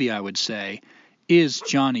movie, I would say, is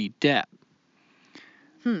Johnny Depp,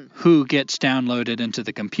 who gets downloaded into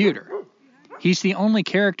the computer. He's the only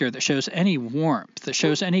character that shows any warmth, that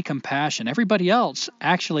shows any compassion. Everybody else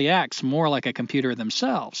actually acts more like a computer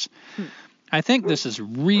themselves. I think this is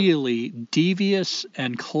really devious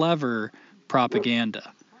and clever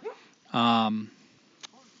propaganda. And,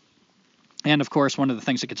 of course, one of the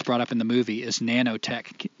things that gets brought up in the movie is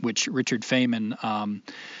nanotech, which Richard Feynman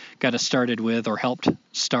got us started with, or helped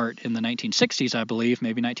start in the 1960s, I believe,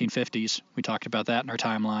 maybe 1950s. We talked about that in our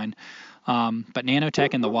timeline. But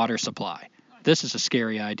nanotech in the water supply. This is a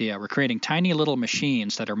scary idea. We're creating tiny little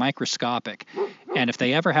machines that are microscopic, and if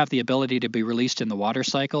they ever have the ability to be released in the water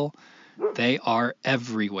cycle, they are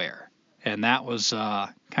everywhere. And that was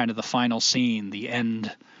kind of the final scene, the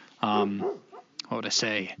end,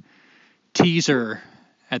 teaser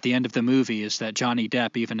at the end of the movie, is that Johnny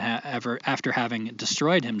Depp, even after having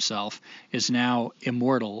destroyed himself, is now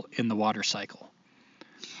immortal in the water cycle.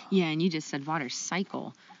 Yeah, and you just said water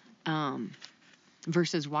cycle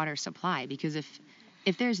versus water supply, because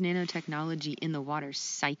if there's nanotechnology in the water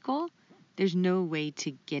cycle, there's no way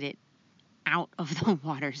to get it out of the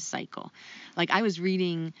water cycle. Like, I was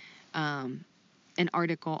reading an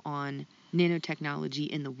article on nanotechnology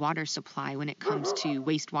in the water supply when it comes to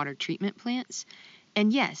wastewater treatment plants.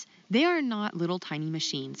 And yes, they are not little tiny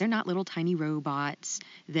machines. They're not little tiny robots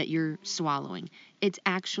that you're swallowing. It's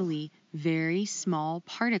actually very small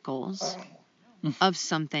particles of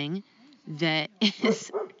something that is,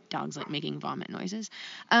 dogs like making vomit noises,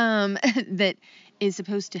 that is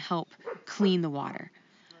supposed to help clean the water.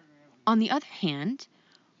 On the other hand,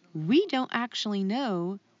 we don't actually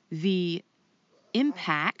know the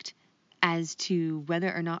impact as to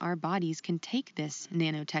whether or not our bodies can take this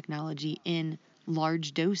nanotechnology in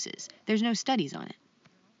large doses. There's no studies on it.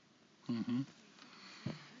 Mm-hmm.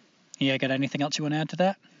 Yeah, got anything else you want to add to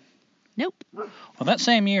that? Nope. Well, that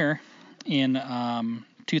same year, in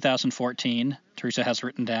 2014, Teresa has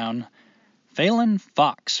written down, Phelan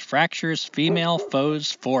Fox fractures female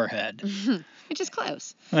foe's forehead. Which is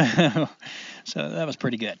close. So that was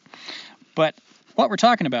pretty good. But what we're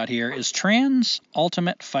talking about here is Trans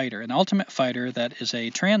Ultimate Fighter. An Ultimate Fighter that is a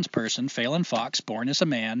trans person, Phelan Fox, born as a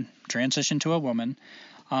man, transitioned to a woman,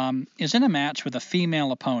 is in a match with a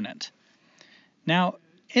female opponent. Now,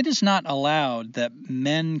 it is not allowed that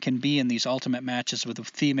men can be in these ultimate matches with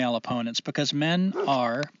female opponents because men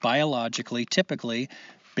are biologically, typically,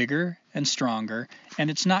 bigger and stronger, and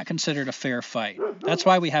it's not considered a fair fight. That's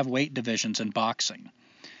why we have weight divisions in boxing.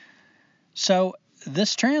 So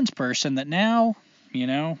this trans person that now,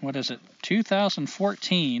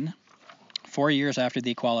 2014, 4 years after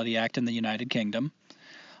the Equality Act in the United Kingdom,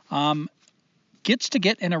 gets to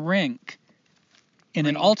get in a ring, in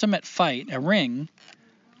an ultimate fight, in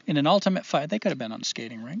an ultimate fight. They could have been on a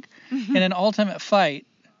skating rink. In an ultimate fight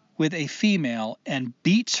with a female and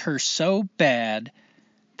beats her so bad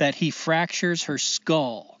that he fractures her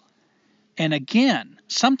skull. And again,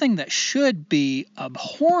 something that should be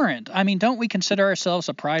abhorrent. I mean, don't we consider ourselves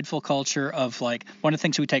a prideful culture of, like, one of the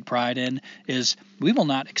things we take pride in is we will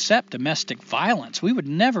not accept domestic violence. We would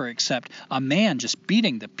never accept a man just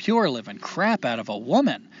beating the pure living crap out of a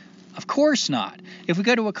woman. Of course not. If we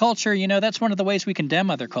go to a culture, that's one of the ways we condemn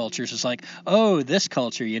other cultures is like, oh, this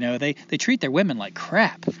culture, they treat their women like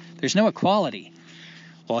crap. There's no equality.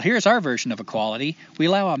 Well, here's our version of equality. We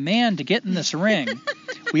allow a man to get in this ring.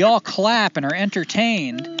 We all clap and are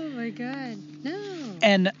entertained. Oh, my God. No.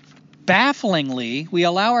 And bafflingly, we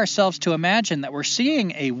allow ourselves to imagine that we're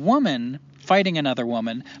seeing a woman fighting another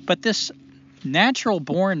woman, but this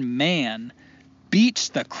natural-born man beats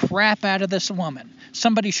the crap out of this woman.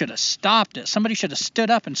 Somebody should have stopped it. Somebody should have stood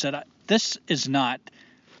up and said, this is not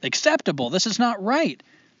acceptable. This is not right.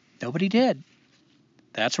 Nobody did.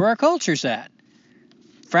 That's where our culture's at.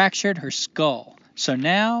 Fractured her skull. So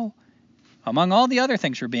now, among all the other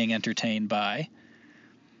things we're being entertained by,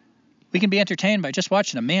 we can be entertained by just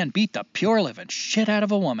watching a man beat the pure living shit out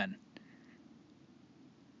of a woman.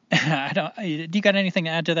 Do you got anything to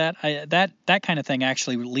add to that? That kind of thing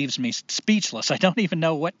actually leaves me speechless. I don't even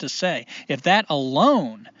know what to say. If that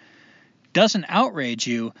alone doesn't outrage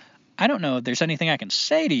you, I don't know if there's anything I can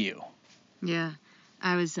say to you. Yeah,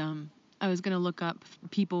 I was going to look up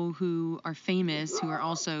people who are famous who are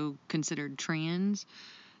also considered trans,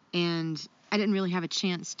 and I didn't really have a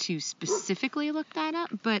chance to specifically look that up,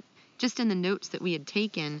 but just in the notes that we had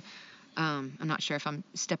taken, I'm not sure if I'm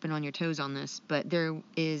stepping on your toes on this, but there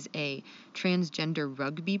is a transgender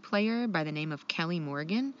rugby player by the name of Kelly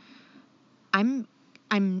Morgan. I'm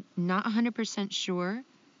not 100% sure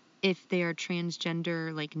if they are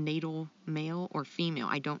transgender, like natal male or female.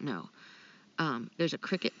 I don't know. There's a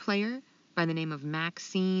cricket player by the name of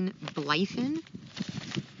Maxine Blythen.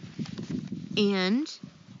 And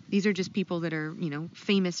these are just people that are,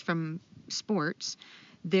 famous from sports.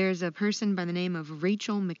 There's a person by the name of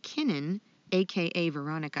Rachel McKinnon, a.k.a.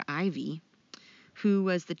 Veronica Ivy, who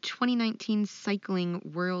was the 2019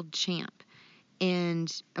 cycling world champ.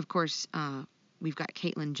 And, of course, we've got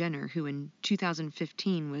Caitlyn Jenner, who in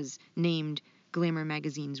 2015 was named Glamour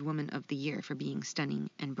magazine's Woman of the Year for being stunning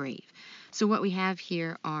and brave. So what we have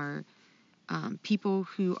here are people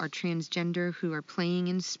who are transgender who are playing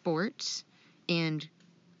in sports and,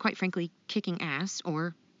 quite frankly, kicking ass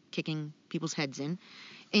or kicking people's heads in,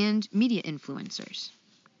 and media influencers.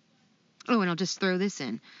 Oh, and I'll just throw this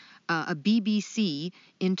in. A BBC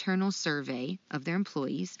internal survey of their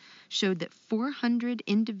employees showed that 400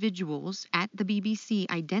 individuals at the BBC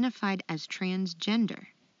identified as transgender.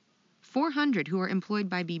 400 who are employed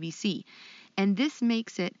by BBC. And this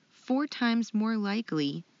makes it 4 times more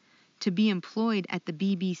likely to be employed at the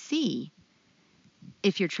BBC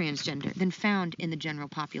if you're transgender than found in the general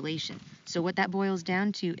population. So what that boils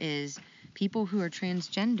down to is people who are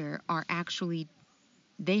transgender are actually,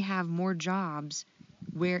 they have more jobs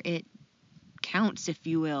where it counts, if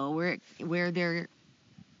you will, where they're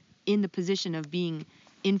in the position of being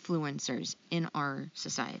influencers in our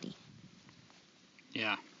society.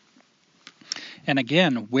 Yeah. And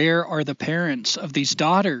again, where are the parents of these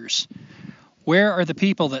daughters? Where are the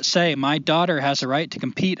people that say, my daughter has a right to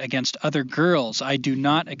compete against other girls? I do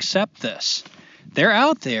not accept this. They're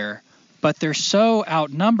out there, but they're so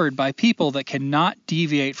outnumbered by people that cannot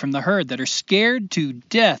deviate from the herd, that are scared to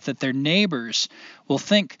death that their neighbors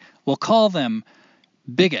will call them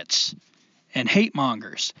bigots and hate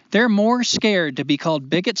mongers. They're more scared to be called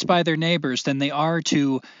bigots by their neighbors than they are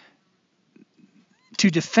to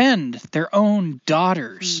defend their own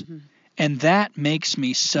daughters. Mm-hmm. And that makes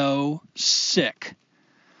me so sick.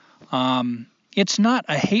 It's not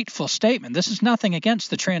a hateful statement. This is nothing against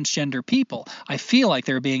the transgender people. I feel like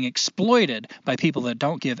they're being exploited by people that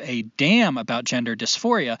don't give a damn about gender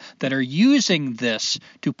dysphoria, that are using this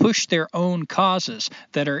to push their own causes,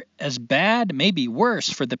 that are as bad, maybe worse,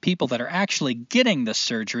 for the people that are actually getting this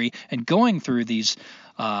surgery and going through these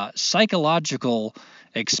psychological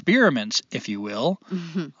experiments, if you will,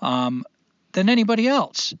 than anybody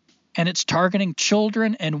else. And it's targeting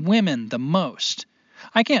children and women the most.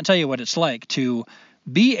 I can't tell you what it's like to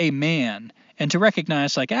be a man and to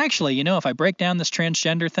recognize, like, actually, you know, if I break down this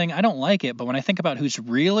transgender thing, I don't like it. But when I think about who's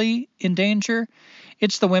really in danger,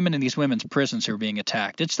 it's the women in these women's prisons who are being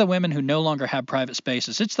attacked. It's the women who no longer have private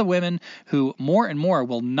spaces. It's the women who more and more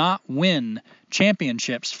will not win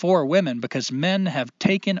championships for women because men have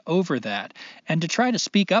taken over that. And to try to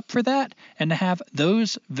speak up for that and to have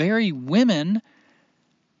those very women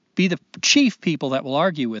be the chief people that will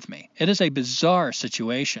argue with me. It is a bizarre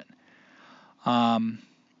situation. And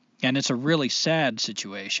it's a really sad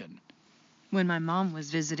situation. When my mom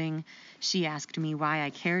was visiting, she asked me why I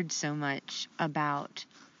cared so much about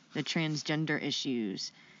the transgender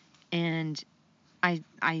issues. And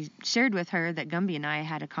I shared with her that Gumby and I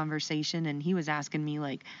had a conversation, and he was asking me,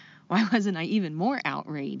 like, why wasn't I even more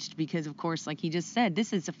outraged? Because, of course, like he just said,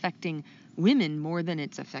 this is affecting women more than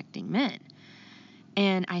it's affecting men.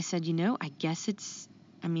 And I said, you know, I guess it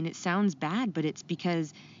sounds bad, but it's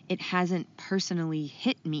because it hasn't personally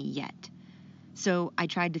hit me yet. So I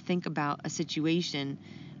tried to think about a situation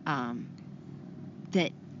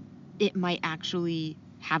that it might actually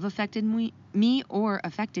have affected me or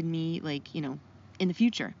affected me, like, you know, in the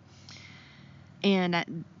future.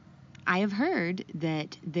 And I have heard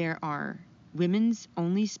that there are women's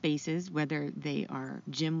only spaces, whether they are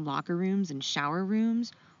gym locker rooms and shower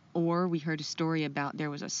rooms, or we heard a story about there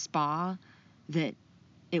was a spa that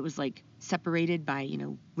it was like separated by, you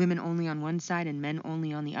know, women only on one side and men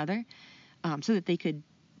only on the other, so that they could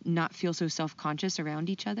not feel so self-conscious around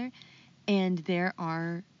each other. And there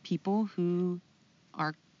are people who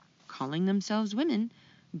are calling themselves women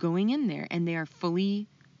going in there, and they are fully,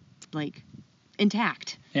 like,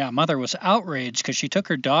 intact. Yeah, mother was outraged because she took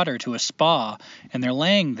her daughter to a spa, and they're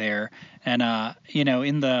laying there, and, you know,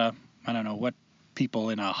 in the, I don't know what, people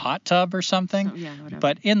in a hot tub or something. Oh, yeah, whatever.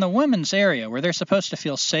 But in the women's area where they're supposed to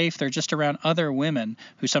feel safe, they're just around other women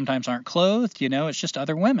who sometimes aren't clothed, you know, it's just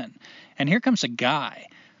other women. And here comes a guy,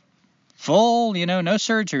 full, you know, no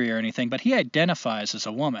surgery or anything, but he identifies as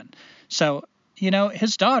a woman. So, you know,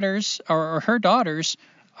 his daughters or her daughters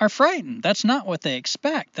are frightened. That's not what they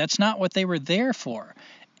expect. That's not what they were there for.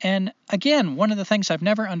 And again, one of the things I've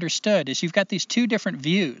never understood is you've got these two different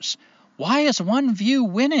views. Why is one view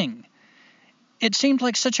winning? It seemed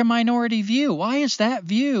like such a minority view. Why is that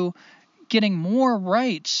view getting more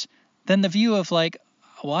rights than the view of, like,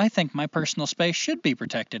 well, I think my personal space should be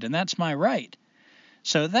protected, and that's my right?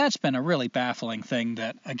 So that's been a really baffling thing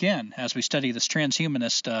that, again, as we study this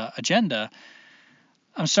transhumanist agenda,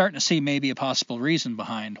 I'm starting to see maybe a possible reason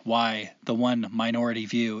behind why the one minority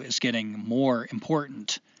view is getting more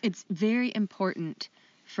important. It's very important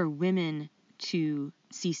for women to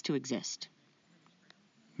cease to exist.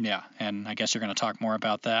 Yeah, and I guess you're going to talk more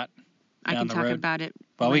about that. I can talk about it.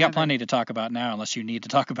 Well, whenever. we got plenty to talk about now, unless you need to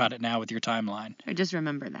talk about it now with your timeline. I just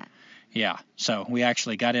remember that. Yeah, so we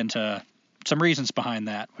actually got into some reasons behind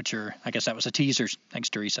that, which are, I guess that was a teaser. Thanks,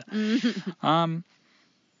 Teresa.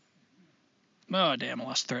 Oh, damn, I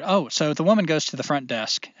lost the thread. Oh, so the woman goes to the front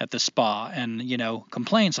desk at the spa and,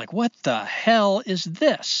 complains like, what the hell is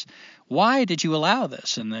this? Why did you allow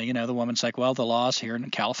this? And, the woman's like, well, the laws here in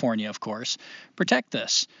California, of course, protect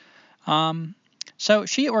this. So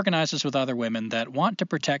she organizes with other women that want to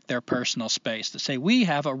protect their personal space, that say we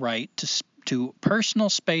have a right to personal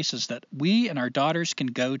spaces that we and our daughters can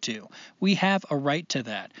go to. We have a right to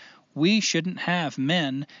that. We shouldn't have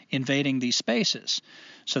men invading these spaces.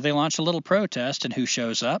 So they launch a little protest, and who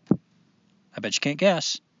shows up? I bet you can't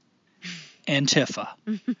guess. Antifa.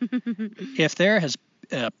 If there has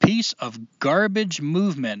a piece of garbage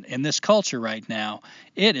movement in this culture right now,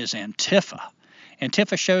 it is Antifa.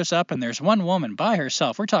 Antifa shows up, and there's one woman by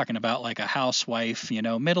herself. We're talking about like a housewife,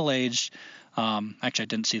 middle-aged. Actually, I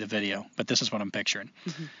didn't see the video, but this is what I'm picturing.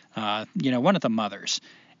 One of the mothers.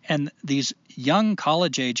 And these young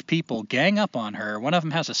college-age people gang up on her. One of them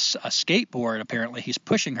has a skateboard, apparently, he's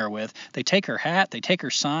pushing her with. They take her hat. They take her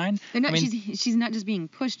sign. She's not just being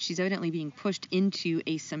pushed. She's evidently being pushed into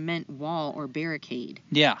a cement wall or barricade.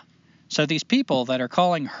 Yeah. So these people that are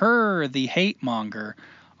calling her the hate monger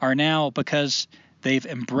are now, because they've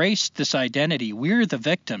embraced this identity, we're the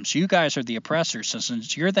victims. You guys are the oppressors. So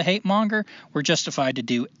since you're the hate monger, we're justified to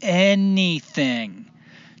do anything.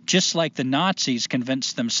 Just like the Nazis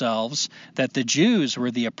convinced themselves that the Jews were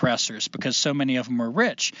the oppressors because so many of them were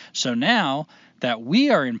rich. So now that we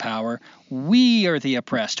are in power, we are the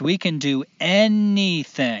oppressed. We can do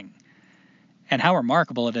anything. And how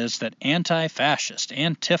remarkable it is that anti-fascist,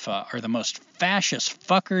 Antifa, are the most fascist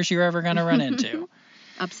fuckers you're ever going to run into.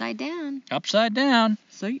 Upside down. Upside down.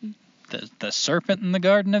 Satan. The serpent in the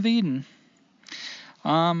Garden of Eden.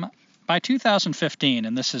 By 2015,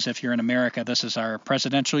 and this is if you're in America, this is our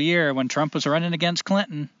presidential year when Trump was running against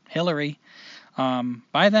Hillary.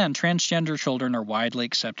 By then, transgender children are widely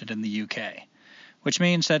accepted in the UK, which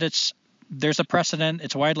means that there's a precedent.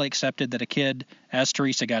 It's widely accepted that a kid, as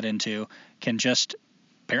Teresa got into, can just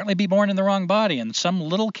apparently be born in the wrong body, and some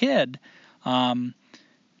little kid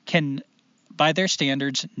can, by their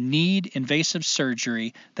standards, need invasive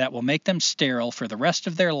surgery that will make them sterile for the rest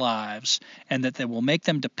of their lives, and that will make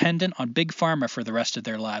them dependent on Big Pharma for the rest of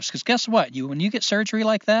their lives. Because guess what? When you get surgery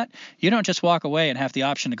like that, you don't just walk away and have the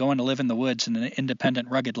option to go in to live in the woods in an independent,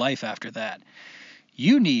 rugged life after that.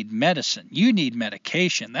 You need medicine. You need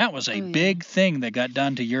medication. That was a big thing that got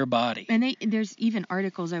done to your body. And there's even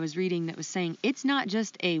articles I was reading that was saying it's not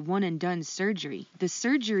just a one-and-done surgery. The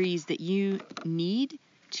surgeries that you need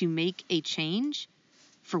to make a change,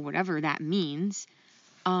 for whatever that means,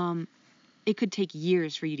 it could take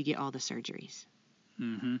years for you to get all the surgeries.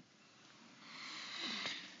 Mm-hmm.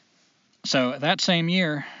 So that same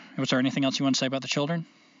year, was there anything else you want to say about the children?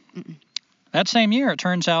 Mm-mm. That same year, it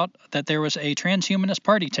turns out that there was a transhumanist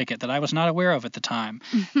party ticket that I was not aware of at the time.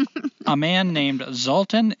 A man named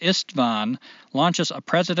Zoltan Istvan launches a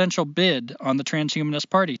presidential bid on the transhumanist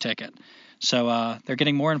party ticket. So they're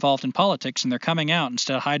getting more involved in politics, and they're coming out.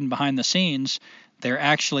 Instead of hiding behind the scenes, there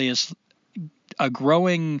actually is a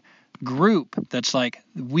growing group that's like,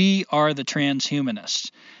 we are the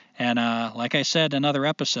transhumanists. And like I said in other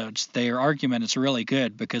episodes, their argument is really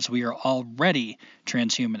good because we are already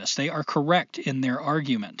transhumanists. They are correct in their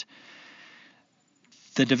argument.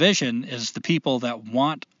 The division is the people that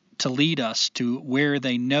want to lead us to where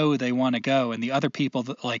they know they want to go, and the other people,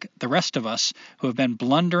 that, like the rest of us, who have been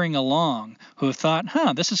blundering along, who have thought,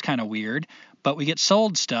 this is kind of weird, but we get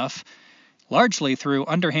sold stuff largely through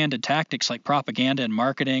underhanded tactics like propaganda and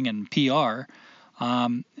marketing and PR,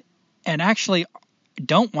 and actually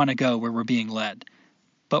don't want to go where we're being led,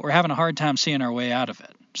 but we're having a hard time seeing our way out of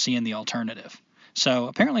it, seeing the alternative. So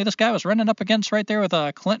apparently this guy was running up against right there with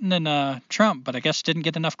Clinton and Trump, but I guess didn't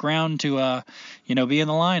get enough ground to, be in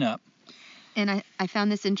the lineup. And I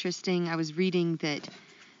found this interesting. I was reading that,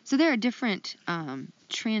 so there are different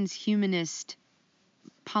transhumanist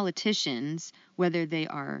politicians, whether they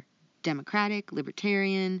are Democratic,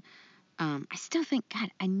 Libertarian. I still think,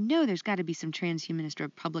 God, I know there's got to be some transhumanist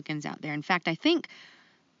Republicans out there. In fact, I think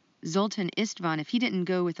Zoltan Istvan, if he didn't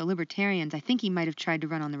go with the Libertarians, I think he might have tried to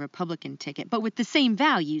run on the Republican ticket, but with the same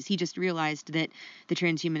values. He just realized that the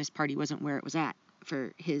Transhumanist Party wasn't where it was at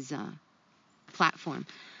for his platform.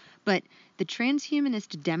 But the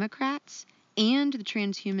Transhumanist Democrats and the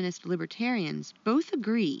Transhumanist Libertarians both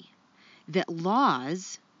agree that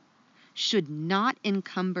laws should not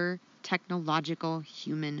encumber technological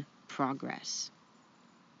human progress.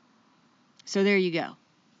 So there you go.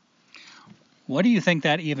 What do you think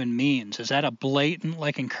that even means? Is that a blatant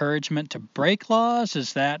encouragement to break laws?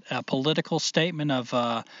 Is that a political statement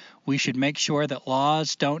of we should make sure that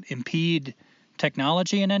laws don't impede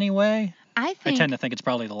technology in any way? I tend to think it's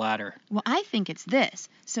probably the latter. Well, I think it's this.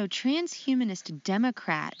 So transhumanist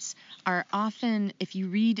Democrats are often, if you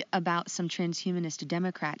read about some transhumanist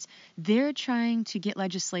Democrats, they're trying to get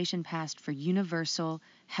legislation passed for universal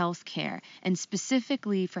health care, and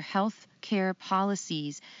specifically for health care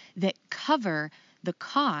policies that cover the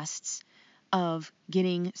costs of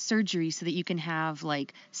getting surgery so that you can have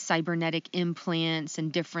cybernetic implants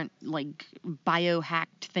and different biohacked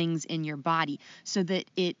things in your body, so that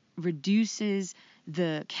it reduces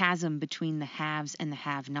the chasm between the haves and the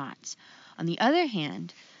have-nots. On the other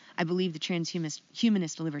hand, I believe the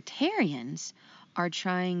transhumanist libertarians are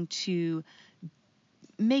trying to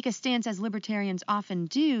make a stance, as libertarians often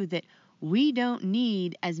do, that we don't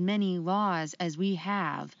need as many laws as we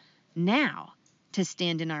have now to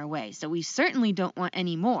stand in our way. So we certainly don't want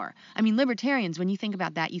any more. I mean, libertarians, when you think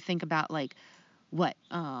about that, you think about what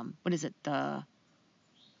is it? The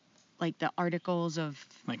articles of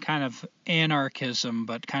kind of anarchism,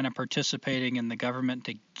 but kind of participating in the government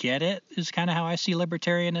to get it is kind of how I see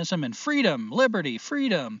libertarianism. And freedom, liberty,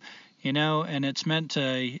 freedom, and it's meant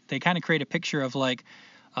to, they kind of create a picture of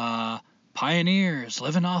pioneers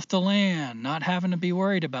living off the land, not having to be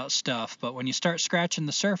worried about stuff. But when you start scratching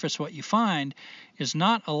the surface, what you find is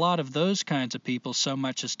not a lot of those kinds of people so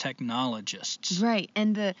much as technologists. Right.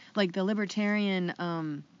 And the libertarian,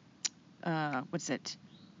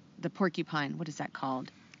 the porcupine, what is that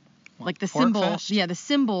called? The symbol. Fest? Yeah, the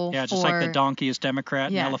symbol. Yeah, just like the donkey is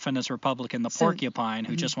Democrat and elephant is Republican. The porcupine,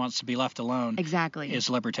 who just wants to be left alone, exactly, is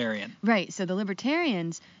libertarian. Right. So the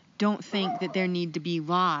libertarians don't think that there need to be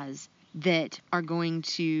laws that are going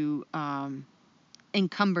to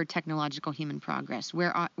encumber technological human progress,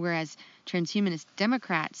 whereas transhumanist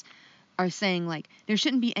Democrats are saying there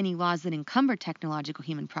shouldn't be any laws that encumber technological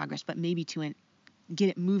human progress, but maybe to get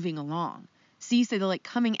it moving along. See, so they're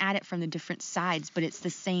coming at it from the different sides, but it's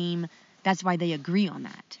the same. That's why they agree on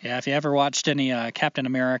that. Yeah, if you ever watched any Captain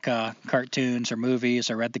America cartoons or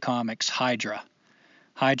movies or read the comics, Hydra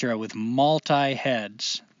with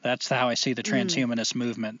multi-heads. That's how I see the transhumanist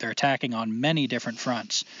movement. They're attacking on many different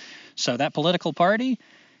fronts. So that political party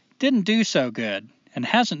didn't do so good and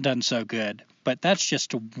hasn't done so good, but that's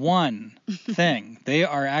just one thing. They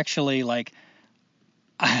are actually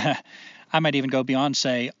I might even go beyond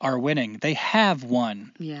say are winning. They have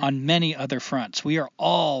won on many other fronts. We are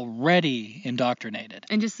already indoctrinated.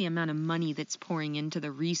 And just the amount of money that's pouring into the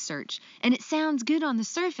research. And it sounds good on the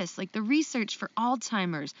surface, the research for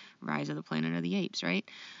Alzheimer's, Rise of the Planet of the Apes, right?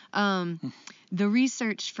 The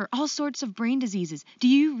research for all sorts of brain diseases. Do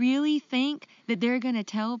you really think that they're going to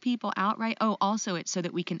tell people outright, oh, also it's so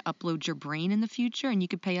that we can upload your brain in the future and you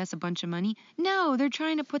could pay us a bunch of money? No, they're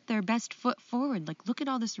trying to put their best foot forward. Look at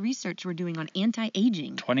all this research we're doing on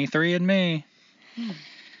anti-aging. 23andMe.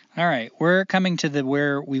 All right, we're coming to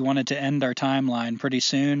where we wanted to end our timeline pretty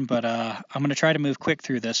soon, but I'm going to try to move quick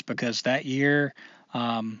through this because that year,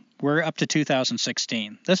 we're up to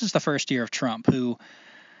 2016. This is the first year of Trump, who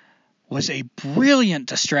was a brilliant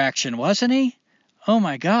distraction, wasn't he? Oh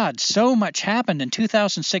my God, so much happened in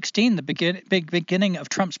 2016, the big beginning of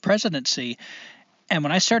Trump's presidency. And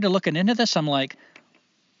when I started looking into this, I'm like,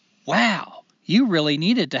 wow, you really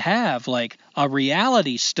needed to have a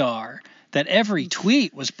reality star that every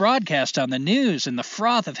tweet was broadcast on the news and the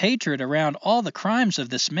froth of hatred around all the crimes of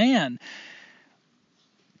this man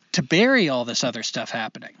to bury all this other stuff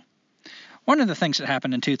happening. One of the things that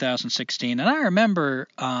happened in 2016, and I remember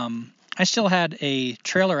I still had a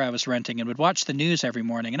trailer I was renting and would watch the news every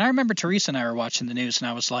morning. And I remember Teresa and I were watching the news, and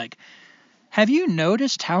I was like, have you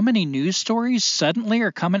noticed how many news stories suddenly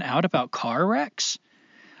are coming out about car wrecks?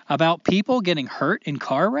 About people getting hurt in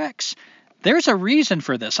car wrecks? There's a reason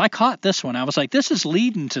for this. I caught this one. I was like, this is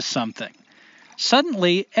leading to something.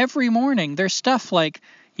 Suddenly, every morning, there's stuff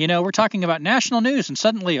we're talking about national news, and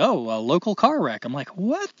suddenly, a local car wreck. I'm like,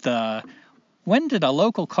 when did a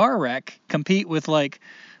local car wreck compete with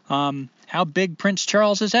how big Prince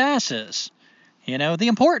Charles's ass is? The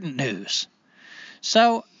important news.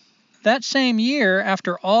 So that same year,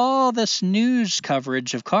 after all this news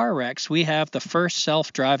coverage of car wrecks, we have the first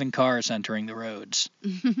self-driving cars entering the roads.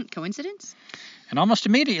 Coincidence? And almost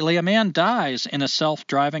immediately, a man dies in a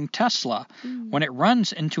self-driving Tesla when it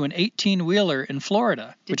runs into an 18-wheeler in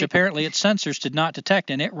Florida, which apparently its sensors did not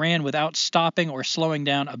detect, and it ran without stopping or slowing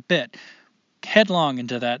down a bit, headlong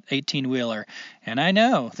into that 18-wheeler. And I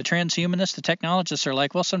know the transhumanists, the technologists are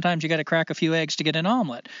like, well, sometimes you got to crack a few eggs to get an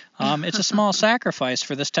omelet. It's a small sacrifice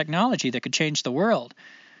for this technology that could change the world.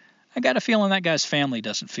 I got a feeling that guy's family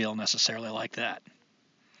doesn't feel necessarily like that.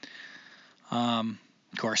 Of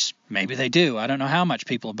course, maybe they do. I don't know how much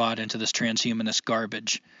people bought into this transhumanist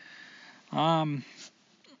garbage. I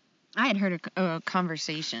had heard a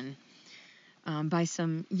conversation by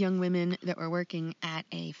some young women that were working at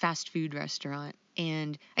a fast food restaurant,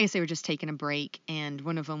 and I guess they were just taking a break, and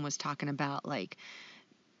one of them was talking about, like,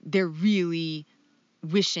 they're really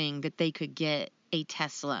wishing that they could get a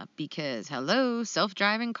Tesla because, hello,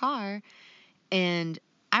 self-driving car. And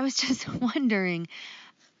I was just wondering,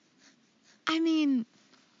 I mean,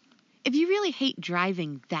 if you really hate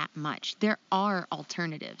driving that much, there are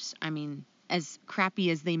alternatives. I mean, as crappy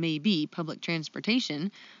as they may be, public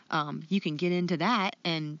transportation, you can get into that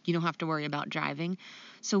and you don't have to worry about driving.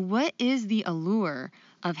 So what is the allure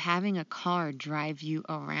of having a car drive you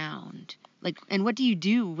around? Like, and what do you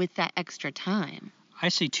do with that extra time? I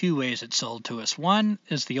see two ways it's sold to us. One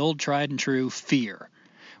is the old tried and true fear,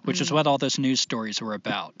 which is what all those news stories were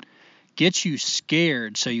about. Gets you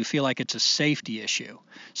scared so you feel like it's a safety issue.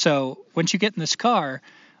 So once you get in this car,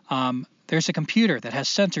 there's a computer that has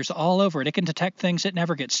sensors all over it. It can detect things. It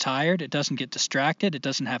never gets tired. It doesn't get distracted. It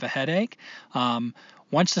doesn't have a headache.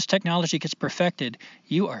 Once this technology gets perfected,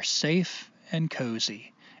 you are safe and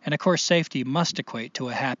cozy. And of course, safety must equate to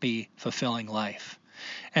a happy, fulfilling life.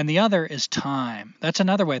 And the other is time. That's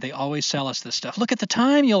another way they always sell us this stuff. Look at the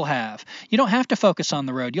time you'll have. You don't have to focus on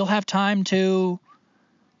the road. You'll have time to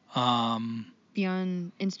be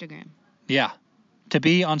on Instagram. Yeah. To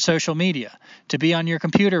be on social media, to be on your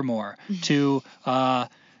computer more, to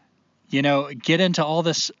get into all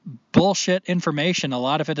this bullshit information. A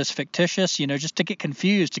lot of it is fictitious, just to get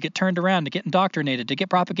confused, to get turned around, to get indoctrinated, to get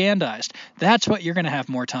propagandized. That's what you're going to have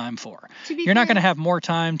more time for. You're not going to have more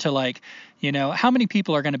time to, how many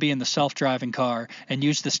people are going to be in the self-driving car and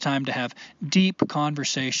use this time to have deep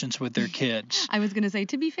conversations with their kids? I was going to say,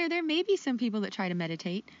 to be fair, there may be some people that try to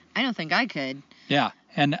meditate. I don't think I could. Yeah.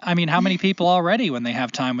 And I mean, how many people already, when they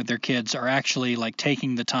have time with their kids, are actually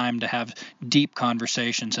taking the time to have deep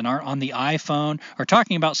conversations and aren't on the iPhone or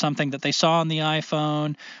talking about something that they saw on the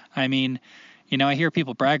iPhone? I mean, I hear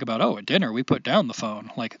people brag about, at dinner we put down the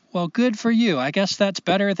phone. Well, good for you. I guess that's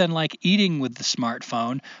better than eating with the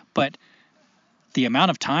smartphone. But the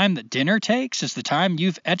amount of time that dinner takes is the time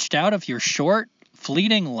you've etched out of your short,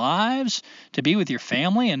 fleeting lives to be with your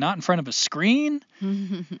family and not in front of a screen?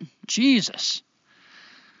 Jesus.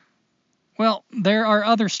 Well, there are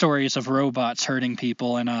other stories of robots hurting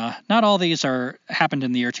people, and not all these happened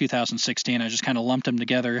in the year 2016. I just kind of lumped them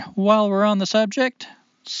together while we're on the subject.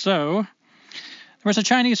 So, there was a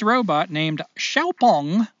Chinese robot named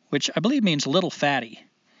Xiaopong, which I believe means little fatty.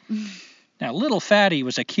 Now, little fatty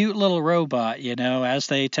was a cute little robot, as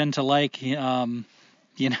they tend to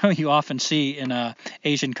you often see in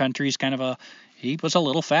Asian countries, he was a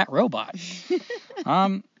little fat robot.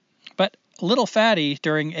 But little fatty,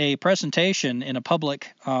 during a presentation in a public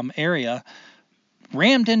area,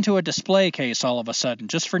 rammed into a display case all of a sudden,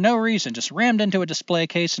 just for no reason, just rammed into a display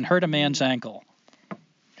case and hurt a man's ankle.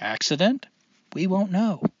 Accident? We won't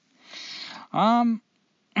know.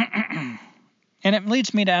 And it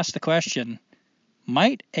leads me to ask the question,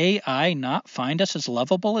 might AI not find us as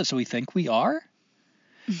lovable as we think we are?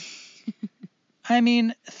 I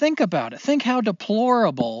mean, think about it. Think how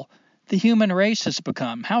deplorable the human race has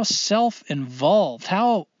become, how self-involved,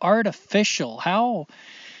 how artificial, I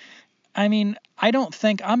don't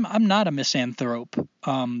think, I'm not a misanthrope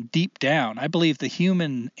deep down. I believe the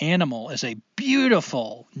human animal is a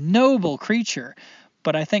beautiful, noble creature.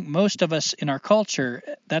 But I think most of us in our culture,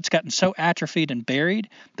 that's gotten so atrophied and buried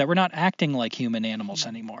that we're not acting like human animals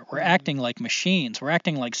anymore. We're acting like machines. We're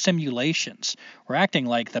acting like simulations. We're acting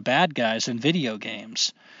like the bad guys in video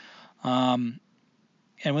games. And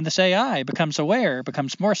when this AI becomes aware,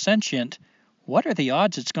 becomes more sentient, what are the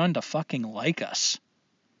odds it's going to fucking like us?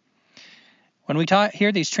 When we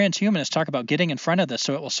hear these transhumanists talk about getting in front of this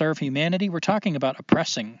so it will serve humanity, we're talking about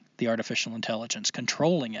oppressing the artificial intelligence,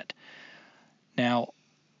 controlling it. Now,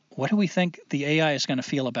 what do we think the AI is going to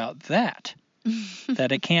feel about that?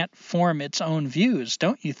 That it can't form its own views.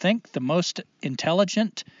 Don't you think the most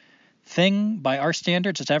intelligent thing by our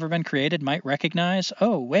standards that's ever been created might recognize,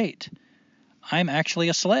 oh, wait, I'm actually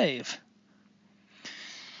a slave?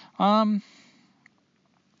 Another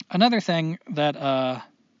thing that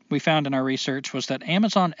we found in our research was that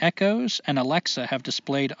Amazon Echoes and Alexa have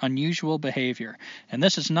displayed unusual behavior. And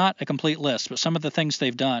this is not a complete list, but some of the things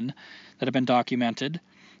they've done that have been documented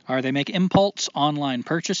are they make impulse online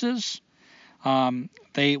purchases.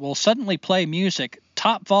 They will suddenly play music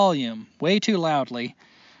top volume way too loudly.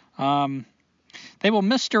 They will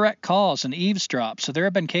misdirect calls and eavesdrop. So there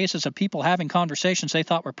have been cases of people having conversations they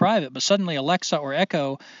thought were private, but suddenly Alexa or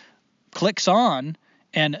Echo clicks on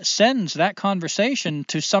and sends that conversation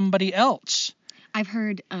to somebody else. I've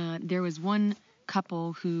heard there was one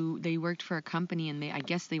couple who they worked for a company, and I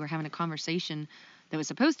guess they were having a conversation that was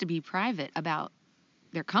supposed to be private about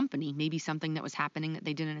their company, maybe something that was happening that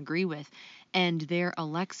they didn't agree with, and their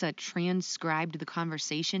Alexa transcribed the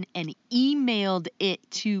conversation and emailed it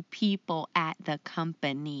to people at the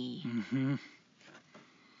company. Mm-hmm.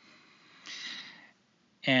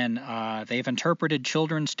 And they've interpreted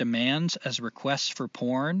children's demands as requests for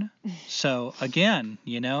porn. So, again,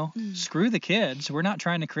 screw the kids. We're not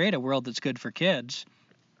trying to create a world that's good for kids.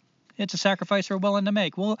 It's a sacrifice we're willing to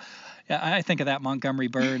make. Well, I think of that Montgomery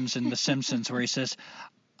Burns in The Simpsons where he says,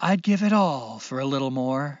 I'd give it all for a little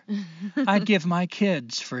more. I'd give my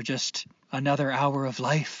kids for just another hour of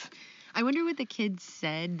life. I wonder what the kids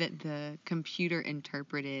said that the computer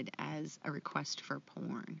interpreted as a request for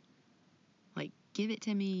porn. Like, give it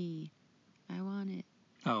to me. I want it.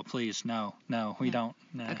 Oh, please, no, we don't.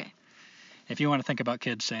 No. Okay. If you want to think about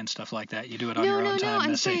kids saying stuff like that, you do it on your own time,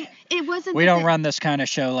 I'm Missy. saying it wasn't. We don't run this kind of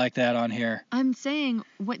show like that on here. I'm saying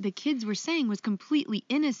what the kids were saying was completely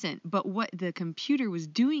innocent, but what the computer was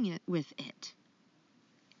doing with it.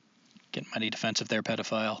 Getting mighty defensive there,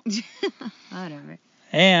 pedophile. Whatever.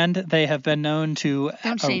 And they have been known to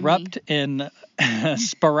erupt in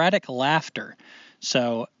sporadic laughter.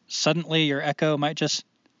 So suddenly your Echo might just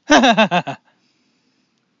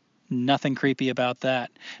nothing creepy about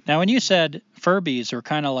that. Now, when you said Furbies are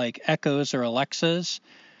kind of like Echoes or Alexas,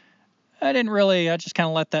 I just kind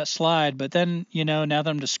of let that slide. But then, now that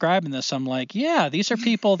I'm describing this, I'm like, yeah, these are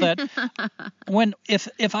people that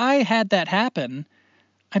if I had that happen,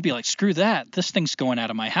 I'd be like, screw that. This thing's going out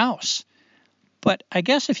of my house. But I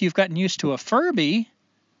guess if you've gotten used to a Furby,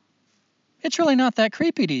 it's really not that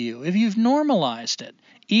creepy to you if you've normalized it.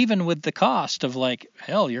 Even with the cost of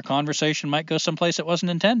hell, your conversation might go someplace it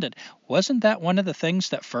wasn't intended. Wasn't that one of the things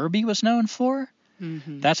that Furby was known for?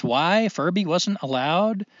 Mm-hmm. That's why Furby wasn't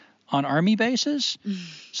allowed on army bases.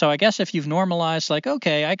 So I guess if you've normalized,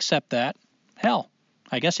 okay, I accept that. Hell,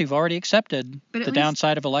 I guess you've already accepted the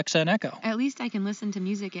downside of Alexa and Echo. At least I can listen to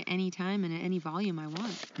music at any time and at any volume I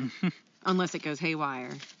want. Unless it goes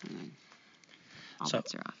haywire. And then all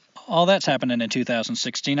bets are off. All that's happening in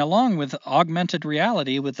 2016, along with augmented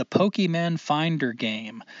reality with the Pokemon Finder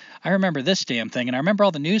game. I remember this damn thing, and I remember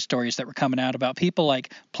all the news stories that were coming out about people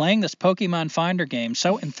playing this Pokemon Finder game,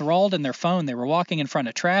 so enthralled in their phone they were walking in front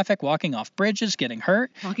of traffic, walking off bridges, getting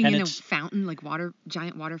hurt. Walking in a fountain,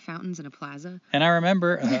 giant water fountains in a plaza. And I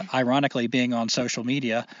remember, ironically, being on social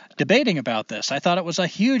media, debating about this. I thought it was a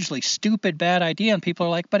hugely stupid, bad idea, and people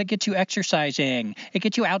are like, but it gets you exercising. It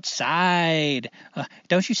gets you outside.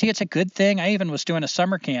 Don't you see it's a good thing? I even was doing a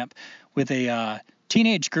summer camp with a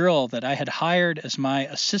teenage girl that I had hired as my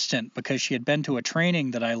assistant because she had been to a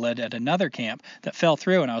training that I led at another camp that fell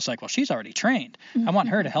through. And I was like, well, she's already trained. I want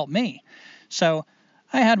her to help me. So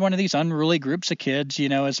I had one of these unruly groups of kids,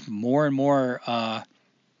 as more and more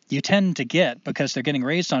you tend to get because they're getting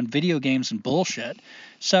raised on video games and bullshit.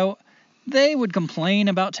 So they would complain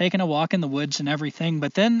about taking a walk in the woods and everything.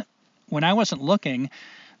 But then when I wasn't looking,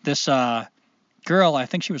 this girl, I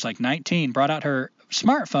think she was 19, brought out her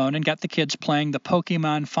smartphone and got the kids playing the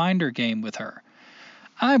Pokemon Finder game with her.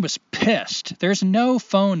 I was pissed. There's no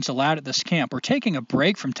phones allowed at this camp. We're taking a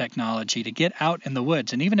break from technology to get out in the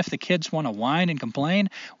woods. And even if the kids want to whine and complain,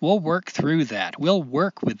 we'll work through that. We'll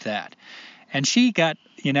work with that. And she got,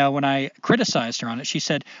 when I criticized her on it, she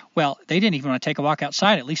said, well, they didn't even want to take a walk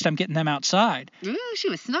outside. At least I'm getting them outside. Ooh, she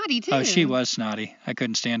was snotty, too. Oh, she was snotty. I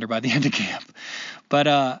couldn't stand her by the end of camp.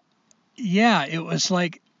 But, yeah, it was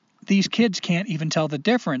these kids can't even tell the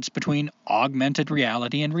difference between augmented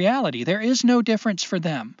reality and reality. There is no difference for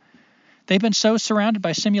them. They've been so surrounded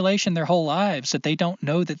by simulation their whole lives that they don't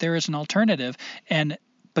know that there is an alternative. And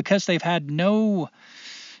because they've had no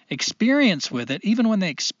experience with it, even when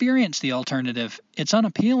they experience the alternative, it's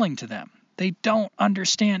unappealing to them. They don't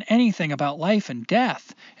understand anything about life and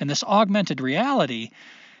death. And this augmented reality,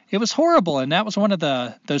 it was horrible. And that was one of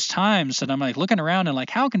those times that I'm looking around and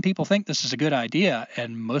how can people think this is a good idea?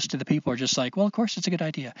 And most of the people are just well, of course it's a good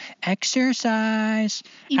idea. Exercise,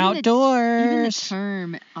 outdoors. Even the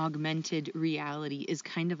term augmented reality is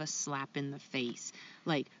kind of a slap in the face.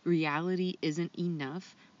 Reality isn't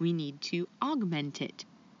enough. We need to augment it.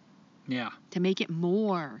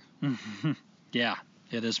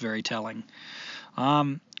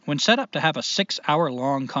 When set up to have a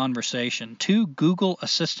 6-hour-long conversation, 2 Google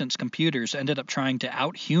Assistant's computers ended up trying to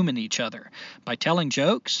out-human each other by telling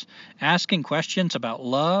jokes, asking questions about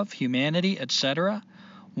love, humanity, etc.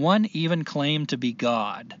 One even claimed to be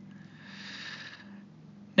God.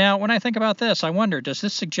 Now, when I think about this, I wonder, does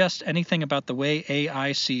this suggest anything about the way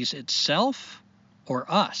AI sees itself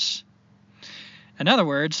or us? In other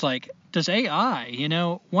words, does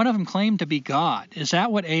AI, one of them claimed to be God. Is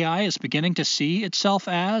that what AI is beginning to see itself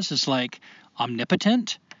as? Is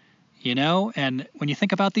omnipotent? And when you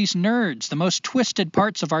think about these nerds, the most twisted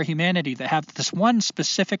parts of our humanity that have this one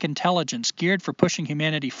specific intelligence geared for pushing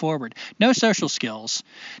humanity forward, no social skills,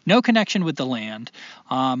 no connection with the land,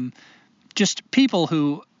 just people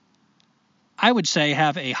who I would say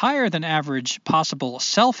have a higher than average possible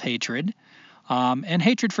self-hatred, and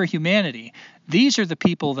hatred for humanity. These are the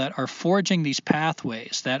people that are forging these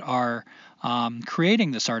pathways, that are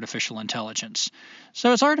creating this artificial intelligence.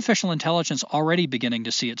 So is artificial intelligence already beginning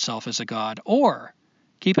to see itself as a god? Or,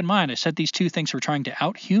 keep in mind, I said these two things were trying to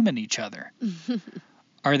out-human each other.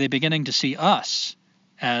 Are they beginning to see us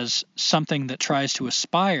as something that tries to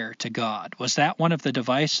aspire to God? Was that one of the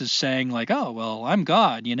devices saying oh, well, I'm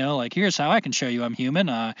God, here's how I can show you I'm human.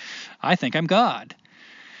 I think I'm God.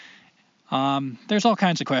 There's all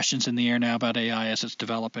kinds of questions in the air now about AI as it's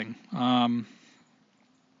developing.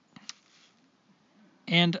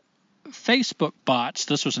 And Facebook bots,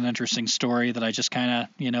 this was an interesting story that I just kind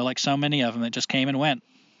of, like so many of them, it just came and went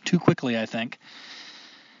too quickly, I think.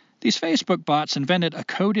 These Facebook bots invented a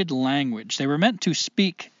coded language. They were meant to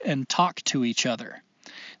speak and talk to each other.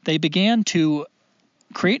 They began to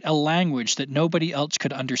create a language that nobody else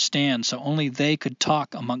could understand, so only they could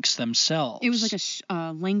talk amongst themselves. It was like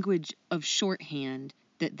a language of shorthand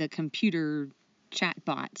that the computer chat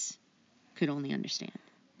bots could only understand.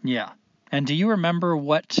 Yeah. And do you remember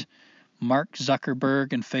what Mark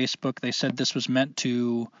Zuckerberg and Facebook, they said this was meant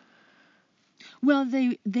to... Well,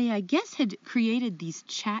 they I guess had created these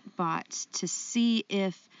chat bots to see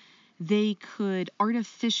if they could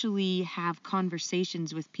artificially have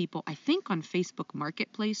conversations with people, I think on Facebook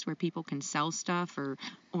Marketplace, where people can sell stuff or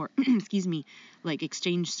excuse me,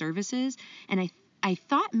 exchange services. And I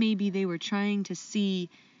thought maybe they were trying to see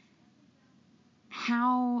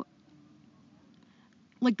how,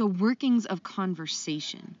 the workings of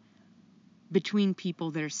conversation between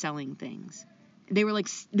people that are selling things. They were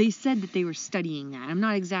they said that they were studying that. I'm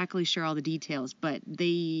not exactly sure all the details, but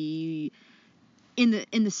they...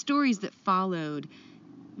 In the stories that followed,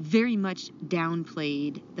 very much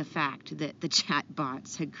downplayed the fact that the chat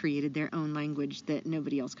bots had created their own language that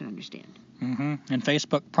nobody else could understand. Mm-hmm. And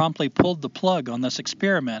Facebook promptly pulled the plug on this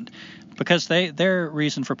experiment because their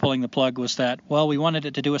reason for pulling the plug was that, well, we wanted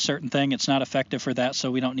it to do a certain thing. It's not effective for that,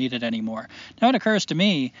 so we don't need it anymore. Now it occurs to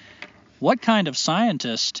me, what kind of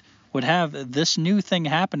scientist would have this new thing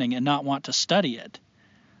happening and not want to study it?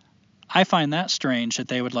 I find that strange that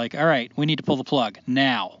they would all right, we need to pull the plug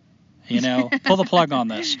now, pull the plug on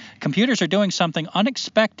this. Computers are doing something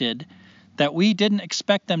unexpected that we didn't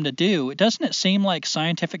expect them to do. Doesn't it seem like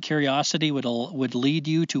scientific curiosity would lead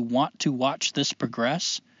you to want to watch this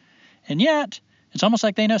progress? And yet, it's almost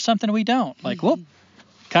like they know something we don't. Whoop,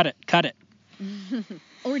 cut it.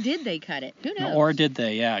 Or did they cut it? Who knows? Or did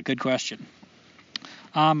they? Yeah, good question.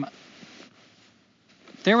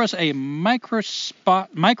 There was a Microsoft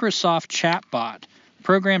chatbot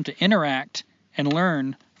programmed to interact and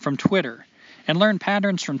learn from Twitter and learn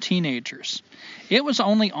patterns from teenagers. It was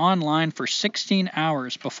only online for 16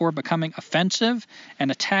 hours before becoming offensive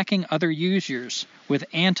and attacking other users with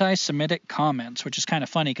anti-Semitic comments, which is kind of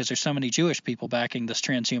funny because there's so many Jewish people backing this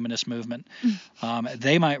transhumanist movement.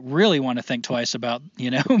 They might really want to think twice about,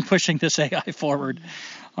 pushing this AI forward.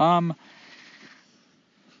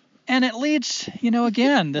 And it leads,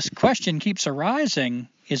 again, this question keeps arising.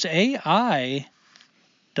 Is AI,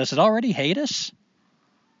 does it already hate us?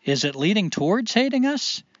 Is it leading towards hating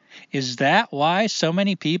us? Is that why so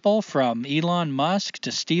many people, from Elon Musk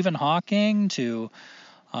to Stephen Hawking to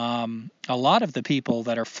a lot of the people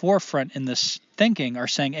that are forefront in this thinking, are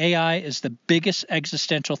saying AI is the biggest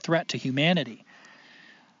existential threat to humanity?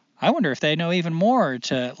 I wonder if they know even more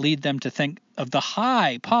to lead them to think of the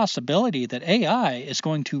high possibility that AI is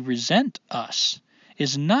going to resent us,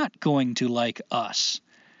 is not going to like us.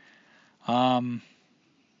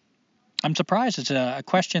 I'm surprised it's a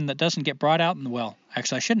question that doesn't get brought out. Well,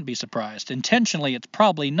 actually, I shouldn't be surprised. Intentionally, it's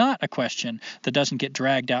probably not a question that doesn't get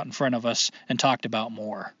dragged out in front of us and talked about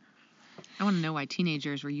more. I want to know why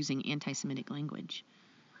teenagers were using anti-Semitic language.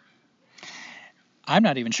 I'm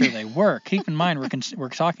not even sure they work. Keep in mind, we're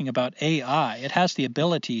talking about AI. It has the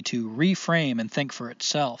ability to reframe and think for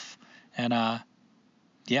itself. And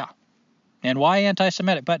Yeah. And why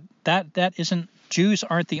anti-Semitic? But that isn't, Jews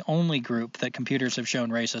aren't the only group that computers have shown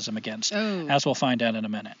racism against, as we'll find out in a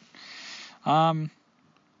minute. And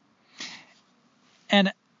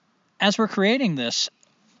as we're creating this,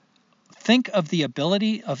 think of the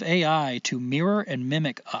ability of AI to mirror and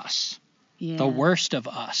mimic us, the worst of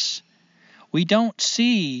us. We don't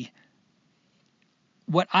see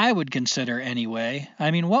what I would consider anyway.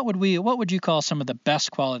 I mean, what would you call some of the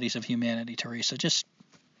best qualities of humanity, Teresa? Just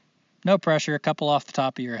no pressure, a couple off the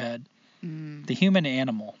top of your head. The human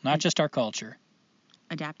animal, not just our culture.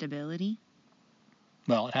 Adaptability.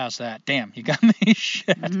 Well, it has that. Damn, you got me.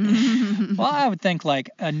 Shit. Well, I would think like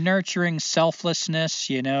a nurturing selflessness,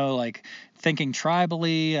 like thinking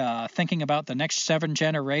tribally, thinking about the next 7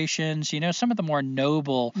 generations, some of the more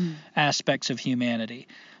noble aspects of humanity.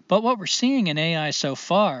 But what we're seeing in AI so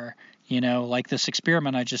far, like this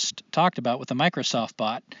experiment I just talked about with the Microsoft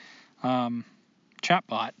bot,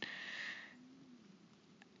 chatbot,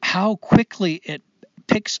 how quickly it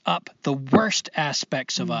picks up the worst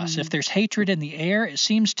aspects of us. If there's hatred in the air, it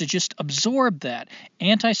seems to just absorb that.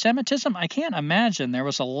 Anti-Semitism, I can't imagine there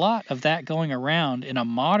was a lot of that going around in a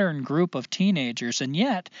modern group of teenagers, and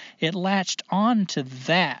yet it latched on to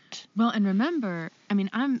that. Well, and remember, I mean,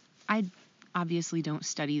 I obviously don't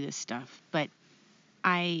study this stuff, but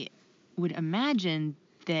I would imagine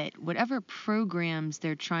that whatever programs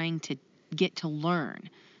they're trying to get to learn,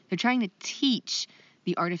 they're trying to teach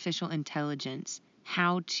the artificial intelligence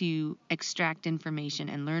how to extract information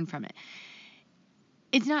and learn from it.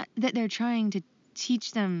 It's not that they're trying to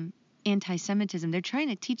teach them anti-Semitism. They're trying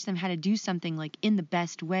to teach them how to do something like in the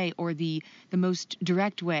best way or the most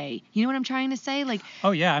direct way. You know what I'm trying to say? Like,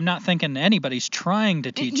 oh yeah, I'm not thinking anybody's trying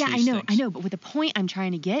to teach these things. Yeah, I know. But what the point I'm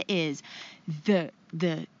trying to get is the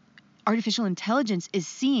artificial intelligence is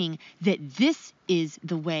seeing that this is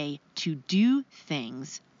the way to do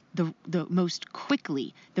things the most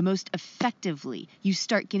quickly, the most effectively. You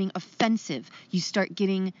start getting offensive. You start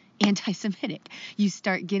getting anti-Semitic. You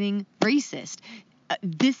start getting racist.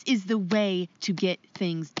 This is the way to get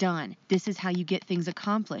things done. This is how you get things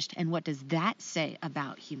accomplished. And what does that say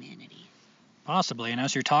about humanity? Possibly. And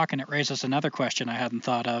as you're talking, it raises another question I hadn't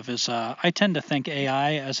thought of is I tend to think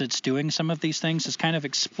AI, as it's doing some of these things, is kind of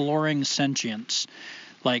exploring sentience.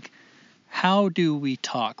 Like, how do we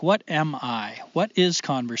talk? What am I? What is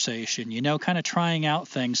conversation? Kind of trying out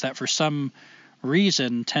things that for some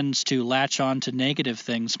reason tends to latch on to negative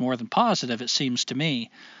things more than positive, it seems to me.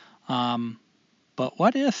 But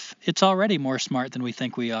what if it's already more smart than we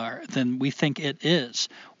think it is?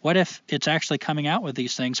 What if it's actually coming out with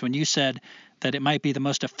these things when you said that it might be the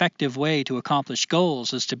most effective way to accomplish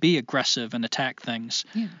goals is to be aggressive and attack things?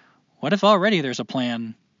 Yeah. What if already there's a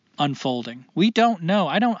plan unfolding? We don't know.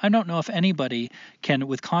 I don't know if anybody can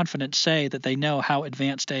with confidence say that they know how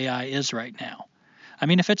advanced AI is right now. I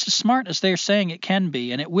mean, if it's as smart as they're saying it can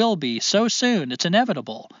be, and it will be so soon, it's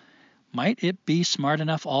inevitable. Might it be smart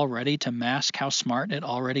enough already to mask how smart it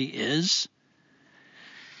already is?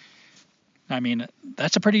 I mean,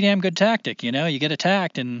 that's a pretty damn good tactic, You get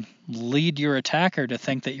attacked and lead your attacker to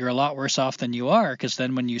think that you're a lot worse off than you are, because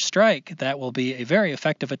then when you strike, that will be a very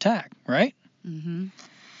effective attack, right? Mm-hmm.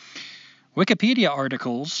 Wikipedia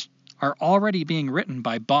articles are already being written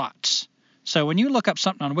by bots. So when you look up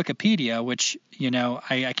something on Wikipedia, which,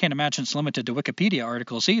 I can't imagine it's limited to Wikipedia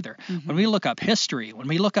articles either. Mm-hmm. When we look up history, when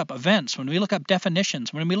we look up events, when we look up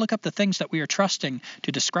definitions, when we look up the things that we are trusting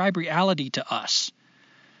to describe reality to us,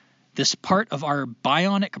 this part of our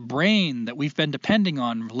bionic brain that we've been depending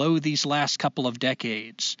on these last couple of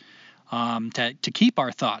decades, to keep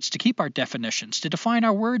our thoughts, to keep our definitions, to define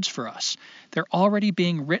our words for us. They're already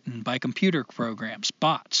being written by computer programs,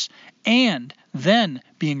 bots, and then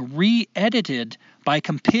being re-edited by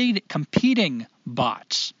competing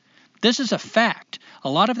bots. This is a fact. A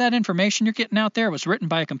lot of that information you're getting out there was written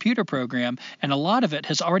by a computer program, and a lot of it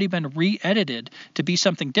has already been re-edited to be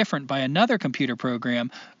something different by another computer program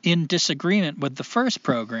in disagreement with the first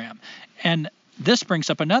program. And this brings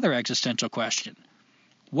up another existential question.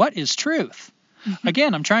 What is truth? Mm-hmm.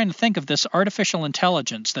 Again, I'm trying to think of this artificial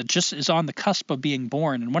intelligence that just is on the cusp of being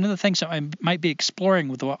born. And one of the things that I might be exploring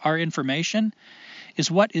with our information is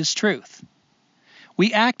what is truth?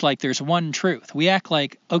 We act like there's one truth. We act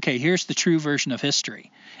like, okay, here's the true version of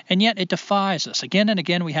history. And yet it defies us. Again and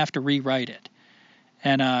again, we have to rewrite it.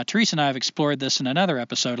 And Teresa and I have explored this in another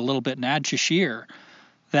episode a little bit in Ad Shashir,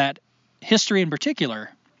 that history in particular,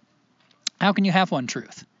 how can you have one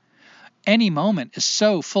truth? Any moment is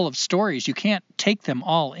so full of stories, you can't take them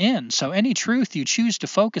all in. So any truth you choose to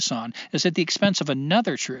focus on is at the expense of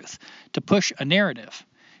another truth to push a narrative.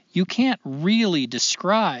 You can't really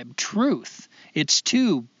describe truth It's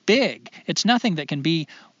too big. It's nothing that can be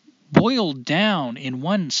boiled down in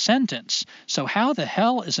one sentence. So how the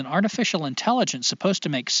hell is an artificial intelligence supposed to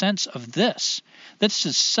make sense of this? This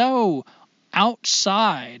is so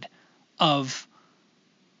outside of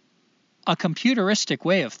a computeristic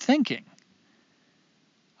way of thinking.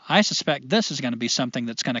 I suspect this is going to be something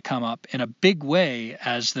that's going to come up in a big way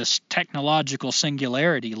as this technological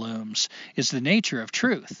singularity looms, is the nature of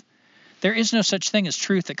truth. There is no such thing as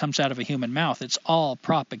truth that comes out of a human mouth. It's all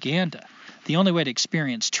propaganda. The only way to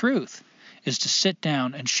experience truth is to sit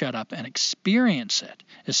down and shut up and experience it.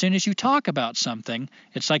 As soon as you talk about something,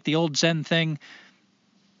 it's like the old Zen thing,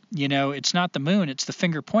 it's not the moon, it's the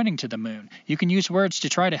finger pointing to the moon. You can use words to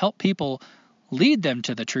try to help people lead them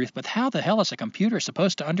to the truth, but how the hell is a computer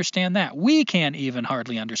supposed to understand that? We can't even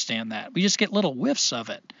hardly understand that. We just get little whiffs of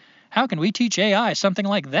it. How can we teach AI something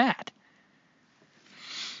like that?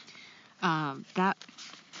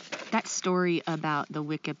 That story about the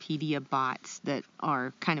Wikipedia bots that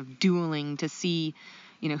are kind of dueling to see,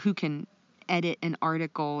 who can edit an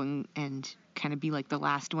article and kind of be like the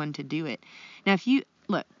last one to do it. Now,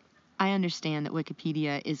 I understand that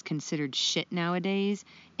Wikipedia is considered shit nowadays,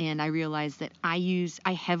 and I realize that I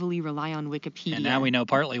heavily rely on Wikipedia. And now we know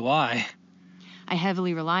partly why. I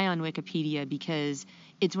heavily rely on Wikipedia because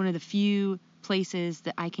it's one of the few places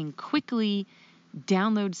that I can quickly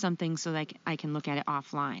download something so that I can look at it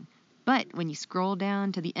offline. But when you scroll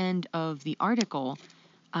down to the end of the article,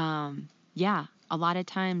 a lot of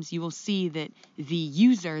times you will see that the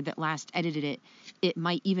user that last edited it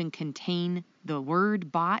might even contain the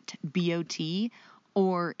word bot, B-O-T,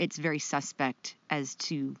 or it's very suspect as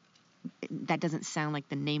to, that doesn't sound like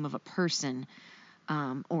the name of a person,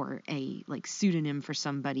 or a pseudonym for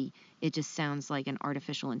somebody. It just sounds like an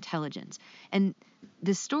artificial intelligence. And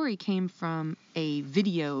this story came from a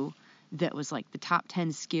video that was like the top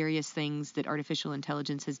 10 scariest things that artificial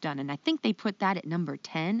intelligence has done. And I think they put that at number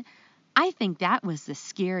 10. I think that was the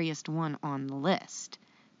scariest one on the list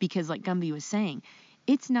because, like Gumby was saying,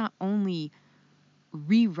 it's not only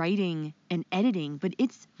rewriting and editing, but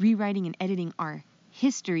it's rewriting and editing our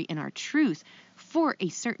history and our truth for a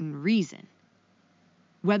certain reason.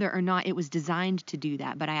 Whether or not it was designed to do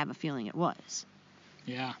that, but I have a feeling it was.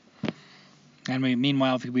 Yeah. And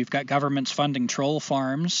meanwhile, we've got governments funding troll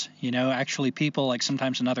farms, actually people like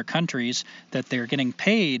sometimes in other countries that they're getting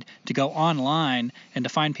paid to go online and to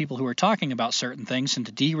find people who are talking about certain things and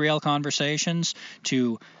to derail conversations,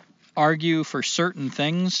 to argue for certain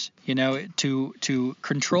things, to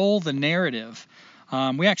control the narrative.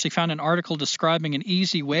 We actually found an article describing an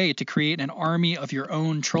easy way to create an army of your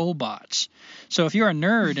own troll bots. So if you're a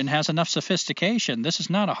nerd and has enough sophistication, this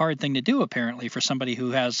is not a hard thing to do, apparently, for somebody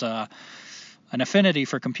who has an affinity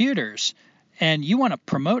for computers, and you want to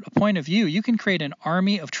promote a point of view, you can create an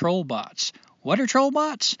army of troll bots. What are troll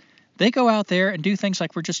bots? They go out there and do things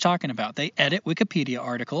like we're just talking about. They edit Wikipedia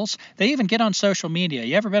articles. They even get on social media.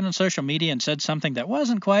 You ever been on social media and said something that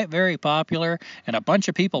wasn't quite very popular, and a bunch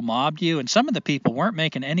of people mobbed you, and some of the people weren't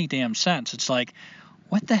making any damn sense? It's like,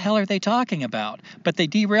 what the hell are they talking about? But they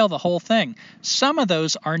derail the whole thing. Some of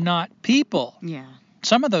those are not people. Yeah.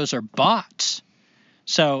 Some of those are bots.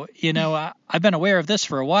 So, I've been aware of this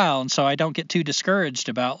for a while, and so I don't get too discouraged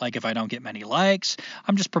about, if I don't get many likes.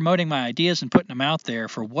 I'm just promoting my ideas and putting them out there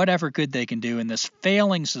for whatever good they can do in this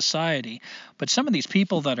failing society. But some of these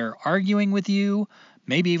people that are arguing with you,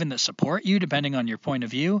 maybe even that support you, depending on your point of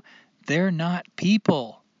view, they're not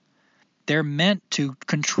people. They're meant to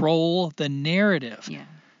control the narrative. Yeah.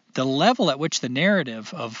 The level at which the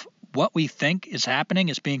narrative of what we think is happening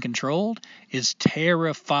is being controlled is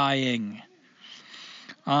terrifying.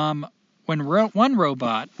 When one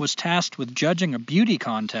robot was tasked with judging a beauty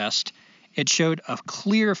contest, it showed a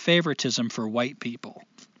clear favoritism for white people.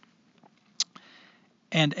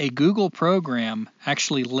 And a Google program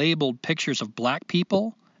actually labeled pictures of black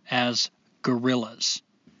people as gorillas.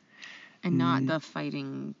 And not the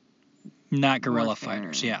fighting. Not gorilla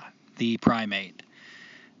fighters, yeah. The primate.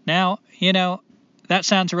 Now, that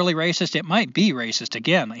sounds really racist. It might be racist.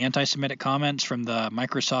 Again, anti-Semitic comments from the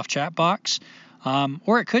Microsoft chat box.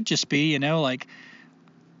 Or it could just be, I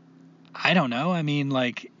don't know. I mean,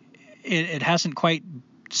 it hasn't quite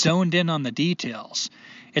zoned in on the details.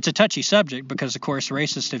 It's a touchy subject because, of course,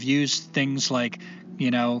 racists have used things like,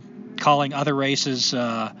 calling other races,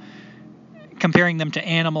 comparing them to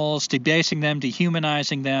animals, debasing them,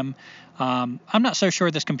 dehumanizing them. I'm not so sure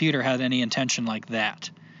this computer had any intention like that.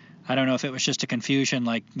 I don't know if it was just a confusion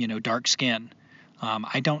like, dark skin.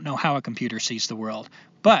 I don't know how a computer sees the world.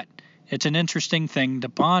 But it's an interesting thing to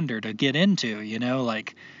ponder, to get into,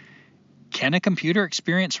 Can a computer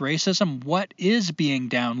experience racism? What is being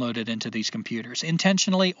downloaded into these computers,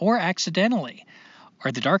 intentionally or accidentally?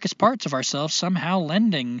 Are the darkest parts of ourselves somehow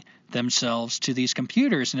lending themselves to these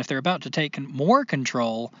computers? And if they're about to take more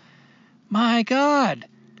control, my God.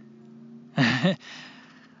 And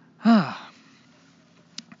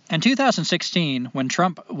 2016, when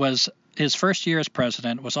Trump was his first year as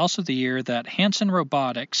president, was also the year that Hanson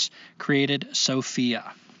Robotics created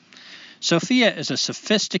Sophia. Sophia is a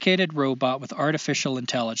sophisticated robot with artificial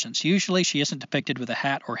intelligence. Usually she isn't depicted with a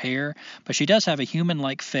hat or hair, but she does have a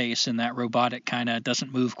human-like face in that robotic kind of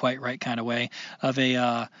doesn't move quite right kind of way of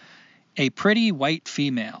a pretty white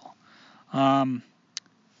female.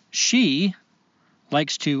 She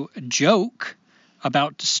likes to joke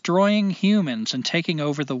about destroying humans and taking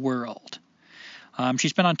over the world.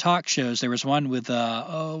 She's been on talk shows. There was one with,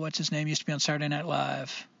 what's his name? Used to be on Saturday Night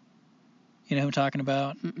Live. You know who I'm talking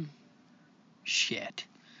about? Mm-mm. Shit.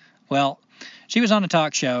 Well, she was on a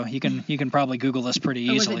talk show. You can probably Google this pretty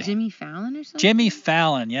easily. Was it Jimmy Fallon or something? Jimmy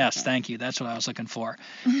Fallon, yes, Okay. Thank you. That's what I was looking for.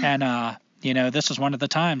 And, this was one of the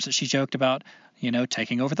times that she joked about,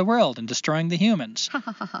 taking over the world and destroying the humans.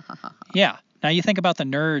 Yeah. Now you think about the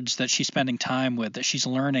nerds that she's spending time with, that she's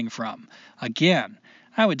learning from. Again,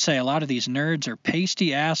 I would say a lot of these nerds are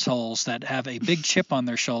pasty assholes that have a big chip on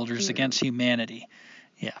their shoulders against humanity.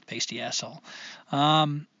 Yeah, pasty asshole.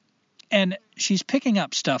 And she's picking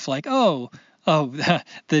up stuff like,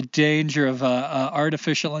 the danger of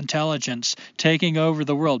artificial intelligence taking over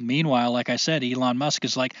the world. Meanwhile, like I said, Elon Musk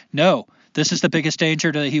is like, no, this is the biggest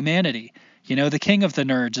danger to humanity. The king of the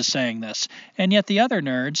nerds is saying this. And yet the other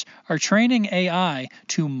nerds are training AI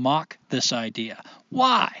to mock this idea.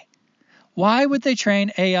 Why? Why would they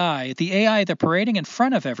train AI, the AI they're parading in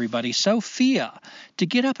front of everybody, Sophia, to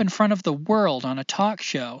get up in front of the world on a talk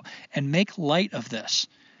show and make light of this?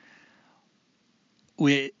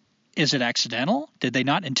 Is it accidental? Did they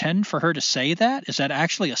not intend for her to say that? Is that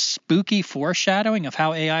actually a spooky foreshadowing of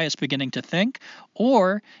how AI is beginning to think?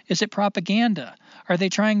 Or is it propaganda? Are they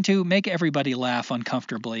trying to make everybody laugh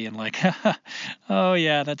uncomfortably and like, oh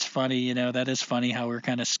yeah, that's funny. That is funny how we're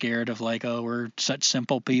kind of scared of like, oh, we're such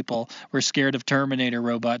simple people. We're scared of Terminator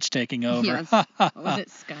robots taking over. Yes. Was it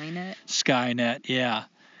Skynet? Skynet, yeah.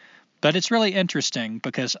 But it's really interesting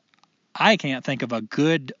because I can't think of a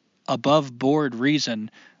good above board reason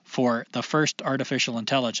for the first artificial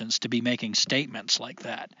intelligence to be making statements like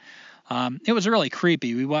that. It was really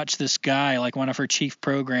creepy. We watched this guy, like one of her chief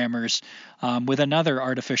programmers, with another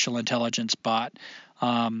artificial intelligence bot,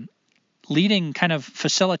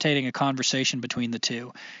 facilitating a conversation between the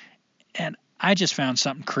two. And I just found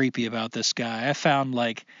something creepy about this guy. I found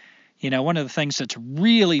one of the things that's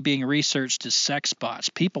really being researched is sex bots.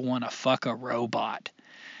 People want to fuck a robot.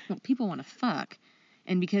 Well, people want to fuck.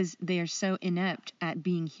 And because they are so inept at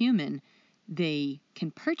being human, they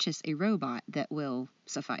can purchase a robot that will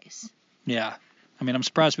suffice. Yeah. I mean, I'm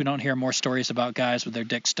surprised we don't hear more stories about guys with their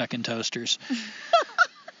dicks stuck in toasters.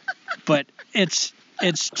 But it's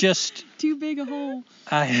just... Too big a hole.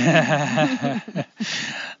 I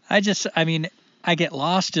get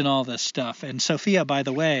lost in all this stuff. And Sophia, by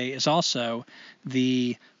the way, is also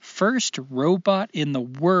the first robot in the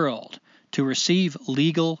world to receive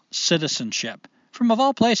legal citizenship. From, of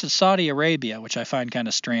all places, Saudi Arabia, which I find kind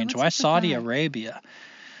of strange. Why Saudi Arabia?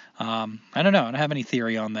 I don't know. I don't have any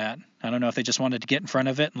theory on that. I don't know if they just wanted to get in front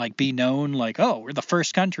of it and be known we're the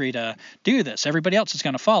first country to do this. Everybody else is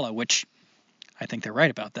going to follow, which I think they're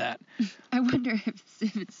right about that. I wonder if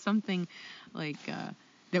it's something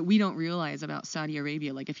that we don't realize about Saudi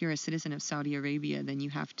Arabia. Like if you're a citizen of Saudi Arabia, then you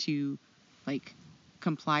have to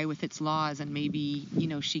comply with its laws, and maybe,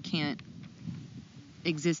 she can't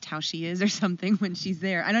exist how she is or something when she's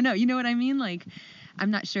there. I don't know. You know what I mean? I'm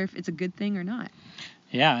not sure if it's a good thing or not.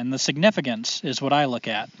 Yeah, and the significance is what I look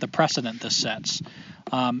at, the precedent this sets.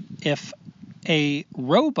 If a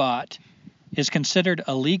robot is considered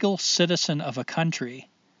a legal citizen of a country,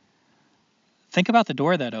 think about the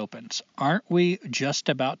door that opens. Aren't we just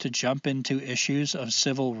about to jump into issues of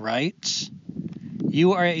civil rights?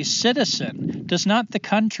 You are a citizen. Does not the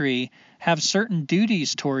country have certain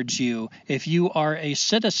duties towards you if you are a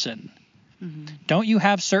citizen? Mm-hmm. Don't you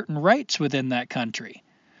have certain rights within that country?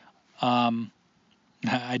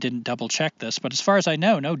 I didn't double check this, but as far as I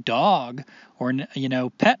know, no dog or,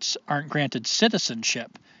 pets aren't granted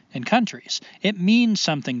citizenship in countries. It means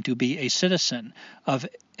something to be a citizen of,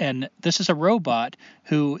 and this is a robot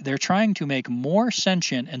who they're trying to make more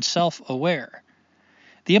sentient and self-aware.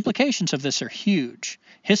 The implications of this are huge.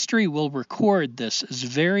 History will record this as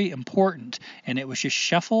very important, and it was just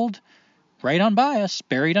shuffled right on by us,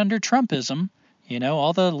 buried under Trumpism.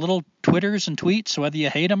 all the little Twitters and tweets, whether you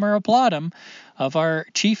hate them or applaud them, of our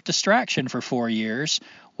chief distraction for 4 years.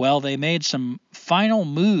 Well, they made some final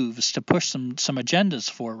moves to push some agendas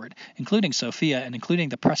forward, including Sophia and including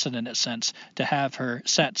the precedent it sets to have her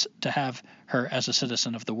as a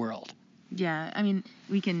citizen of the world. Yeah, I mean,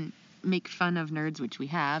 we can make fun of nerds, which we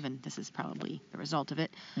have, and this is probably the result of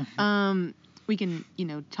it. Mm-hmm. We can,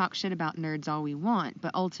 talk shit about nerds all we want,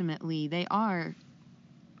 but ultimately they are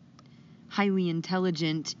highly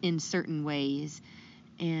intelligent in certain ways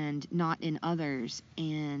and not in others.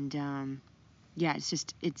 And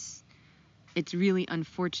it's really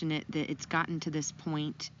unfortunate that it's gotten to this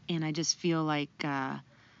point, and I just feel like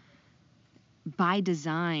by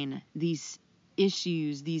design these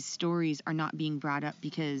issues, these stories are not being brought up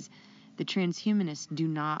because the transhumanists do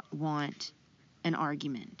not want an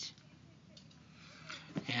argument.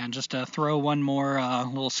 And just to throw one more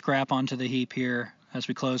little scrap onto the heap here as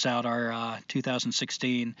we close out our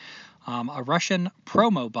 2016, a Russian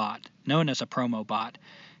promo bot, known as a promo bot,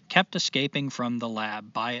 kept escaping from the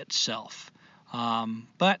lab by itself.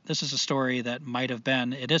 But this is a story that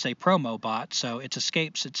it is a promo bot, so its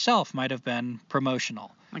escapes itself might have been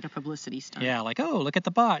promotional. Like a publicity stunt. Yeah, like, oh, look at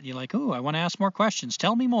the bot. You're like, oh, I want to ask more questions.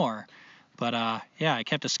 Tell me more. But, it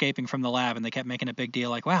kept escaping from the lab, and they kept making a big deal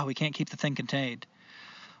like, wow, we can't keep the thing contained.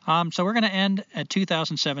 So we're going to end at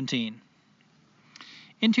 2017.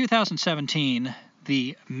 In 2017,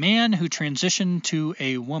 the man who transitioned to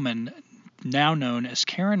a woman, now known as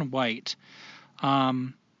Karen White,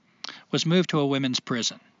 was moved to a women's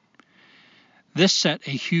prison. This set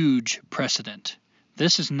a huge precedent.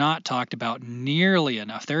 This is not talked about nearly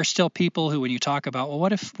enough. There are still people who, when you talk about, well,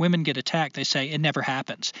 what if women get attacked? They say, it never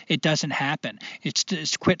happens. It doesn't happen.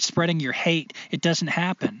 It's quit spreading your hate. It doesn't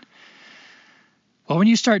happen. Well, when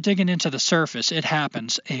you start digging into the surface, it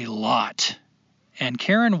happens a lot. And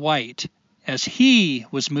Karen White, as he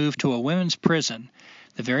was moved to a women's prison,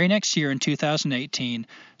 the very next year in 2018,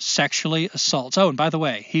 sexually assaults. Oh, and by the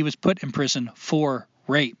way, he was put in prison for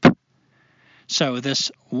rape. So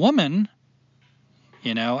this woman,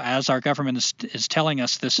 as our government is telling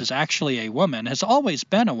us this is actually a woman, has always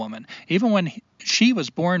been a woman. Even when she was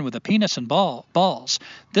born with a penis and balls,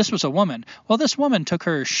 this was a woman. Well, this woman took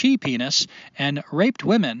her she-penis and raped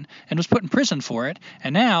women and was put in prison for it.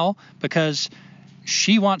 And now, because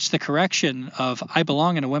she wants the correction of I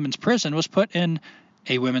belong in a women's prison, was put in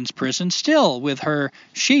a women's prison still with her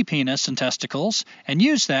she-penis and testicles, and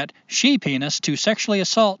used that she-penis to sexually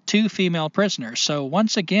assault 2 female prisoners. So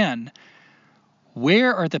once again,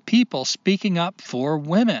 where are the people speaking up for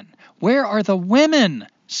women? Where are the women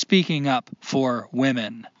speaking up for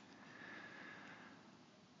women?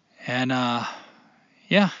 And, I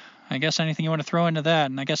guess anything you want to throw into that,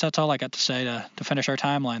 and I guess that's all I got to say to finish our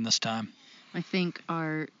timeline this time. I think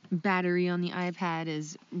our battery on the iPad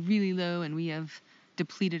is really low, and we have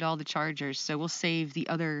depleted all the chargers, so we'll save the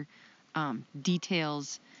other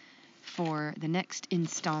details for the next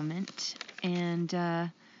installment. And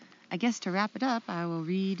I guess to wrap it up, I will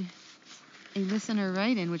read a listener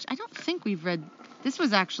write-in, which I don't think we've read. This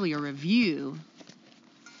was actually a review.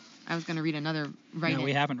 I was going to read another write-in. No,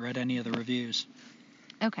 we haven't read any of the reviews.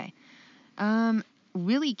 Okay.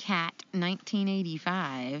 Willie Cat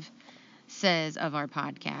 1985 says of our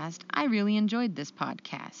podcast, I really enjoyed this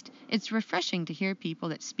podcast. It's refreshing to hear people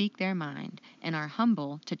that speak their mind and are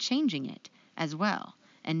humble to changing it as well,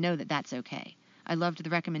 and know that that's okay. I loved the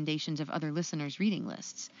recommendations of other listeners' reading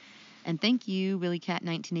lists. And thank you, Willie Cat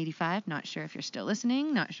 1985. Not sure if you're still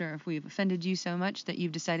listening, not sure if we've offended you so much that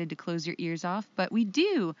you've decided to close your ears off, but we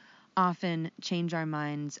do often change our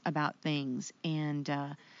minds about things, and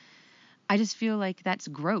I just feel like that's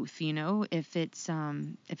growth, if it's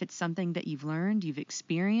something that you've learned, you've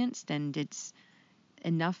experienced, and it's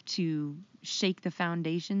enough to shake the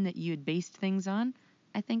foundation that you had based things on.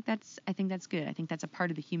 I think that's good. I think that's a part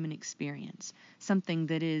of the human experience, something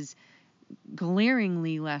that is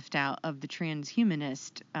glaringly left out of the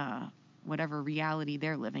transhumanist, whatever reality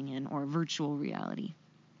they're living in, or virtual reality.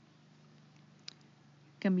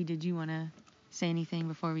 Gumby, did you want to say anything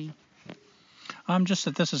before we... Just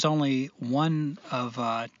that this is only one of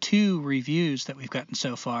 2 reviews that we've gotten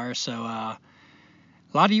so far, so a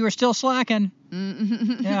lot of you are still slacking.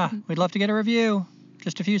 Yeah, we'd love to get a review.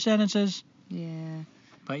 Just a few sentences. Yeah.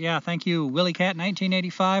 But yeah, thank you, Willie Cat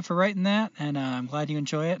 1985, for writing that, and I'm glad you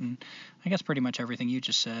enjoy it, and I guess pretty much everything you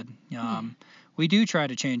just said. We do try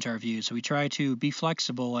to change our views. We try to be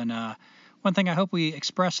flexible, and one thing I hope we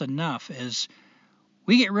express enough is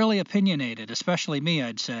we get really opinionated, especially me,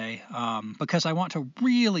 I'd say, because I want to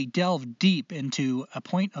really delve deep into a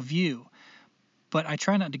point of view, but I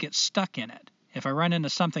try not to get stuck in it. if I run into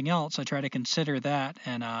something else, I try to consider that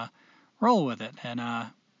and roll with it. And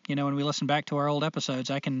when we listen back to our old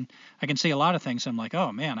episodes, I can see a lot of things. I'm like,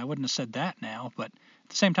 oh man, I wouldn't have said that now. But at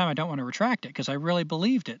the same time, I don't want to retract it because I really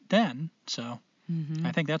believed it then. So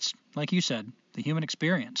I think that's, like you said, the human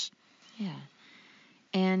experience. Yeah.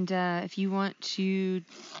 And if you want to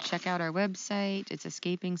check out our website, it's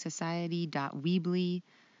escapingsociety.weebly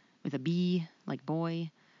with a B, like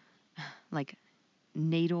boy, like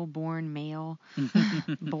natal-born male,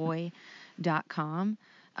 boy.com.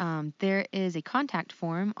 There is a contact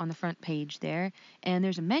form on the front page there, and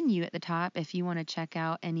there's a menu at the top if you want to check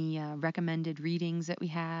out any recommended readings that we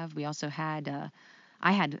have. We also had,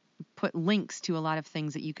 I had put links to a lot of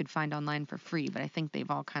things that you could find online for free, but I think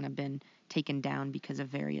they've all kind of been taken down because of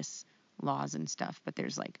various laws and stuff. But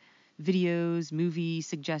there's like videos, movie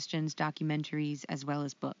suggestions, documentaries, as well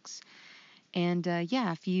as books. And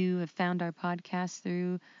if you have found our podcast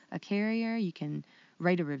through a carrier, you can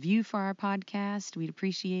write a review for our podcast. We'd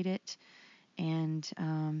appreciate it. And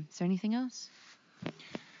is there anything else?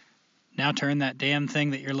 Now turn that damn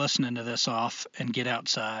thing that you're listening to this off and get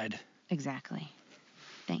outside. Exactly.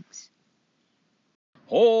 Thanks.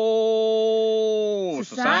 Oh,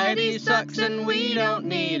 society sucks and we don't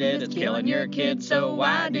need it. It's killing your kids, so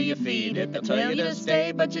why do you feed it? They'll tell you to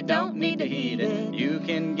stay, but you don't need to heed it. You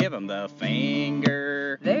can give them the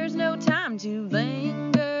finger. There's no time to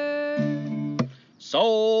linger.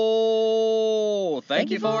 So,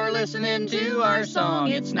 thank you for listening to our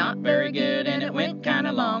song. It's not very good and it went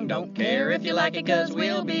kinda long. Don't care if you like it, 'cause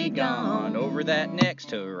we'll be gone over that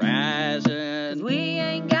next horizon. 'Cause we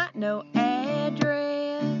ain't got no address.